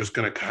 and you're just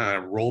going to kind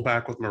of roll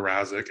back with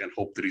Mrazek and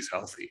hope that he's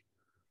healthy.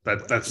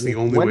 That's the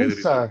only way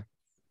that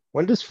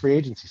When does free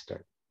agency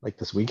start? Like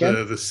this weekend?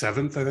 The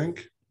 7th, I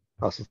think.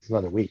 Oh, so it's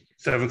another week.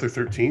 7th or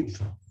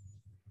 13th.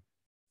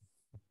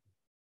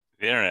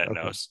 The internet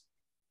knows.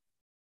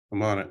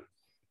 I'm on it.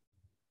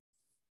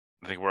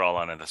 I think we're all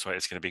on it this way.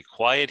 It's going to be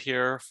quiet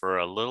here for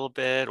a little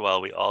bit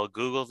while we all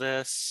Google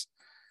this.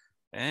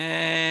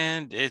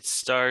 And it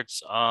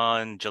starts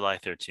on July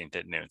 13th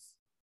at noon.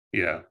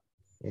 Yeah.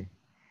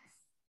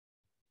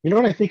 You know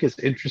what I think is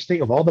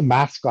interesting? Of all the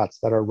mascots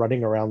that are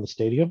running around the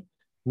stadium,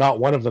 not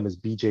one of them is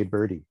BJ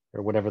Birdie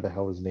or whatever the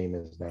hell his name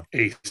is now.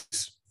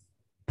 Ace.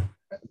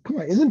 Come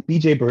on, isn't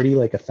BJ Birdie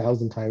like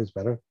 1,000 times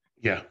better?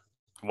 Yeah.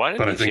 Why did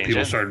but they I think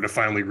people it? started to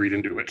finally read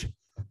into it.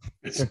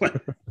 It's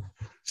like,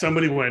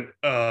 somebody went,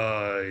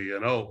 you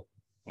know.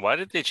 Why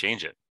did they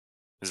change it?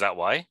 Is that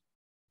why?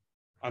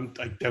 I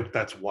doubt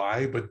that's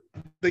why, but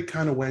they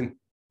kind of went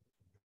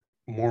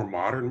more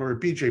modern. Where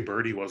BJ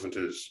Birdie wasn't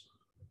as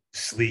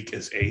sleek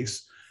as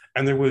Ace,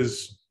 and there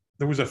was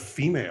a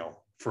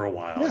female for a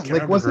while. Yeah,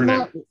 like wasn't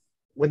that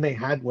when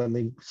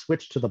they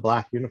switched to the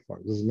black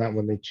uniforms? Isn't that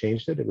when they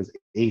changed it? It was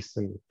Ace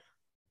and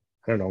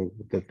I don't know.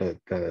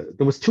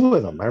 There was two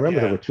of them. I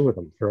remember there were two of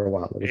them for a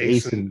while. It was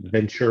Ace and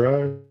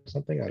Ventura or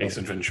something. Ace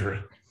and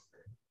Ventura.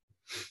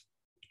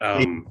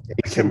 I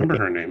can't remember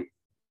her name.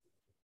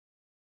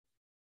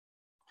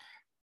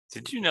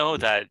 Did you know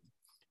that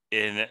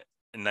in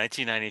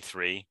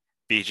 1993,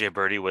 BJ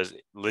Birdie was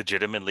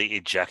legitimately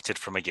ejected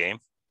from a game?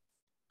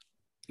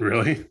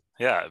 Really?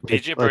 Yeah,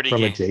 BJ Birdie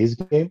from a Jays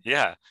game.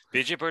 Yeah,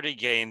 BJ Birdie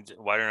gained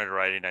wider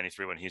notoriety in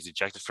 '93 when he was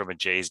ejected from a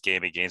Jays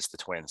game against the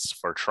Twins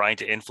for trying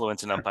to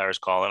influence an umpire's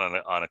call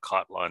on a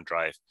caught line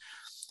drive.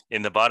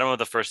 In the bottom of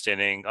the first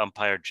inning,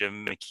 umpire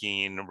Jim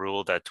McKean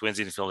ruled that Twins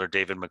infielder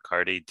David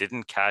McCarty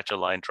didn't catch a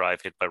line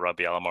drive hit by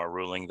Robbie Alomar,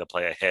 ruling the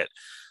play a hit.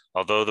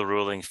 Although the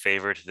ruling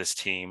favored this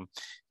team,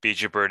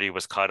 BJ Birdie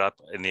was caught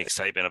up in the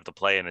excitement of the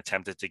play and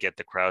attempted to get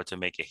the crowd to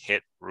make a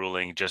hit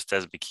ruling just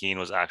as McKean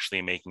was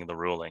actually making the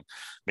ruling.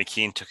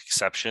 McKean took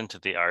exception to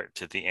the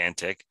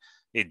antic,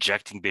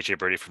 ejecting BJ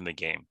Birdie from the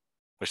game,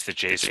 which the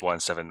Jays won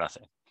 7-0.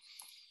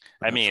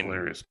 I mean,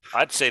 hilarious.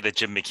 I'd say that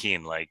Jim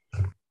McKean, like,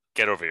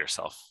 get over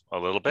yourself a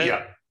little bit.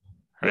 Yeah.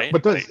 Right?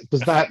 But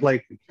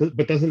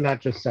doesn't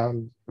that just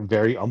sound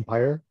very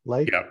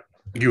umpire-like? Yeah.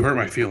 You hurt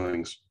my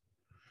feelings.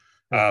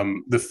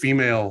 The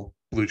female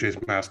Blue Jays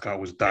mascot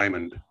was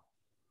Diamond.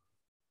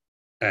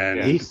 And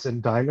Ace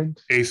and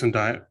Diamond? Ace and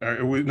Diamond.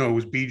 No, it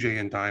was BJ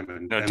and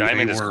Diamond. No, and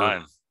Diamond is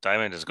gone.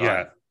 Diamond is gone.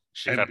 Yeah.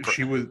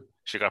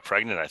 She got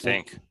pregnant, I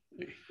think.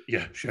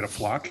 Yeah, she had a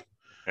flock.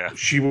 Yeah.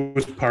 She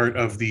was part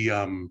of the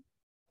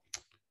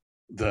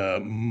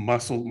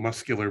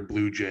muscular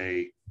Blue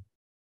Jay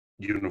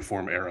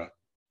uniform era.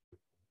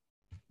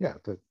 Yeah,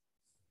 the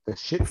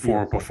shit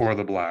before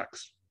the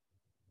blacks.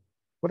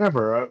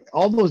 Whatever.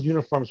 All those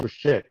uniforms were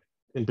shit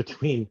in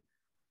between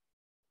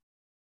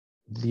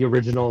the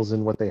originals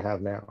and what they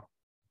have now.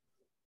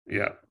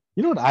 Yeah.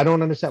 You know what I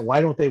don't understand? Why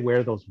don't they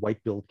wear those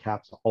white billed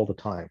caps all the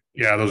time?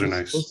 Yeah, those are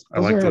nice. Those I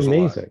like those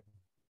amazing. a lot.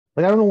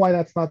 Like I don't know why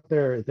that's not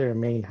their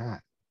main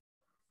hat.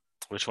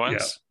 Which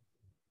ones?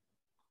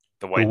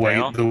 Yeah.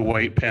 The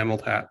white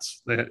paneled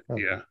hats.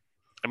 Yeah.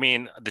 I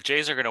mean, the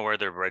Jays are going to wear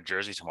their red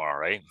jersey tomorrow,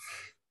 right?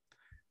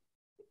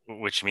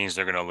 Which means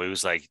they're going to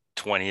lose like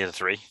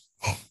 20-3.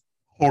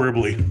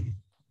 Horribly.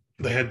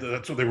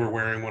 That's what they were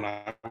wearing when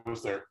I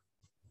was there.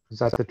 Is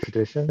that the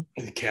tradition?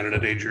 The Canada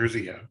Day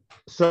jersey, yeah.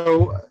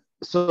 So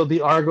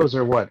the Argos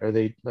are what? Are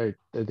they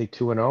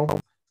 2-0?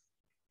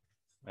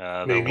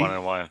 They're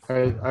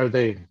 1-1.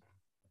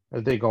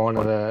 Are they going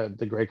to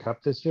the Grey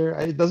Cup this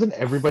year? Doesn't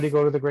everybody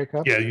go to the Grey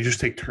Cup? Yeah, you just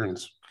take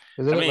turns.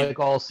 Isn't it like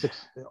all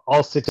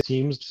six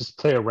teams just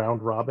play a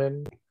round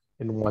robin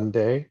in one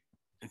day?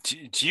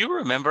 Do you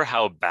remember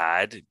how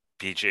bad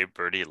BJ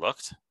Birdie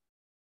looked?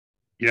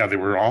 Yeah, they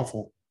were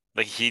awful.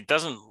 Like it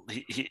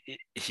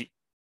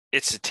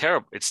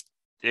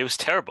was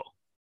terrible.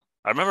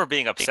 I remember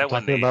being upset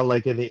when about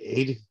like in the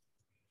 80s.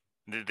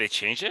 Did they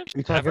change it? Are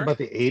you talking about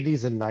the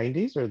 80s and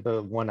 90s or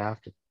the one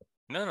after?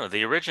 No,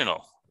 the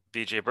original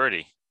BJ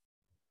Birdie.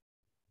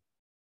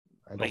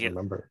 I don't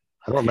remember.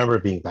 I don't remember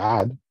it being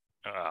bad.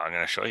 I'm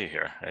going to show you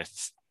here.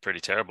 It's pretty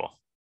terrible.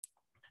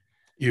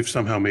 You've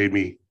somehow made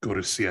me go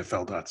to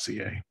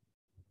CFL.ca.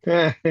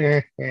 Here.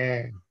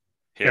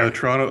 Yeah, the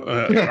Toronto.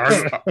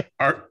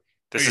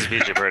 This is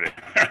BJ Birdie.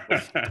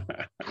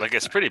 Like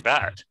it's pretty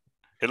bad.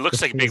 It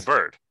looks like Big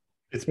Bird.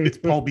 It's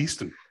Paul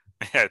Beeston.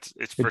 Yeah,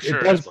 it's for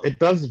sure. It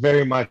does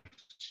very much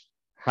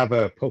have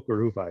a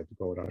Pokeroo vibe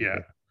going on. Yeah.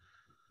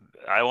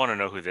 I want to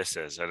know who this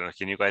is. I don't know.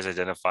 Can you guys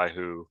identify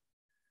who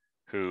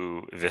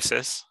this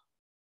is?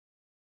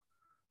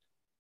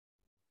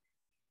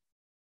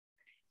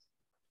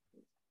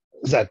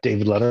 Is that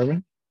David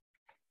Letterman?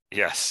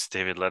 Yes,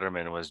 David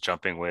Letterman was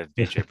jumping with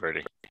BJ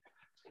Birdie.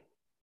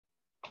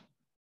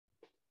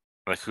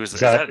 Like who's is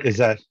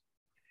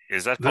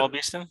that Paul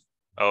Beeston?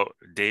 Oh,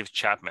 Dave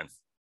Chapman.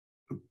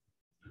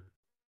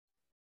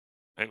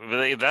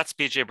 That's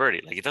BJ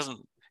Birdie. Like it doesn't.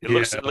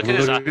 Look at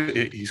his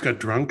eyes. He's got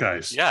drunk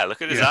eyes. Yeah,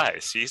 look at his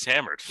eyes. He's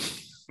hammered.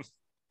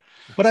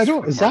 But I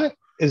don't. Is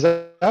is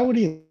that what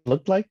he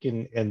looked like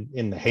in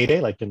the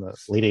heyday, like in the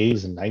late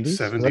 80s and 90s?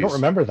 'Cause I don't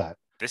remember that.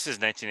 This is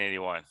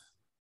 1981.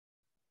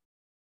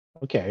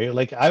 Okay,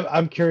 like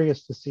I'm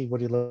curious to see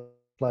what he looked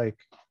like,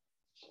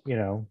 you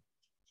know,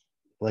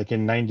 like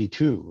in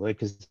 92, like,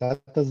 because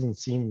that doesn't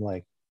seem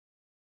like,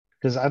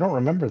 because I don't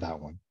remember that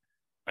one.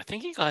 I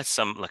think he got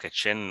some like a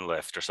chin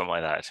lift or something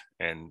like that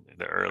in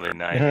the early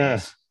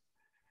 90s.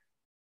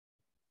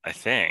 I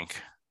think.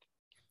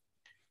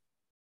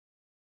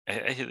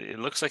 It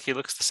looks like he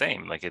looks the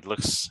same. Like it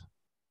looks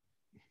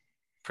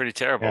pretty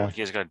terrible. Yeah. Like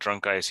he's got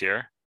drunk eyes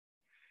here.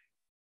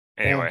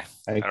 Anyway,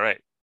 all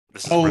right.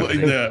 This is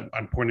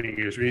I'm pointing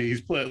at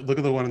you. Look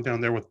at the one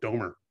down there with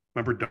Domer.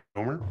 Remember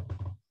Domer?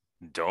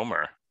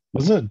 Domer.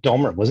 Wasn't it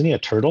Domer? Wasn't he a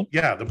turtle?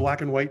 Yeah, the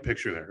black and white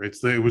picture there.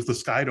 It was the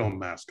Skydome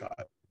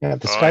mascot. Yeah,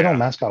 the Skydome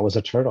mascot was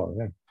a turtle.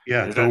 Yeah.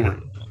 Yeah,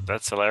 Domer.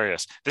 That's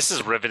hilarious. This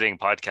is riveting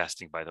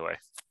podcasting, by the way.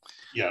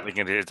 Yeah,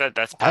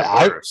 that's Pat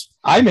Borders.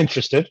 I'm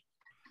interested.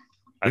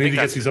 I need to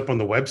get these up on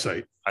the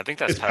website. I think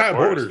that's Pat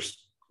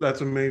Borders. That's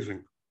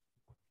amazing.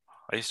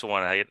 I used to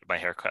want to get my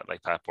hair cut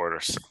like Pat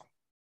Borders.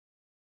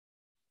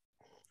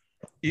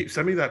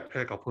 Send me that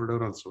pic. I'll put it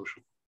out on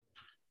social.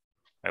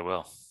 I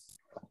will.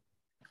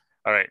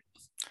 All right.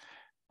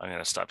 I'm going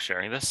to stop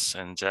sharing this.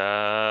 And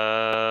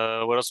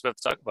what else do we have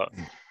to talk about?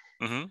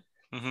 All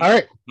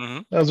right.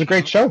 That was a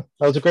great show.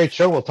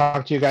 We'll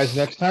talk to you guys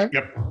next time.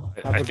 Yep.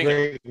 Have a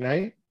great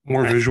night.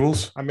 More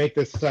visuals. I make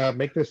this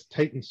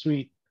tight and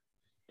sweet.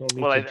 Don't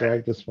need to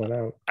drag this one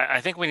out. I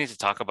think we need to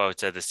talk about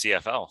the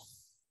CFL.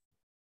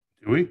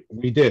 Do we?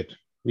 We did.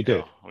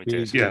 Yeah.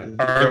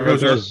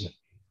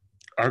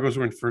 Argos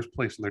were in first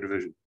place in their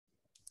division.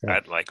 Yeah.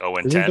 At like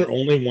 0-10. Isn't there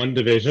only one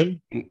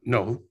division?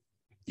 No.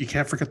 You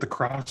can't forget the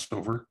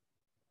crossover.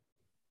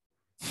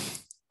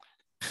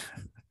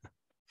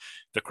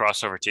 The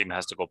crossover team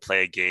has to go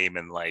play a game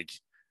in like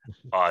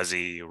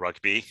Aussie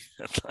rugby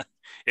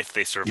if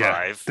they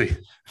survive. Yeah,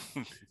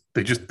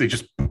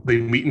 they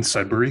meet in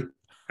Sudbury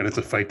and it's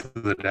a fight to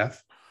the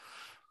death.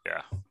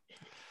 Yeah.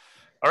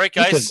 All right,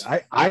 guys.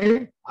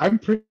 Listen, I'm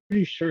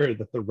pretty sure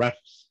that the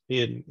refs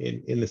in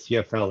the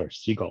CFL are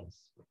seagulls.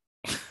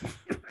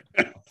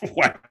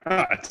 Why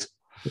not?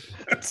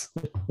 That's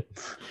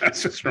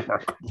just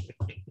remarkable.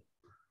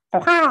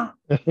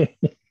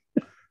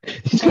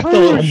 He's got the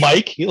little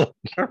mic. He's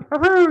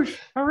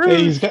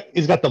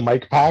got the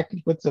mic pack.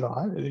 He puts it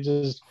on and he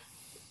just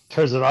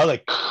turns it on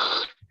like.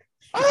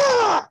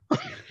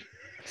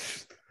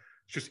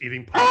 Just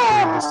eating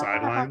popcorn on the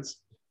sidelines.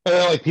 And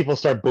then, like, people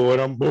start booing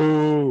him.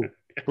 Boo!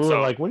 Booing,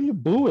 like, what are you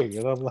booing?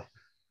 And I'm like,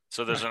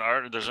 so there's an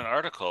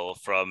article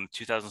from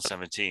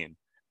 2017,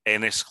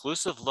 an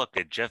exclusive look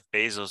at Jeff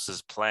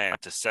Bezos's plan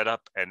to set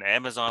up an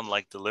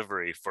Amazon-like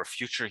delivery for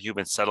future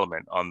human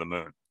settlement on the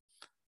moon.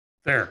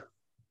 There.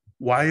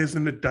 Why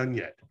isn't it done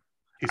yet?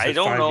 I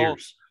don't know.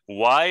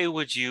 Why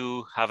would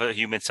you have a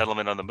human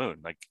settlement on the moon?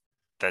 Like,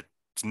 that's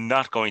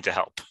not going to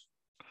help.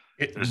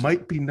 It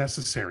might be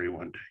necessary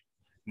one day.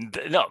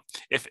 No,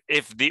 if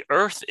the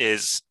Earth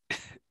is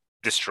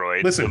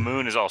destroyed, the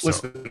moon is also.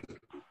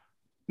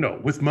 No,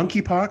 with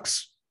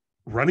monkeypox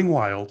running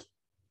wild,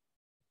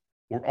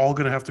 we're all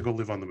going to have to go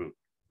live on the moon.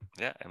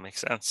 Yeah, it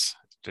makes sense.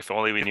 If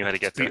only we knew how to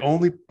get there.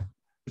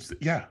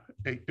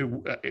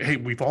 Hey,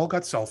 we've all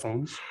got cell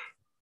phones.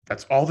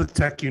 That's all the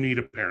tech you need,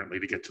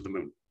 apparently, to get to the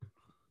moon.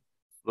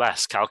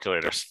 Less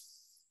calculators.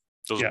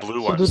 Those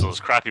blue ones, those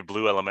crappy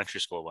blue elementary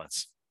school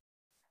ones.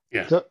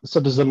 Yeah. So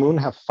does the moon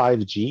have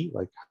 5G?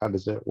 Like, how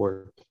does it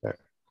work there?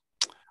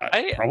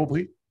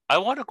 Probably. I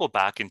want to go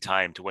back in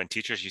time to when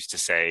teachers used to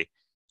say,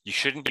 you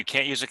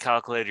can't use a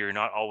calculator. You're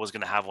not always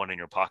going to have one in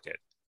your pocket.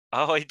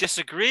 Oh, I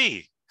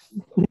disagree.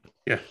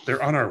 Yeah,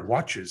 they're on our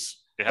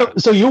watches. Yeah.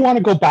 So you want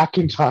to go back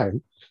in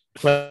time,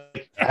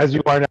 like, as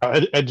you are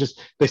now, and just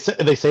they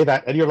say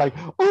that, and you're like,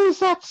 oh, is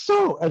that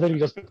so? And then you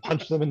just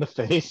punch them in the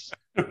face.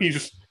 You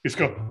just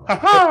go, ha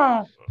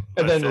ha,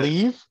 and then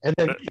leave, and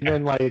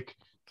then like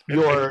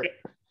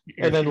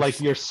like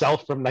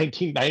yourself from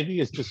 1990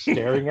 is just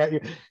staring at you.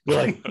 You're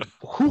like,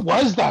 who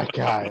was that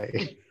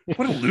guy?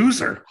 What a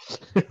loser.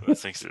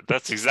 That's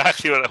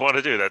exactly what I want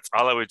to do. That's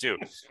all I would do.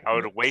 I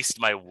would waste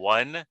I'd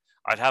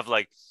have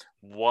like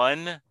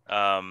one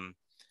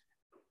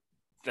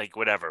like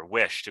whatever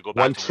wish to go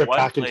back to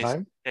one place. In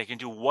time? I can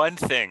do one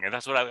thing, and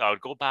that's what I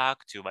would go back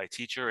to my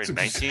teacher in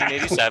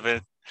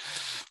 1987.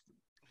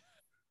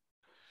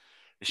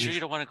 You sure you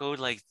don't want to go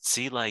like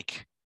see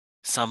like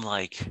some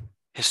like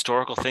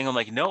historical thing? I'm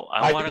like, no,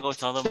 I want to go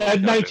tell them.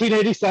 Said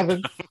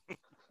 1987.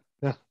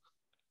 Yeah.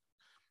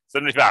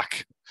 Send me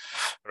back.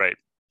 Right.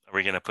 Are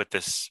we going to put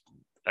this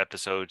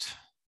episode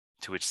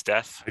to its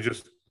death?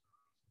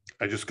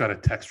 I just got a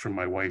text from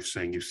my wife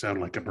saying you sound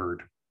like a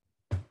bird.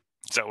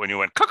 Is that when you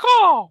went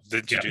caw?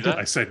 Did you do that?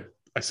 I said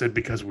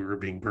because we were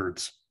being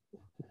birds.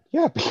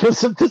 Yeah,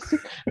 because of this.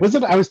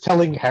 I was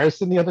telling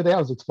Harrison the other day, I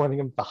was explaining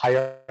him the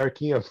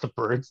hierarchy of the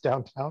birds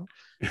downtown.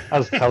 I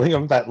was telling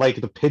him that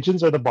like the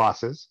pigeons are the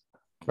bosses,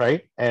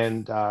 right?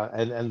 And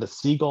the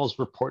seagulls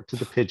report to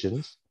the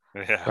pigeons,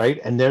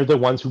 right? And they're the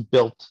ones who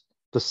built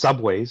the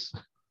subways,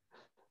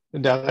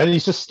 And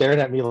he's just staring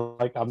at me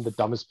like I'm the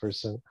dumbest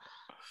person.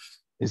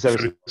 He's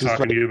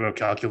talking to you about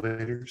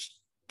calculators.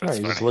 No,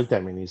 he just looked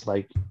at me and he's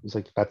like,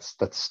 that's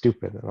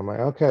stupid. And I'm like,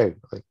 okay,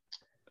 like,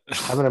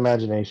 have an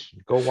imagination.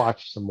 Go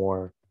watch some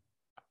more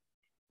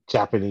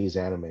Japanese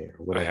anime or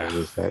whatever it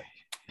is that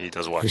he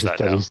does watch that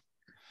now.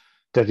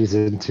 That he's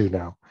into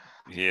now.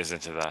 He is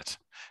into that.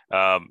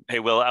 Hey,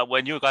 Will,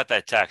 when you got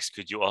that text,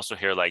 could you also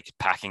hear like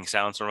packing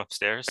sounds from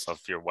upstairs of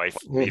your wife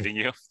leaving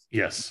you?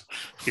 Yes.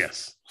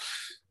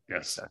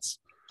 That's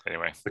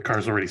anyway. The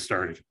car's already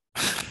started.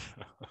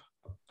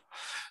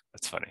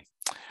 That's funny.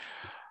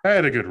 I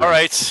had a good run. All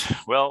right.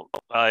 Well,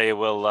 I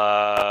will.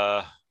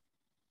 All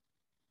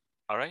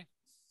right.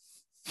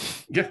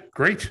 Yeah,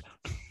 great.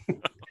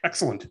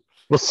 Excellent.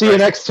 We'll see you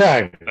next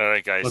time. All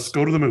right, guys. Let's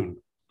go to the moon.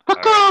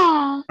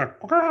 Right.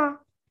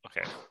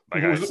 Okay. Bye,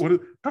 guys. Yeah.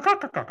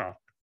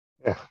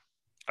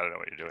 I don't know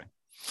what you're doing.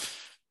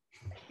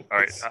 All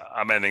right.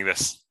 I'm ending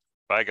this.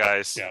 Bye,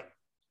 guys. Yeah.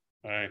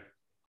 Bye.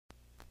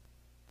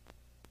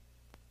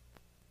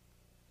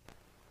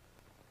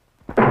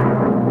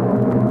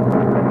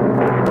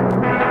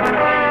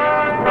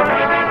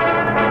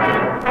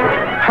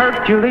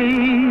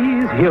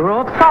 Hercules,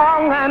 hero of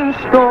song and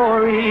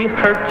story,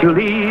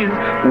 Hercules,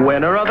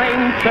 winner of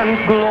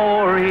ancient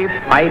glory,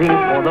 fighting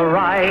for the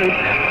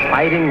right,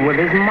 fighting with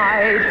his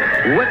might,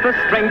 with the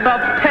strength of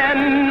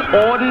 10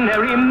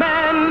 ordinary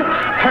men.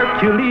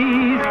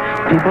 Hercules,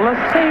 people are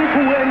safe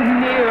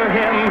when near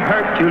him.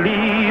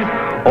 Hercules,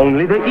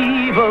 only the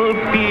evil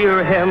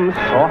fear him.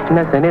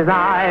 Softness in his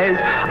eyes,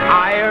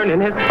 iron in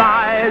his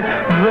thighs,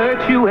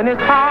 virtue in his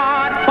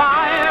heart,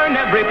 fire in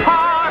every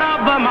part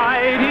of the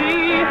mighty